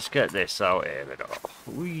what? Let's get this out here at all.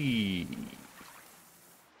 Whee!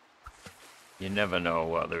 You never know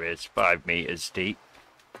what there is. 5 meters deep.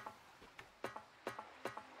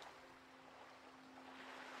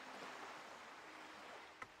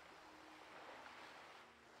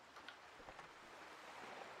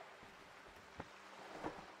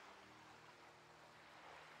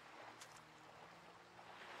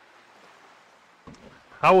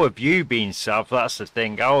 How have you been, Sav? That's the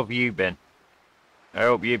thing. How have you been? I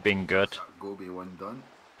hope you've been good. Goby one done.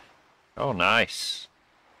 Oh, nice.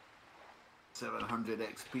 700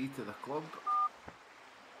 XP to the club.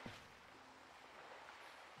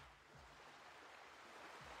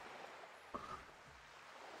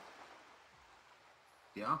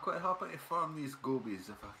 Yeah, I'm quite happy to farm these gobies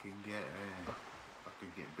if I can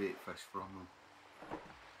get bait fish from them.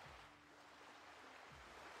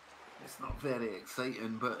 It's not very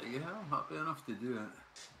exciting, but yeah, I'm happy enough to do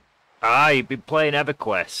it. Ah, you've been playing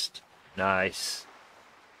EverQuest. Nice.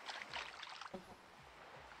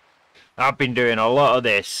 I've been doing a lot of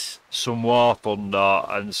this. Some War Thunder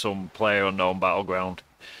and some PlayerUnknown Battleground.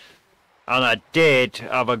 And I did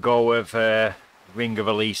have a go with Ring of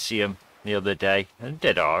Elysium the other day. And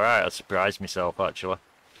did alright. I surprised myself, actually.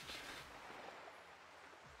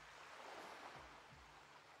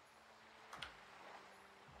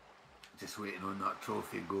 Just waiting on that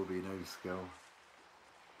trophy goby now, Skill.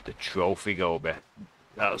 The trophy goby.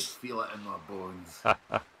 That's... I feel it in my bones.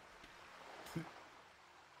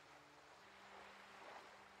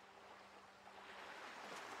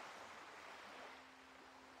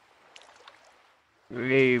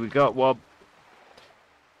 Hey, we got one.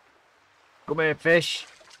 Come here, fish.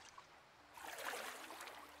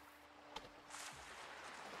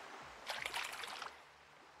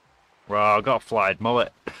 Well, I got a flied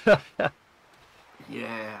mullet.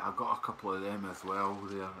 Yeah, I got a couple of them as well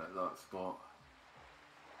there at that spot.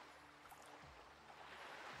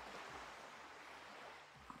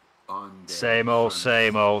 on the Same old,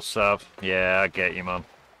 shrimps. Sav. Yeah, I get you, man.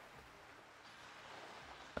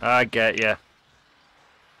 I get you.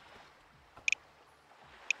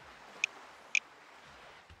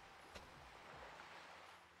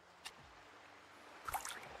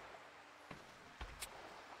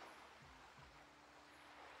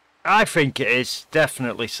 I think it is,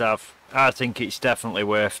 definitely, Sav. I think it's definitely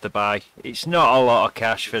worth the buy. It's not a lot of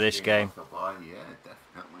cash for this game. Worth a buy, yeah,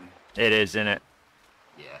 definitely. It is, isn't it?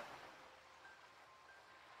 Yeah.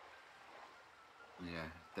 Yeah,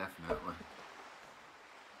 definitely.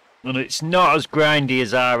 And it's not as grindy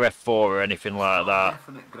as RF4 or anything like It's got a that.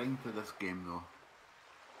 definite grind to this game, though.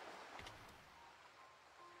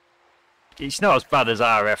 It's not as bad as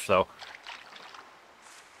RF, though.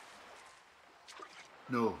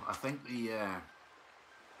 No, I think the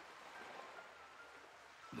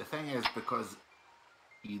thing is because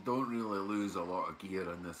you don't really lose a lot of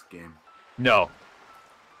gear in this game. No.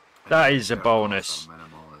 That is a bonus.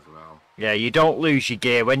 Minimal as well. Yeah, you don't lose your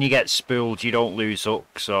gear. When you get spooled, you don't lose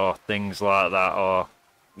hooks or things like that, or,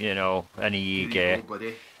 you know, any gear.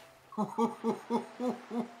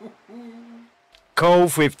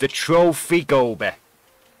 Cove with the trophy goby.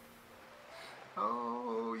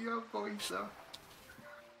 Oh, your voice, sir.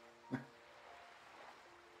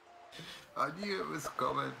 I knew it was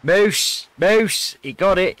coming. Moose, he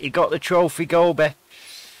got it. He got the trophy goby.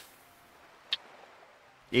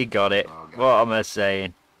 He got it. Oh, what am I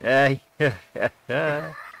saying? Hey. Oh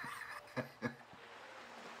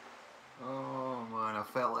man, I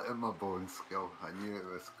felt it in my bones, Skill. I knew it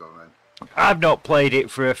was coming. I've not played it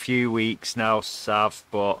for a few weeks now, Sav,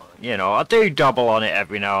 but, you know, I do dabble on it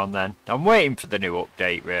every now and then. I'm waiting for the new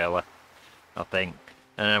update, really, I think.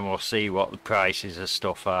 And then we'll see what the prices of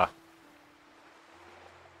stuff are.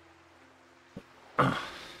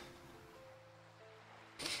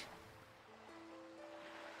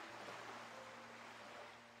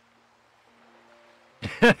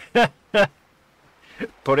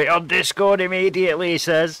 Put it on Discord immediately, he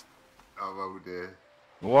says. I will do.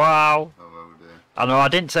 Wow. I will do. I know, I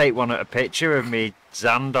didn't take one at a picture of me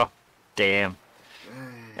Xander. Damn.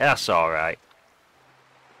 That's alright.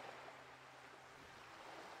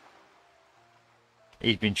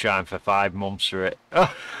 He's been trying for 5 months for it.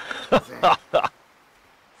 Oh,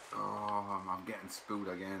 I'm getting spooled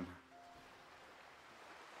again.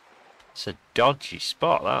 It's a dodgy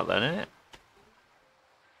spot, that then, isn't it?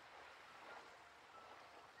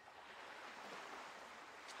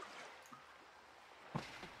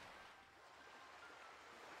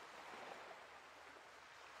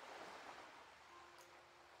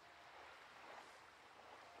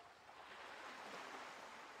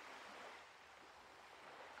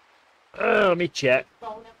 Let me check.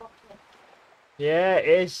 Yeah, it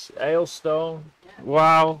is. Hailstone. Yeah.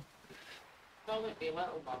 Wow. It's only be a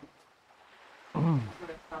little one.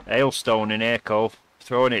 Hailstone in here, Cove.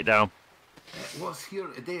 Throwing it down. It was here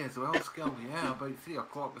today as well, Skill. Yeah, about 3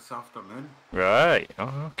 o'clock this afternoon. Right.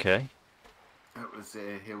 Oh, okay. It was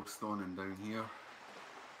hailstoning down here.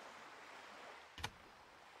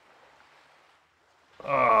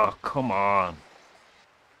 Oh, come on.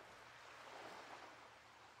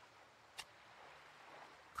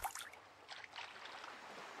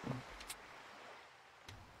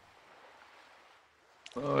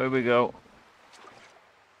 Oh, here we go.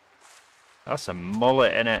 That's a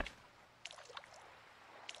mullet, innit?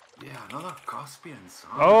 Yeah, another Caspian Sea.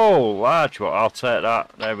 Oh, large one. I'll take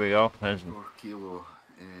that. There we go. There's... 4 kilo.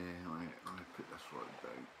 Let me put this one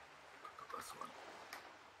down. Pick up this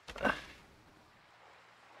one.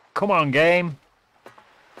 Come on, game.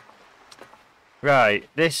 Right,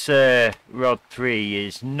 this Rod 3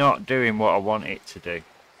 is not doing what I want it to do.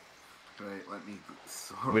 Right, let me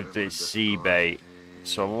sort With the this sea out. bait.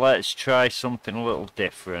 So let's try something a little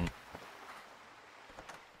different.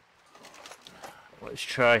 Let's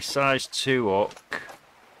try size 2 hook.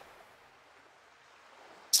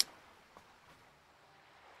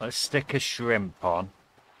 Let's stick a shrimp on.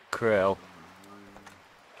 Krill.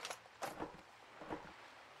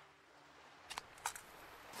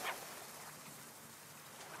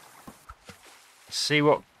 See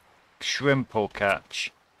what shrimp will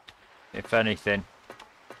catch, if anything.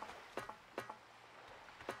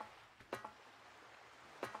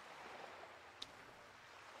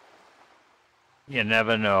 You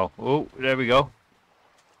never know. Oh, there we go.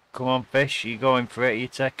 Come on, fish. You going for it? You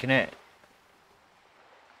taking it?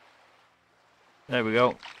 There we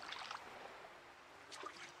go.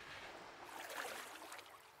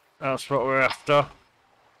 That's what we're after.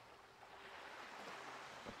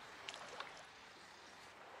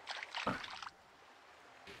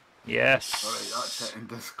 Yes. Alright, that's it in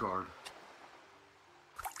Discord.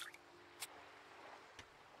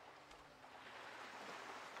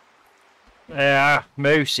 Yeah,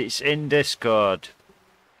 Moose, it's in Discord.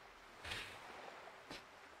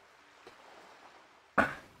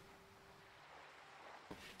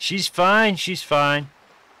 She's fine, she's fine.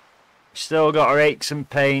 Still got her aches and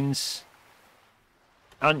pains.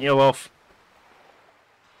 Aren't you, love?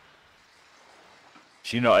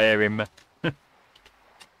 She's not hearing me.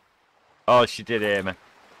 Oh, she did hear me.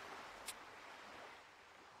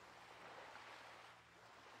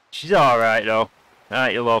 She's alright though.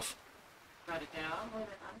 Aren't you, love? Gotta get on with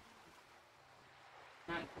it,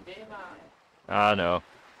 man. Nothing to do about it. I know.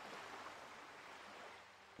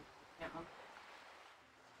 Get on.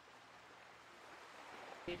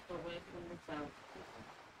 People away from themselves.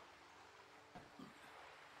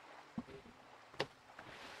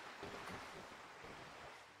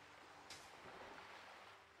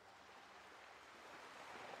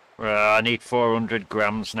 Right, I need 400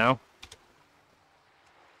 grams now.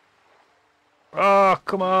 Oh,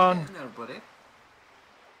 come on. There, buddy.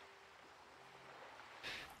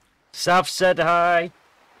 Sav said hi.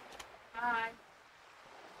 Hi.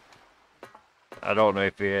 I don't know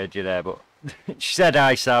if he heard you there, but she said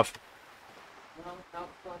hi, Sav. Well, don't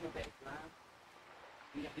go a bit loud.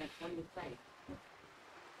 You get next one to say.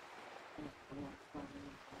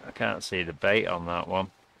 I can't see the bait on that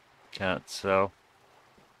one. Can't tell.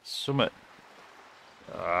 Summit.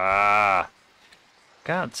 Ah.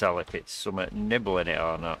 Can't tell if it's summit nibbling it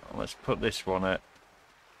or not. Let's put this one at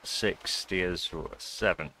 60 as well.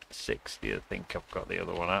 760, I think I've got the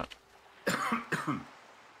other one at.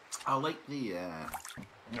 I like the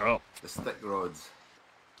Oh, stick rods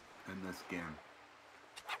in this game.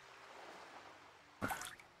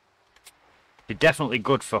 they're definitely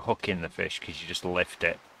good for hooking the fish because you just lift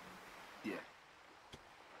it. Yeah.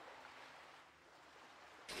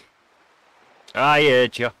 I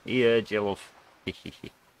heard you. He heard you, love.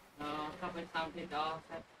 Oh, probably sounded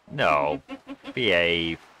awesome. No.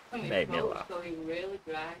 Behave. And Make my me throat's laugh. going really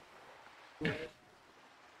dry. Weird.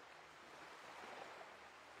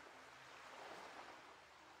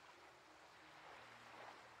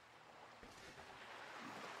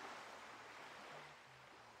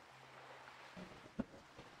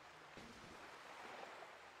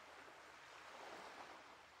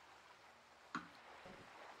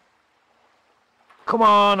 Come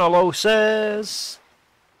on, Oloses.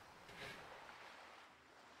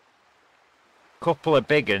 Couple of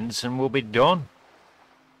big uns and we'll be done.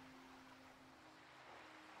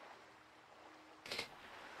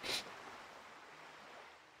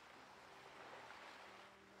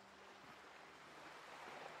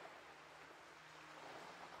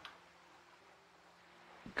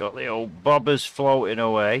 Got the old bobbers floating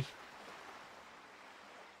away.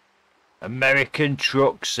 American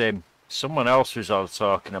truck sim. Someone else was all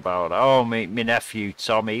talking about. Oh, my nephew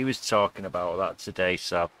Tommy, he was talking about that today,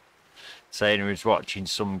 Sab. Saying he was watching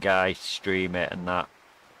some guy stream it and that.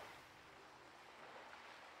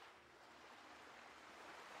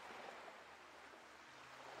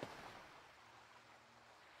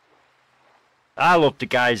 I love the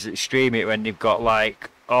guys that stream it when they've got like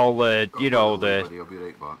all the, you know, the. Buddy, I'll be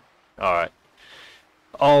right back. All right.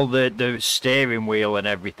 All the steering wheel and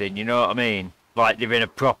everything. You know what I mean? Like they're in a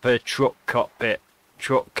proper truck cockpit,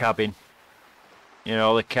 truck cabin. You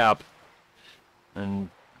know, the cab. And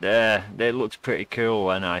it looks pretty cool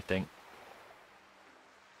then, I think.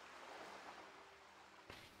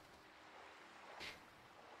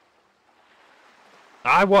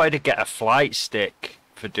 I wanted to get a flight stick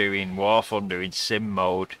for doing War Thunder in sim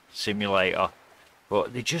mode, simulator.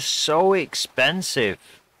 But they're just so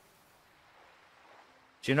expensive.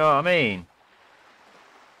 Do you know what I mean?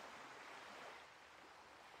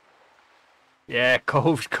 Yeah,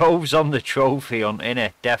 Cove's on the trophy hunt,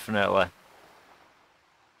 innit? Definitely.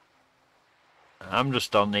 I'm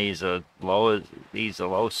just on these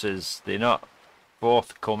losses. They're not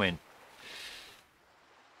forthcoming.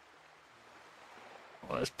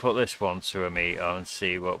 Let's put this one to a meter and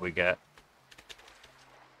see what we get.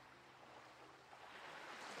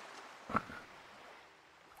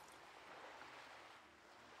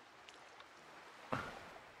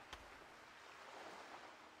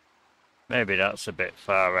 Maybe that's a bit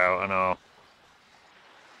far out, I know.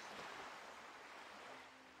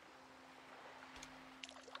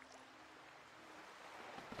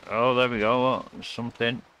 Oh, there we go. Look, there's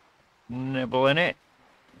something nibbling it.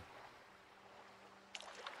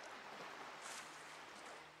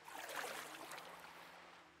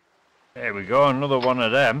 There we go, another one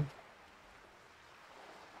of them.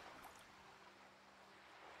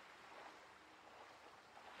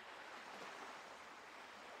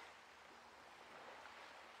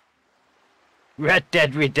 Red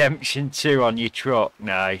Dead Redemption 2 on your truck,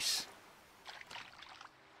 nice.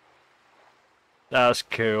 That's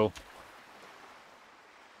cool.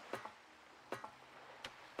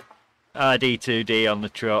 RD2D on the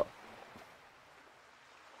trot.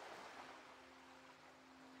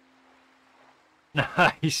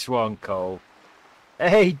 Nice one, Cole.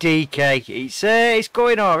 Hey DK, it's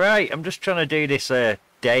going all right. I'm just trying to do this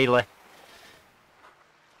daily,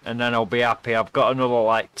 and then I'll be happy. I've got another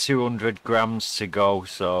like 200 grams to go,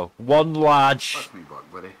 so one large That's me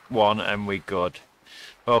back, buddy. one, and we're good.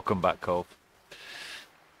 Welcome back, Cole.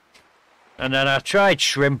 And then I tried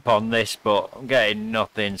shrimp on this, but I'm getting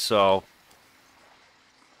nothing, so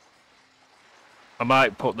I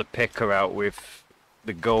might put the picker out with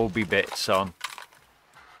the goby bits on.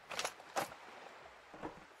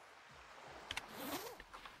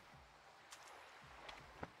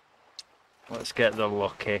 Let's get the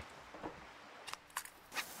lucky.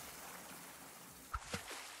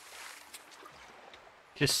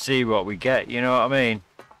 Just see what we get, you know what I mean?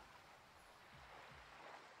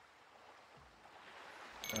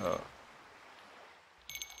 Oh.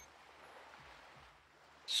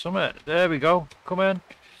 Summit, there we go. Come in.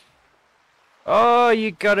 Oh,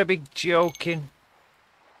 you gotta be joking.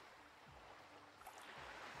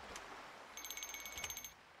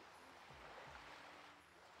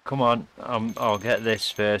 Come on, I'll get this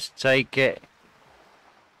first. Take it.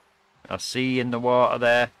 I see you in the water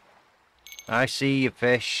there. I see you,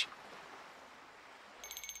 fish.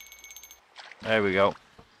 There we go.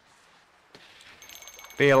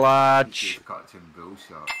 Be a large. Catching bull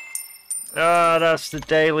shark. Ah, that's the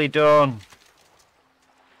daily dawn.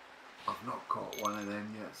 I've not caught one of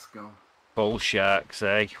them yet, Skull. Bull sharks,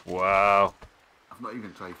 eh? Wow. I've not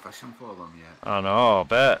even tried fishing for them yet. I know, I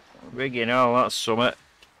bet. Rigging all that's summit.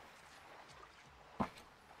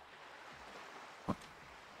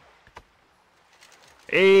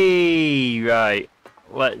 Hey, right.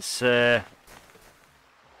 Let's,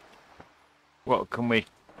 what can we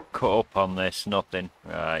cut up on this? Nothing.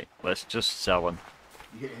 Right, let's just sell them.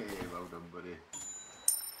 Yeah, well done, buddy.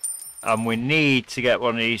 And we need to get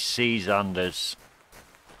one of these Seasanders.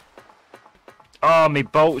 Oh, my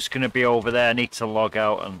boat's going to be over there. I need to log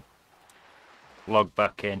out and log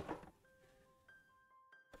back in.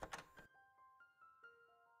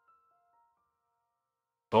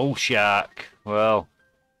 Bull shark. Well,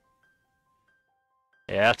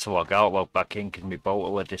 yeah, I had to log out, log back in because my boat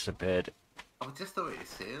will have disappeared. I was just about to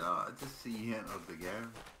say that. I just see you entered the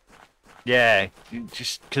game. Yeah,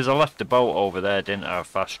 just because I left the boat over there, didn't I?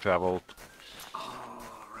 Fast travelled. Oh,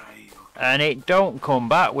 right. Okay. And it don't come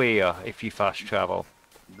back with you if you fast travel.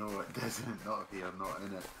 No, it doesn't. Not if you're not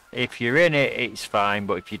in it. If you're in it, it's fine,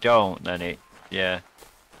 but if you don't, then it, yeah.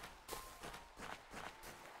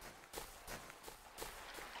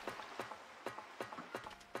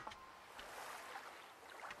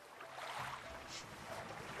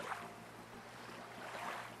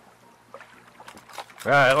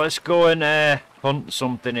 Right, let's go and hunt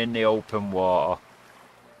something in the open water.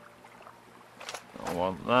 I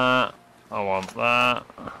want that. I want that.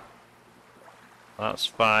 That's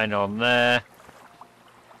fine on there.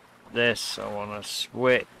 This, I want to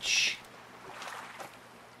switch.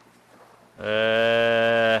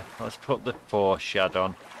 Let's put the foreshad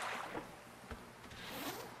on.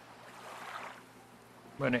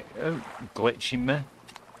 When it glitching me.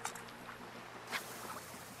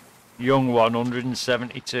 Young one,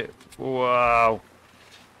 172. Wow.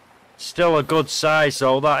 Still a good size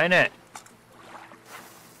though, that, innit?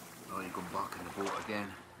 Oh, you come back in the boat again.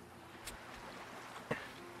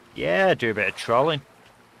 Yeah, do a bit of trolling.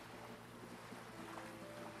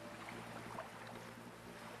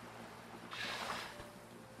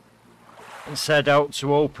 Let's head out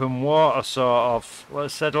to open water, sort of.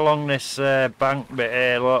 Let's head along this bank bit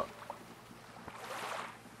here, look.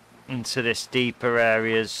 Into this deeper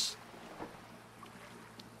areas.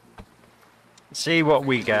 See what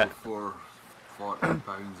we get. For £40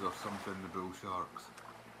 or something, the bull sharks.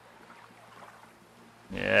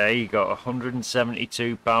 Yeah, he got a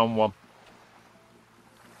 £172 one.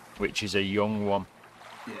 Which is a young one.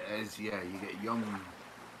 Yeah, it is, yeah. You get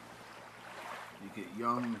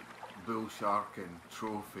young bull shark and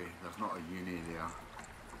trophy. There's not a uni there.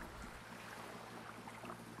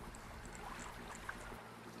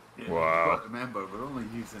 Yeah, Wow. You've got to remember, we're only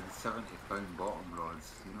using £70 bottom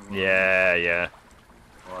rods. You know what Yeah, yeah.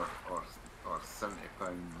 or £70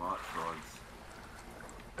 march rods.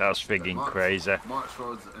 That's friggin' crazy. March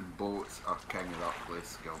rods and boats are king of that place,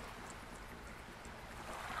 Skill.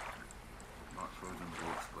 March rods and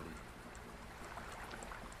boats, buddy.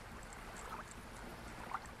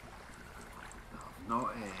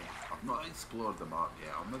 I've not explored the map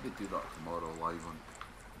yet. I'll maybe do that tomorrow live on.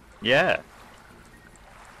 Yeah.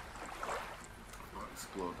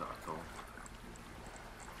 explode that at all.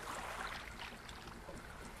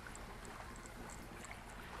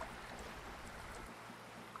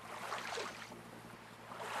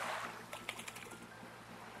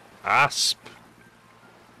 Asp.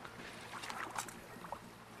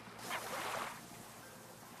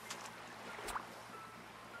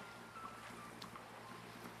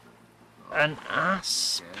 An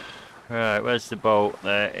asp. Yeah. Right, where's the boat?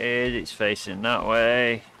 There it is. It's facing that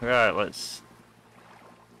way. Right, let's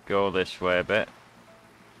go this way a bit.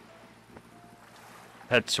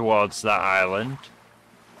 Head towards that island.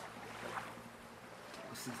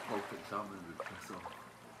 This is Baltic salmon with piss off.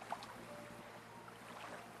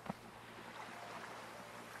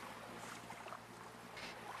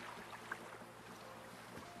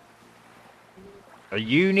 A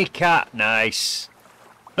unicat, nice.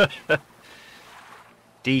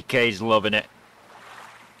 DK's loving it.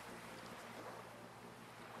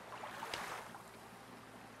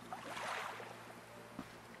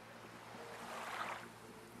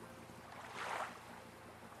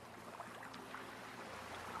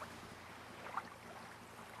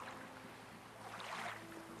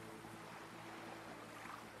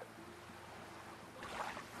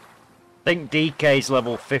 I think DK's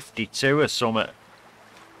level 52 or something.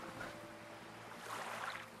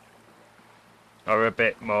 Or a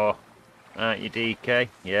bit more. Aren't you, DK?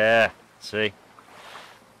 Yeah, see.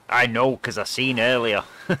 I know, because I seen earlier.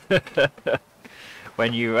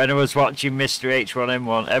 when I was watching Mr.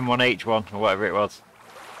 H1N1, M1H1, or whatever it was.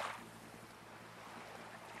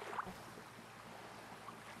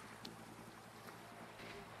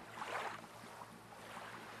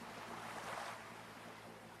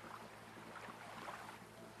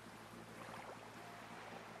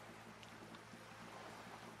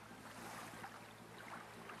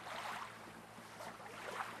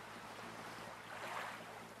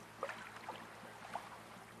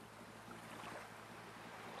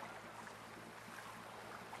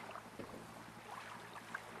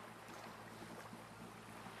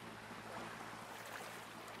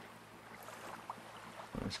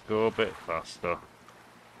 Let's go a bit faster.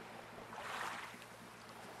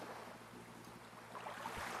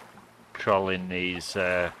 Trolling these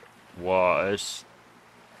waters.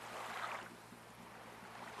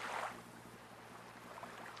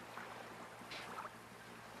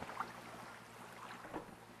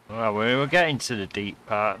 Well, we're getting to the deep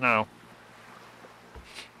part now.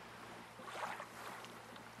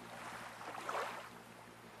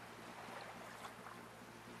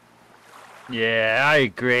 Yeah, I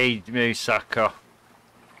agree, Musaka.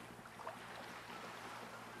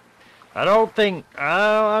 I don't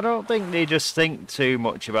think they just think too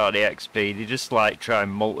much about the XP. They just like try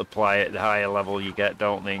and multiply it the higher level you get,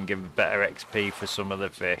 don't they, and give better XP for some of the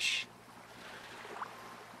fish.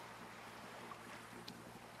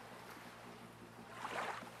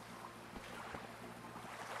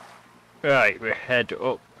 Right, we head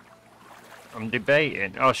up. I'm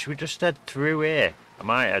debating. Oh, should we just head through here? I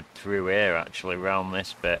might head through here, actually, round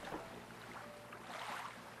this bit.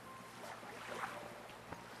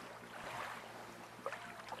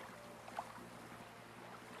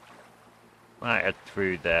 Might head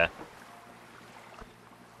through there.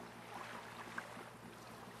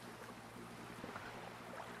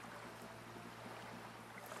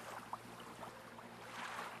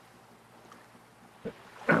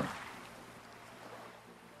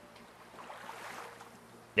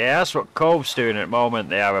 Yeah, that's what Cove's doing at the moment,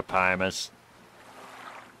 the Arapaimers.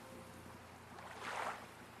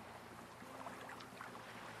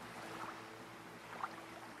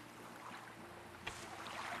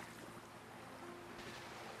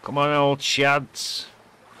 Come on, old shads.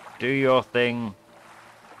 Do your thing.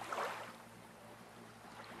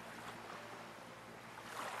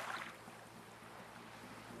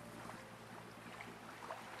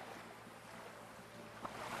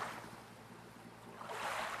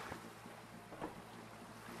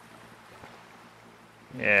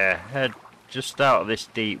 Yeah, head just out of this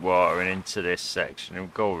deep water and into this section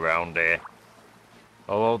and go around here.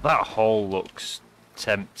 Although that hole looks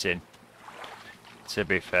tempting, to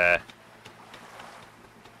be fair.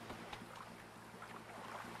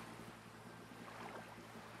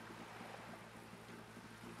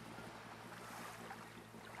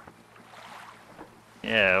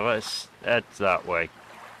 Yeah, let's head that way.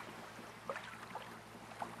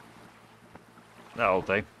 That'll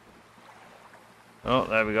do. Oh,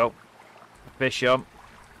 there we go. Fish on.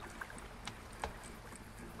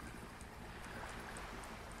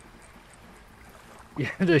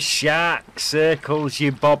 Yeah, the shark circles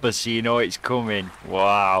your bobber so you know it's coming.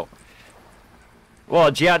 Wow.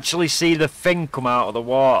 What, do you actually see the fin come out of the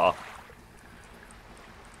water?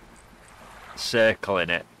 circling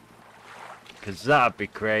it. Because that'd be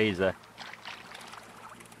crazy.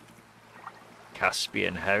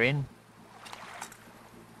 Caspian herring.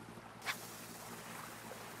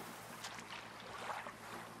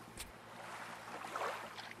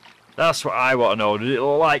 That's what I want to know. Does it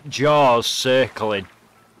look like Jaws circling?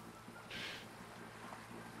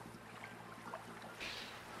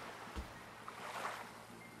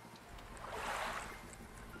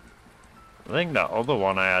 I think that other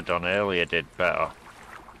one I had on earlier did better.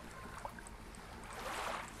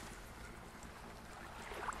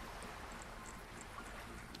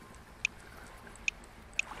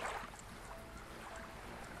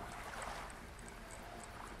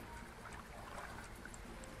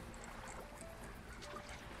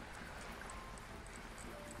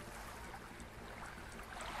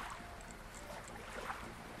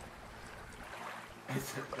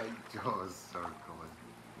 Is it like Jaws circling?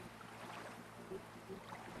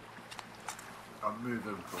 I'm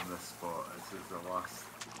moving from this spot. This is the last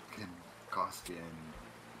fucking Caspian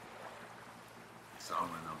salmon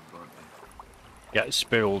I'm going to. Get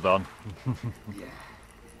spilled on. Yeah.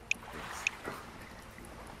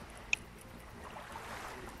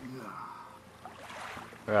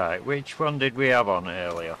 Right, which one did we have on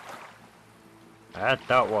earlier? I had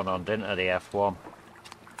that one on, didn't I, the F1?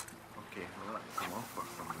 Okay, well that come off for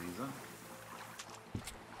some reason.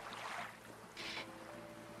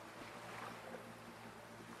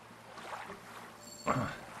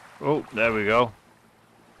 Oh, there we go.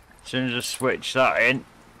 As soon as I switch that in.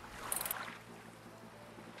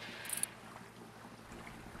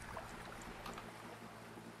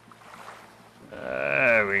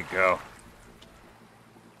 There we go.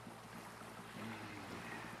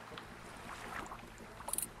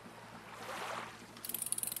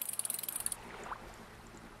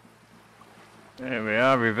 There we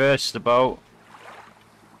are, reverse the boat.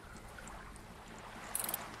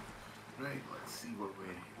 Right, let's see what we...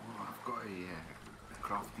 Oh, I've got a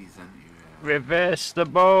craft these into Reverse the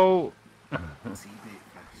boat. sea bait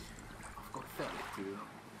fish. I've got 32 of them.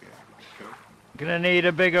 Okay, cool. Gonna need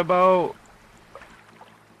a bigger boat.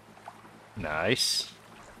 Nice.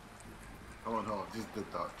 Oh no, I just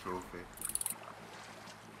did that trophy.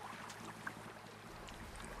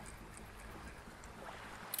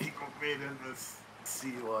 He got made in this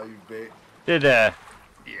sea live bait. Did I?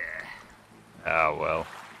 Yeah. Ah well.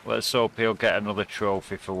 Let's hope he'll get another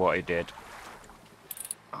trophy for what he did.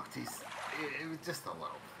 Oh, geez. It was just a little.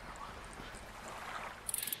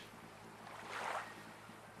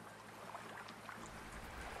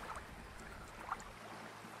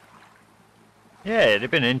 Yeah, it'd have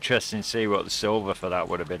been interesting to see what the silver for that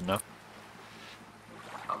would have been, though.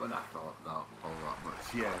 I mean, I thought not all that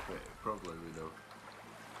much. Yeah, but it probably would have.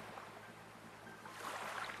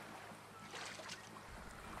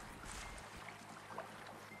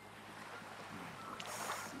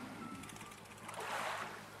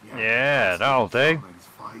 Yeah, that'll do. Salmon's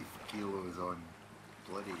 5 kilos on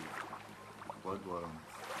bloody bloodworm.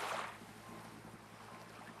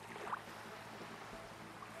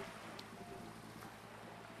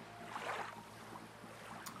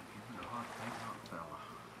 Give me a hard time, that fella.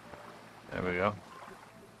 There we go.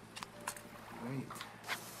 Right.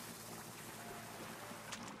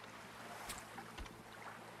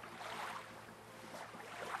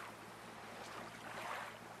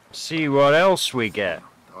 See what else we get.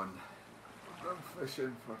 Done. I'm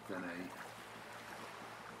fishing for tonight.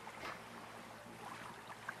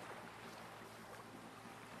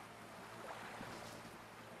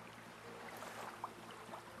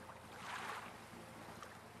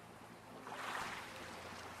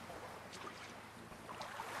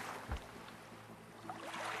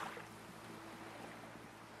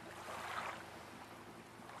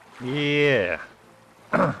 Yeah.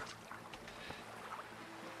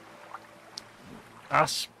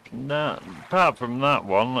 Apart from that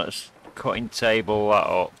one, let's cutting table that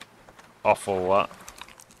up. Offal that.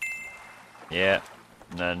 Yeah.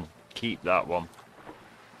 And then keep that one.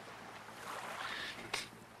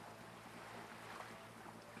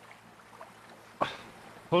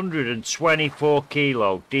 $124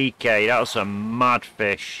 kilo DK, that's a mad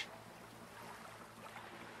fish.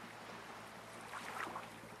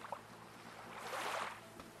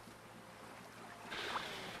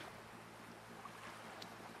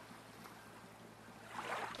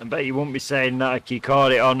 I bet you wouldn't be saying that if you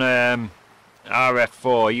caught it on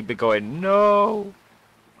RF4, you'd be going, no!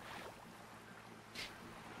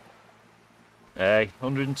 Hey,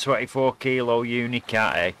 124 kilo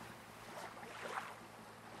unicat, eh?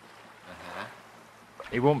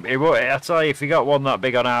 He won't, I tell you, if he got one that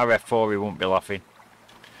big on RF4, he won't be laughing.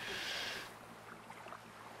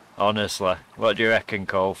 Honestly, what do you reckon,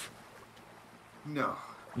 Cove? No.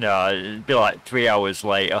 No, it'd be like 3 hours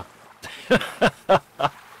later. Yeah.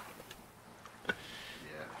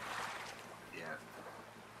 Yeah.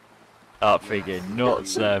 That Yes. friggin'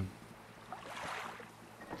 nuts, Yeah,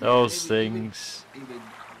 Those things. he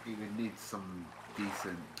would need some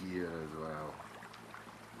decent gear as well.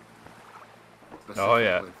 Oh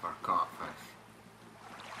yeah. Specifically for catfish.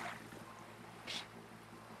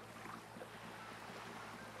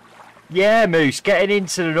 Yeah, Moose, getting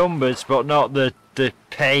into the numbers, but not the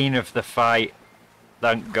pain of the fight.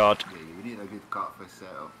 Thank God. Yeah, you need a good catfish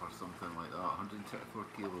setup for something like that. 124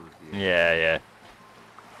 kilos. Yeah. Yeah, yeah.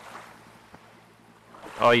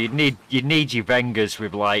 Oh, you'd need your Vengers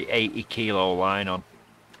with like 80 kilo line on.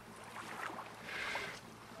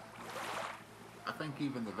 I think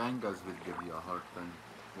even the Vangas would give you a hard time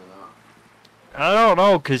for that. I don't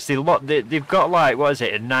know, because they've got like, what is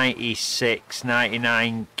it, a 96,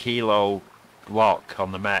 99 kilo lock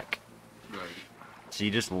on the mech. Right. So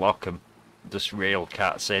you just lock them. Just reel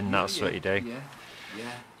cats in, Yeah, that's what you do. Yeah,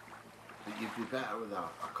 yeah. But you'd be better with a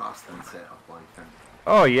casting setup, I think.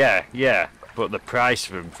 Oh yeah, yeah. But the price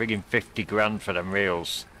of them, friggin' 50 grand for them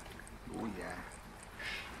reels. Oh yeah.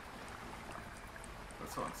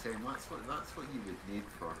 That's what I'm saying. That's what you would need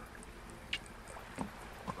for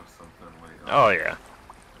something like that. Oh yeah.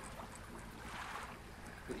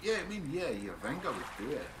 But yeah, I mean, yeah, your Venga would do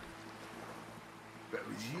it. But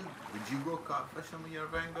would you go catfishing with your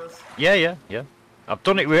Vengas? Yeah, yeah, yeah. I've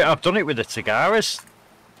done it with the Tagaras.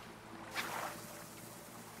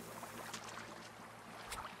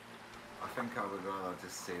 I think I would rather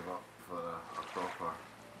just save up for a proper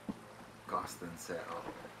casting setup.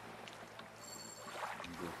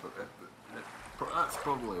 And go for it. That's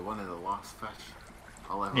probably one of the last fish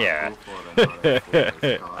I'll ever Yeah. go for in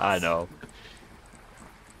RF4 I know.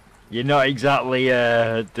 You're not exactly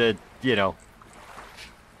the No,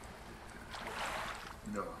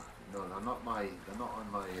 they're not on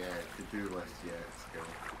my to-do list yet,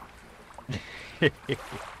 Skill.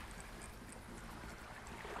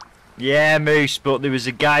 Yeah, Moose, but there was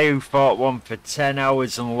a guy who fought one for 10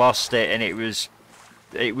 hours and lost it, and it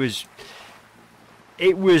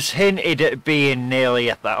was hinted at being nearly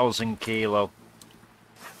 1,000 kilo.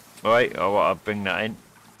 Right, I want to bring that in.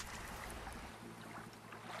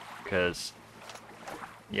 Because,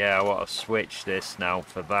 yeah, I want to switch this now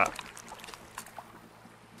for that.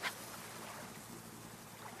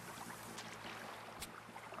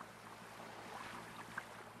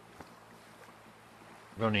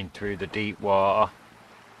 Running through the deep water.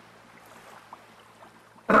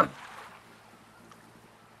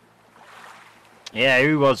 Yeah,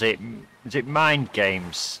 who was it? Was it Mind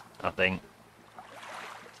Games, I think?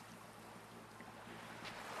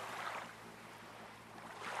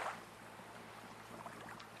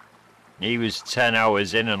 He was 10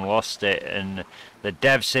 hours in and lost it, and the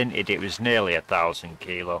devs hinted it was nearly 1,000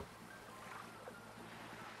 kilo.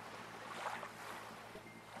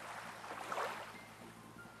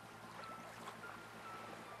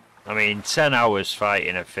 I mean, 10 hours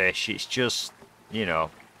fighting a fish, it's just, you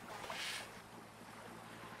know.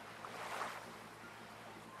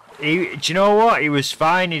 Do you know what? He was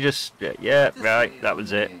fine, he just, yeah, right, that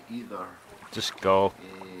was it. Either Just go.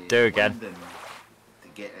 Do again. London to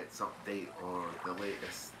get its update or the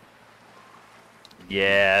latest.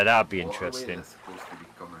 Yeah, that'd be waterway interesting. that's supposed to be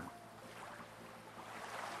coming.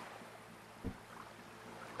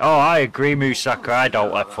 Oh, I agree, Musaka, I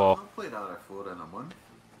don't let for. I've played RF4 in a month.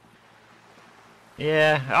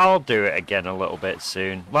 Yeah, I'll do it again a little bit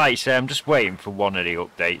soon. Like you say, I'm just waiting for one of the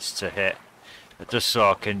updates to hit. Just so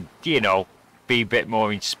I can, you know, be a bit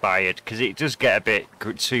more inspired. Because it does get a bit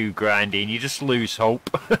too grindy and you just lose hope.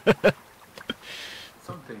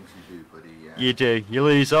 Sometimes you do, buddy, yeah. You do. You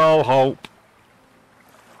lose all hope.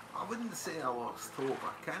 I wouldn't say I lost hope.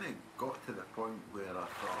 I kind of got to the point where I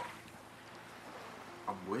thought,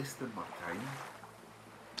 I'm wasting my time.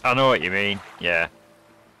 I know what you mean, yeah.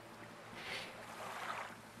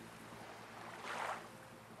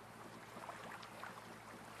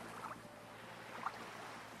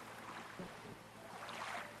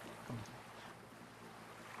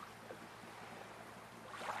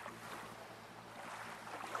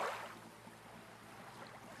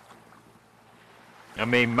 I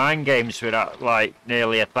mean, Mind Games with that, like,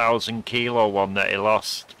 nearly 1,000 kilo one that he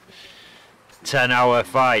lost. 10-hour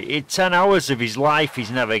fight. 10 hours of his life he's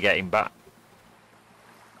never getting back.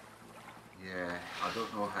 Yeah, I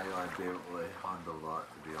don't know how I'd be able to handle that,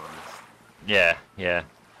 to be honest. Yeah, yeah.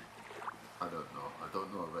 I don't know. I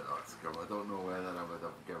don't know about that skill. I don't know whether I would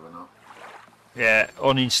have given up Yeah,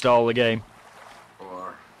 uninstall the game.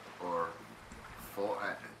 or fought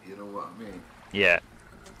it You know what I mean? Yeah.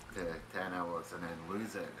 To 10 hours and then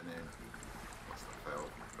lose it, and then must have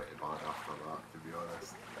felt pretty bad after that, to be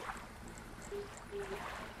honest.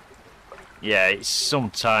 Yeah, it's some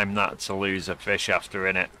time that to lose a fish after,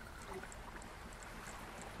 innit?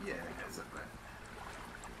 Yeah, it is a bit.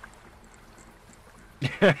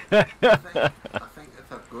 I think if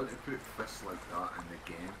they're going to put fish like that in the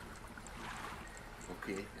game,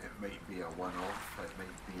 okay, it might be a one-off, it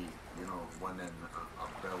might be, you know, one in a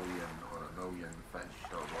billion or a million fish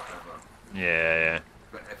or whatever. Yeah, yeah.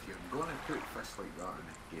 But if you're going to put fish like that in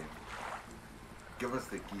the game, give us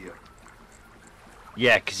the gear.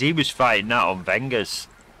 Yeah, because he was fighting that on Wenger's.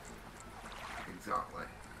 Exactly.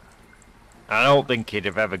 I don't think he'd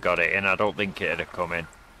have ever got it in. I don't think it'd have come in.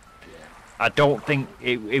 Yeah. I don't think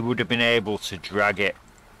it would have been able to drag it.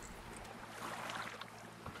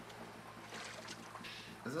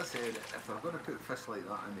 As I said, if they're going to put fish like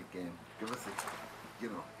that in the game, give us the, you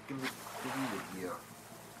know, give me the gear.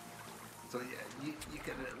 So yeah, you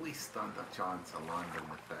can at least stand a chance of landing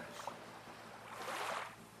the fish.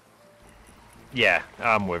 Yeah,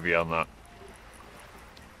 I'm with you on that.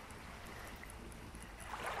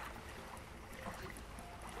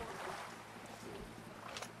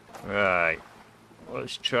 Right,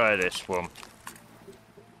 let's try this one.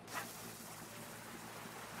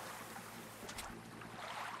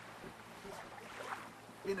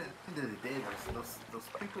 You know, at the end of the day, there's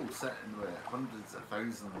people sitting with hundreds of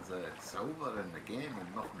thousands of silver in the game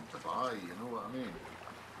and nothing to buy, you know what I mean?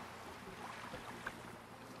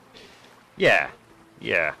 Yeah,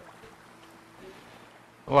 yeah.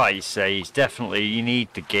 Like you say, it's definitely, you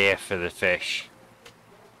need the gear for the fish.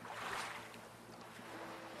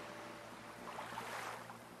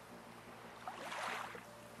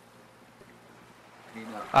 You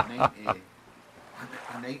know, a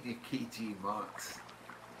 90 kg max.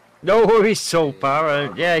 No worries, Soul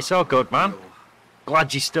Power. Yeah, it's all good, man.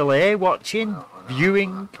 Glad you're still here, watching,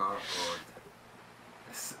 viewing.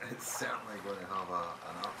 It's certainly going to have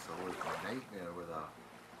an absolute nightmare with a,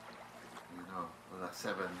 you know, with a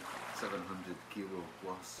 700 kilo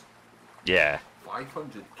plus. Yeah.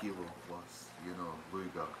 500 kilo plus, you know,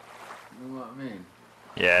 Luger. You know what I mean?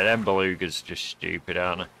 Yeah, them belugas just stupid,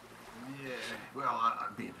 aren't they? Yeah, well, I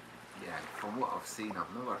mean, yeah, from what I've seen,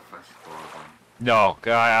 I've never fished for them. No,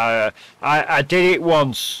 I did it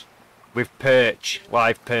once with perch,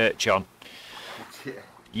 live perch on. Yeah,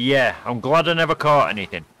 Yeah, I'm glad I never caught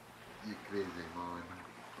anything. you crazy man.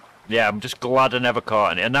 Yeah, I'm just glad I never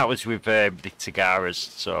caught any, and that was with the Tagaras.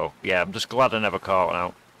 So yeah, I'm just glad I never caught one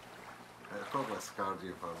out. It probably scarred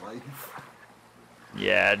you for life.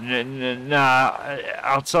 Yeah, nah,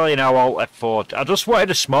 I'll tell you now, Alt F4. I just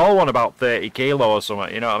wanted a small one, about 30 kilo or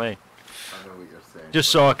something. You know what I mean? I know what you're saying. Just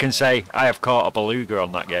so I can say I have caught a beluga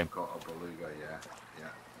on that game. Caught a beluga, yeah. Yeah,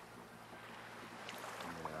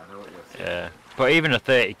 I know what you're saying. Yeah, but even a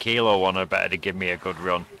 30 kilo one, I better to give me a good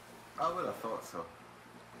run. I would have thought so.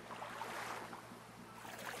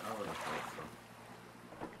 I would have thought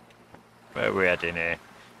so. Where are we heading here?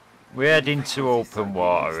 We're heading to open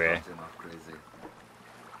water here. Crazy.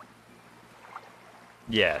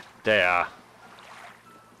 Yeah, they are.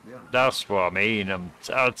 Yeah. That's what I mean.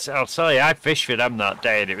 I'll tell you, I fished for them that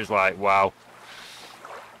day, and it was like, wow,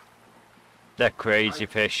 they're crazy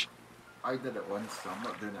fish. I did it once, so I'm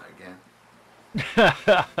not doing it again. It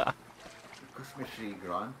cost me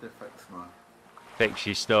 $3,000 to Fix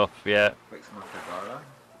your stuff, yeah. fix my Tagara.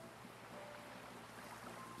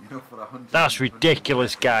 You know, for 100. That's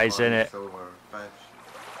ridiculous, guys, isn't it? Silver fish.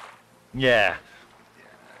 Yeah.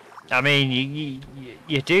 I mean,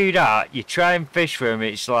 you do that, you try and fish for them,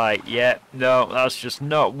 it's like, yeah, no, that's just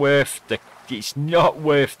not worth it's not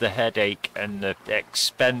worth the headache and the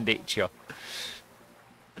expenditure.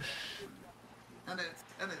 And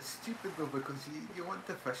it's stupid though, because you want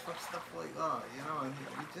to fish for stuff like that, you know, and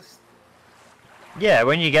you just... Yeah,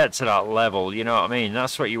 when you get to that level, you know what I mean,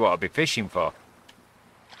 that's what you want to be fishing for.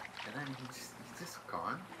 And then you just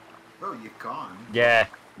can't. Well, you can. Yeah,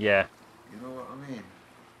 yeah. You know what I mean?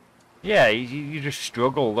 Yeah, you just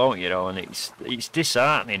struggle, don't you know, and it's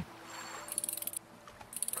disheartening.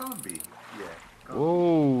 Can be, yeah. Can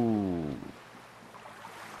Ooh.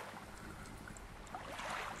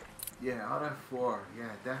 be. Yeah, RF4,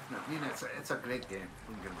 yeah, definitely. I mean, it's a great game.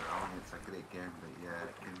 Don't get me wrong, it's a great game, but yeah,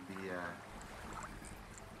 it can be.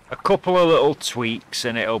 A couple of little tweaks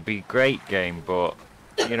and it'll be a great game, but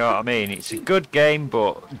you know what I mean? It's a good game,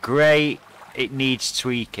 but great, it needs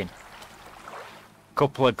tweaking.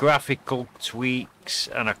 Couple of graphical tweaks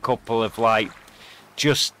and a couple of like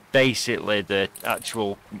just basically the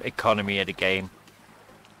actual economy of the game.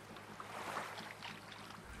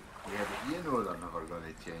 Yeah, but you know they're never going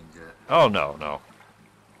to change it. Oh, no, no.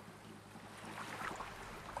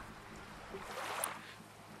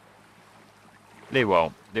 They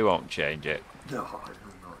won't. They won't change it. No, they're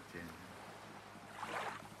not changing.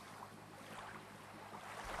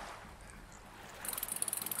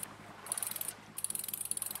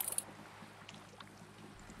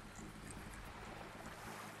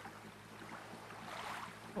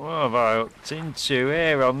 What have I hooked into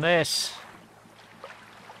here on this?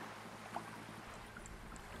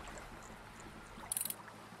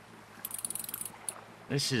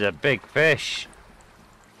 This is a big fish.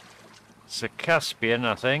 It's a Caspian,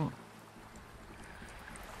 I think.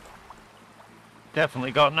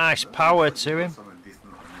 Definitely got nice power to him.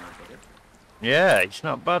 Yeah, it's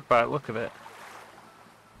not bad by the look of it.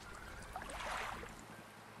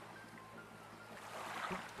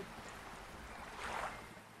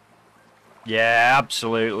 Yeah,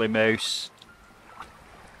 absolutely, Moose.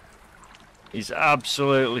 He's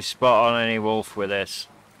absolutely spot on any wolf with this.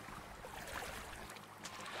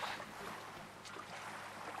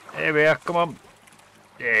 Here we are, come on.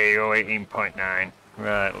 There you go, 18.9.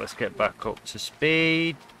 Right, let's get back up to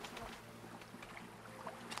speed.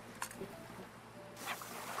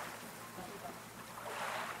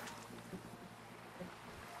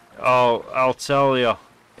 Oh, I'll tell you.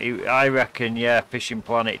 I reckon, yeah, Fishing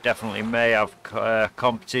Planet definitely may have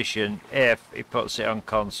competition if he puts it on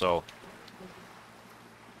console.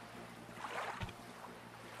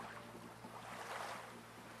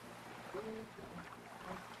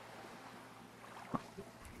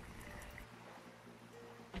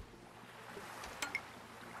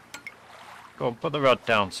 Go on, put the rod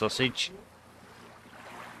down, sausage.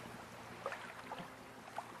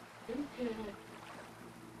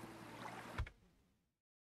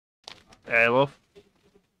 Hey, love.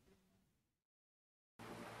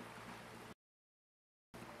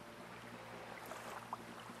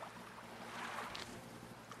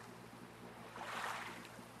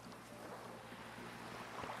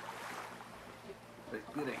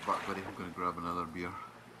 Right, be right back, buddy. I'm going to grab another beer.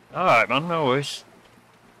 Alright, man, no worries.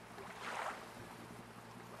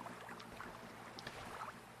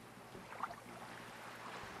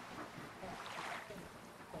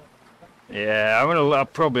 Yeah, I'll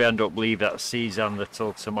probably end up leave that Seasander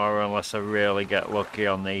till tomorrow unless I really get lucky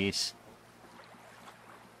on these.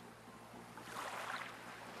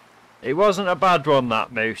 It wasn't a bad one,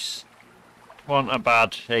 that Moose. Wasn't a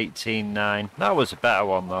bad 18.9. That was a better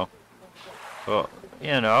one though. But,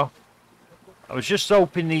 you know, I was just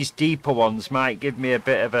hoping these deeper ones might give me a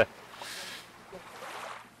bit of a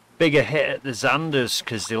bigger hit at the Zanders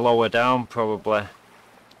because they're lower down probably.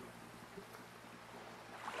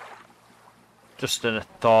 Just a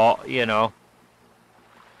thought, you know.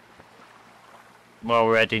 While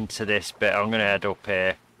we're heading to this bit, I'm going to head up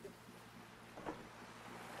here.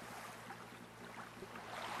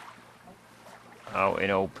 Out in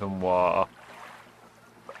open water.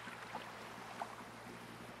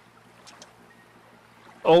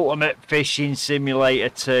 Ultimate Fishing Simulator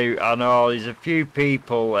 2. I know there's a few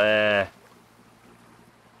people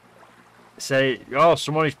say, oh,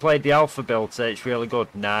 someone who's played the alpha build say it's really good.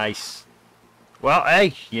 Nice. Well,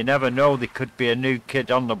 hey, you never know. There could be a new kid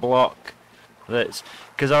on the block. That's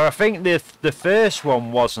because I think the first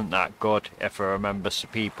one wasn't that good, if I remember some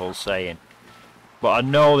people saying. But I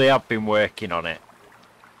know they have been working on it.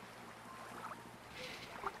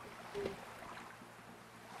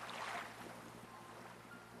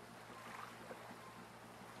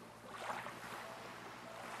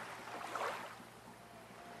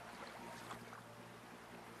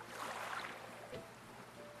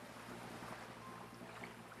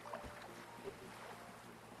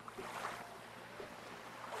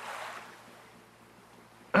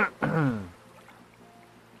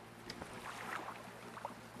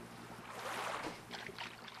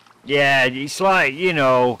 Yeah, it's like, you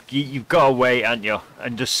know, you've got to wait, haven't you,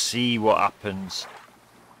 and just see what happens.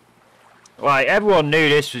 Like, everyone knew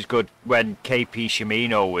this was good when KP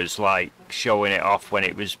Shimino was, like, showing it off when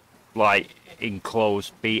it was, like, in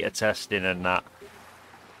closed beta testing and that.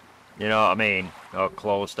 You know what I mean? Or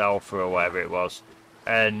closed alpha or whatever it was.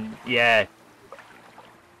 And, yeah.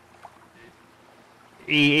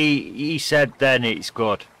 He said then it's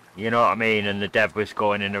good. You know what I mean? And the dev was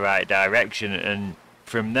going in the right direction, and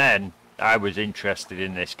from then I was interested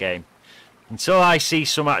in this game until I see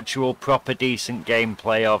some actual proper decent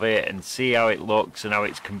gameplay of it and see how it looks and how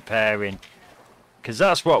it's comparing, because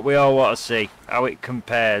that's what we all want to see, how it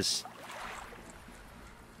compares.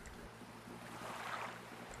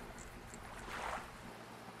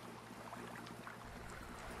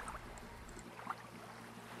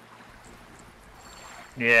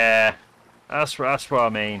 Yeah, That's what I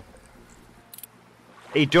mean.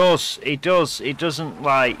 He does. He does. He doesn't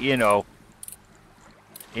like, you know.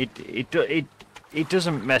 It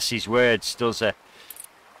doesn't mess his words, does he?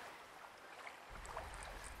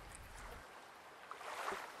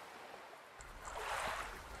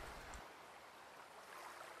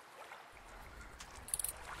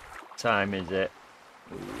 Time is it?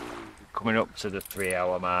 Coming up to the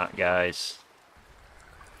 3-hour mark, guys.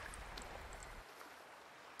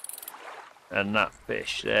 And that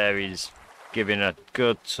fish there is giving a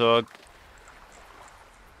good tug.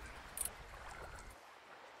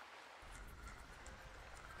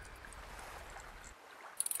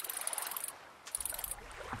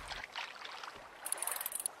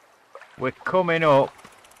 We're coming up.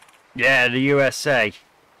 Yeah, the USA.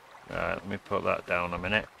 Right, let me put that down a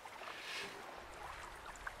minute.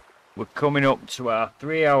 We're coming up to our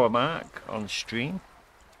 3-hour mark on stream.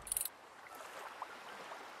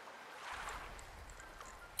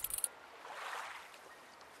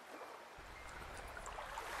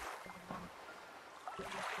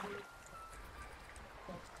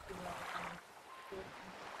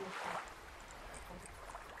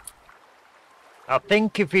 I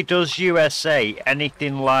think if he does USA,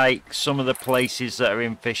 anything like some of the places that are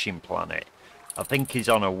in Fishing Planet, I think he's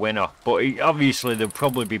on a winner. But obviously there'll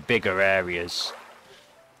probably be bigger areas.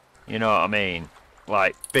 You know what I mean?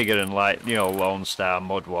 Like bigger than, like, you know, Lone Star,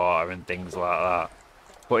 Mudwater and things like that.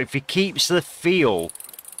 But if he keeps the feel,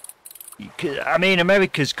 I mean,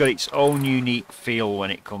 America's got its own unique feel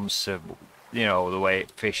when it comes to, you know, the way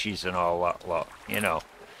it fishes and all that lot, you know.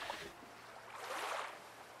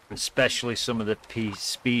 Especially some of the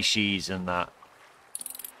species and that.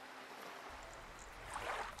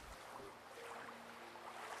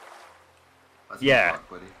 Yeah.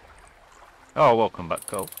 Oh, welcome back,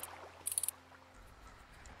 Cole.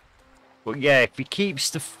 But yeah, if he keeps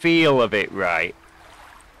the feel of it right,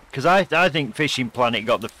 because I think Fishing Planet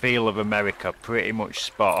got the feel of America pretty much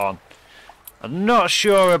spot on. I'm not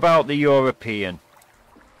sure about the European,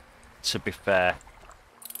 to be fair.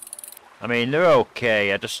 I mean, they're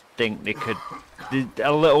okay. I just think they could... They're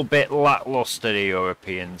a little bit lackluster, the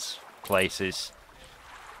Europeans' places.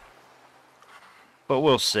 But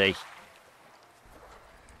we'll see.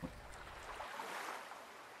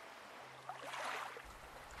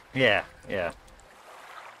 Yeah, yeah.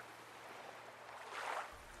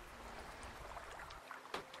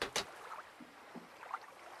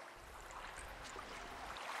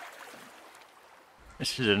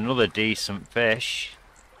 This is another decent fish.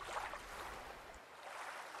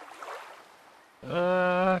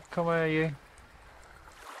 Come here, you.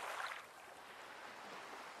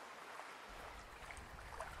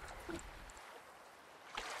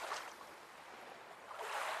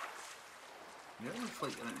 Yeah, looks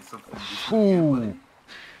like you're into something decent Ooh. here, buddy.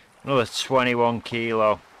 Another 21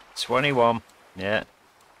 kilo. 21, yeah.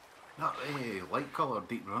 That light colour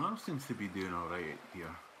deep runner seems to be doing alright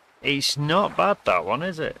here. It's not bad, that one,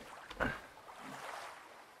 is it?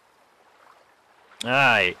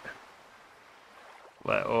 Right.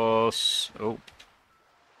 Let us... Oh.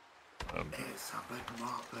 It's a big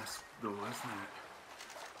mark, this though, isn't it?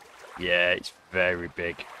 Yeah, it's very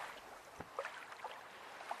big.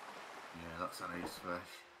 Yeah, that's a nice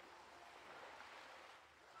fish.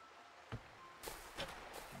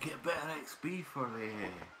 Get better XP for the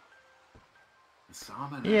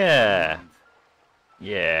salmon. Yeah.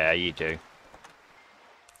 Yeah, you do.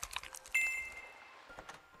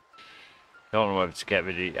 Don't know whether to get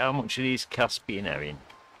rid of... How much are these Caspian herring?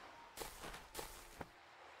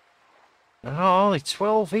 Oh, only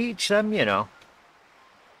 12 each, them, you know.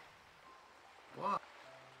 What?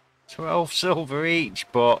 12 silver each,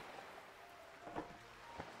 but...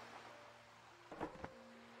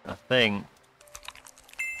 I think...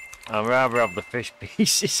 I'd rather have the fish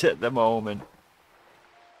pieces at the moment.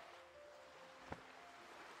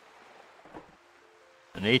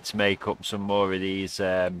 I need to make up some more of these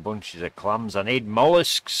bunches of clams. I need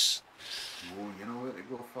mollusks. Oh, you know where to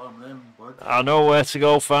go farm them, bud. I know where to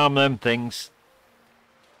go farm them things.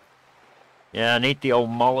 Yeah, I need the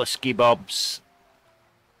old mollusky bobs.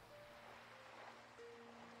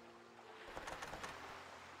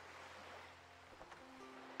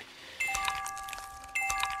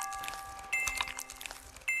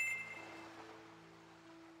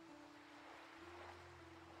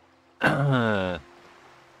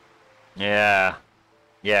 Yeah.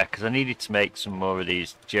 Yeah, because I needed to make some more of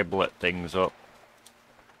these giblet things up.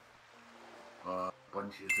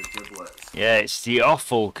 Bunches of giblets. Yeah, it's the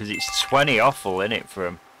offal, because it's 20 offal in it for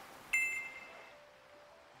them.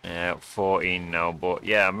 Yeah, 14 now, but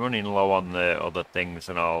yeah, I'm running low on the other things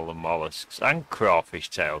and all the mollusks. And crawfish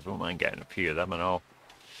tails, wouldn't mind getting a few of them and all.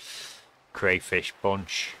 Crayfish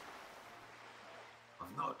bunch.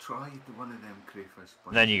 I've not tried one of them crayfish bunches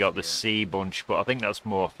And then you got the yet. sea bunch, but I think that's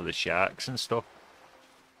more for the sharks and stuff.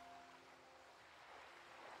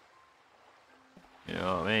 You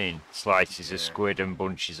know what I mean? Slices of squid and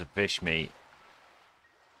bunches of fish meat.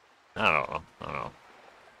 I don't know.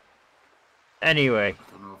 Anyway.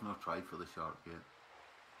 I don't know, I've not tried for the shark yet.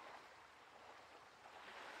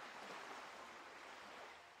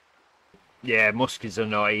 Yeah, muskies are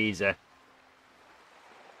not easy.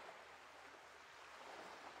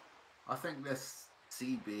 I think this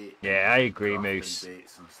sea bait, Yeah, I agree, crafting Moose.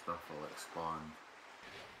 baits and stuff will expand.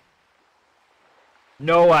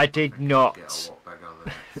 No, I did It'll not. get a lot bigger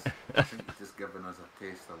than this. I think you're just giving us a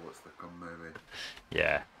taste of what's to come, maybe.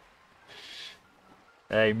 Yeah.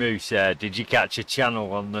 Hey, Moose, did you catch a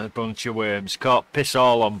channel on the bunch of worms? Can't piss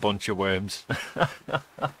all on bunch of worms.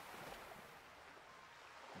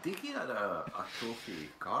 Did you get a trophy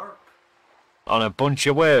carp On a bunch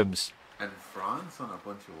of worms? in France on a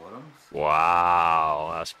bunch of worms?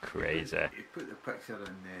 Wow, that's crazy. You put the picture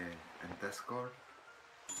in Discord.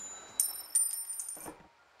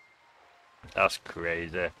 That's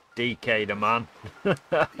crazy. DK the man.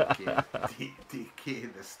 DK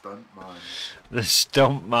the stunt man. The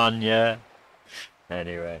stump man, yeah.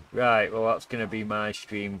 Anyway, right, well that's going to be my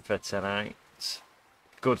stream for tonight.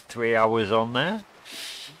 Good 3 hours on there.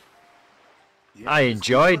 Yeah, I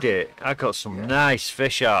enjoyed it. I got some nice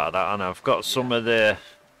fish out of that, and I've got some of the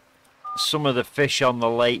fish on the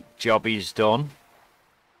lake job he's done.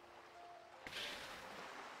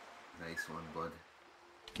 Nice one, bud.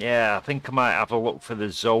 Yeah, I think I might have a look for the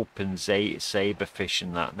zope and saber fish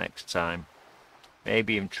and that next time.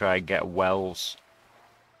 Maybe even try and get wells.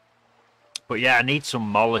 But yeah, I need some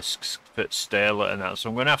mollusks for sterlet and that, so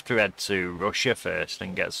I'm going to have to head to Russia first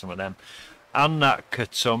and get some of them. And that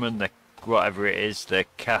katum and the whatever it is, the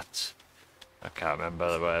cat. I can't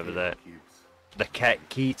remember whatever the cat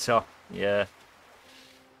keto. Yeah.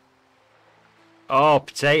 Oh,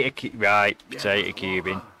 right, potato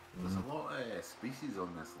cubing. There's a lot of species on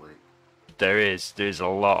this lake. There's a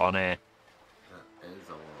lot on here. There is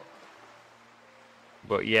a lot.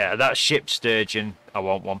 But yeah, that ship sturgeon, I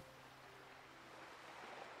want one.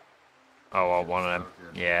 I want one of them.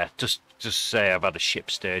 Yeah, just say I've had a ship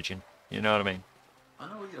sturgeon. You know what I mean? I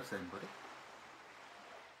know what you're saying, buddy.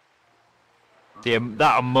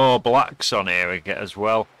 That and more blacks on here again as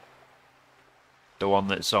well. The one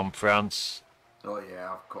that's on France. Oh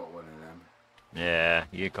yeah, I've caught one of them. Yeah,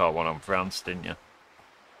 you caught one on France, didn't you?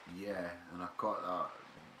 Yeah, and I caught that.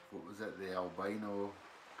 What was it? The albino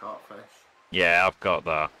catfish. Yeah, I've got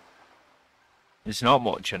that. There's not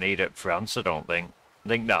much I need at France, I don't think. I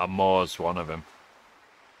think that Amore's one of them.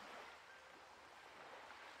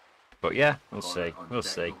 But yeah, we'll see. We'll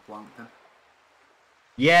see.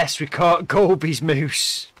 Yes, we caught gobies,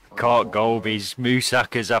 Moose. Caught gobies. Moose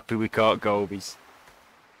Hacker's happy we caught gobies.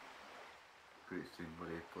 Great stream,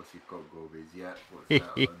 buddy. Plus you caught gobies. Yeah, what's that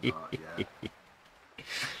on that?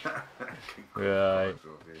 Yeah. Right.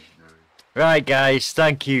 Right, guys,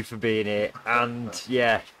 thank you for being here. And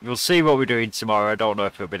yeah, we'll see what we're doing tomorrow. I don't know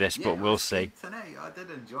if it'll be this, but we'll see. Tonight, I did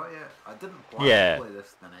enjoy it. I didn't plan to play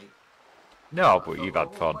this tonight. No, but you've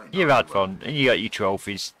had fun. You've had fun, and you got your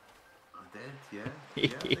trophies. I did, yeah. Yeah, I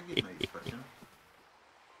think it's nice fishing.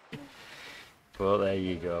 Well, there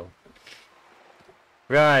you go.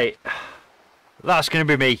 Right, that's going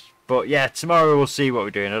to be me. But yeah, tomorrow we'll see what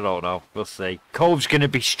we're doing. I don't know. We'll see. Cove's going to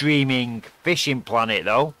be streaming Fishing Planet,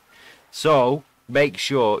 though. So, make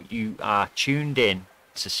sure you are tuned in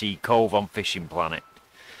to see Cove on Fishing Planet.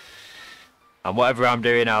 And whatever I'm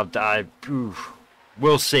doing,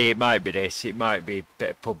 we'll see. It might be this. It might be a bit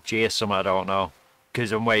of PUBG or something. I don't know.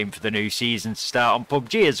 Because I'm waiting for the new season to start on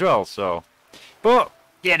PUBG as well. So, but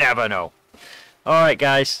you never know. Alright,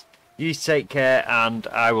 guys. You take care, and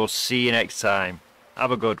I will see you next time.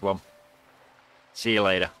 Have a good one. See you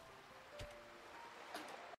later.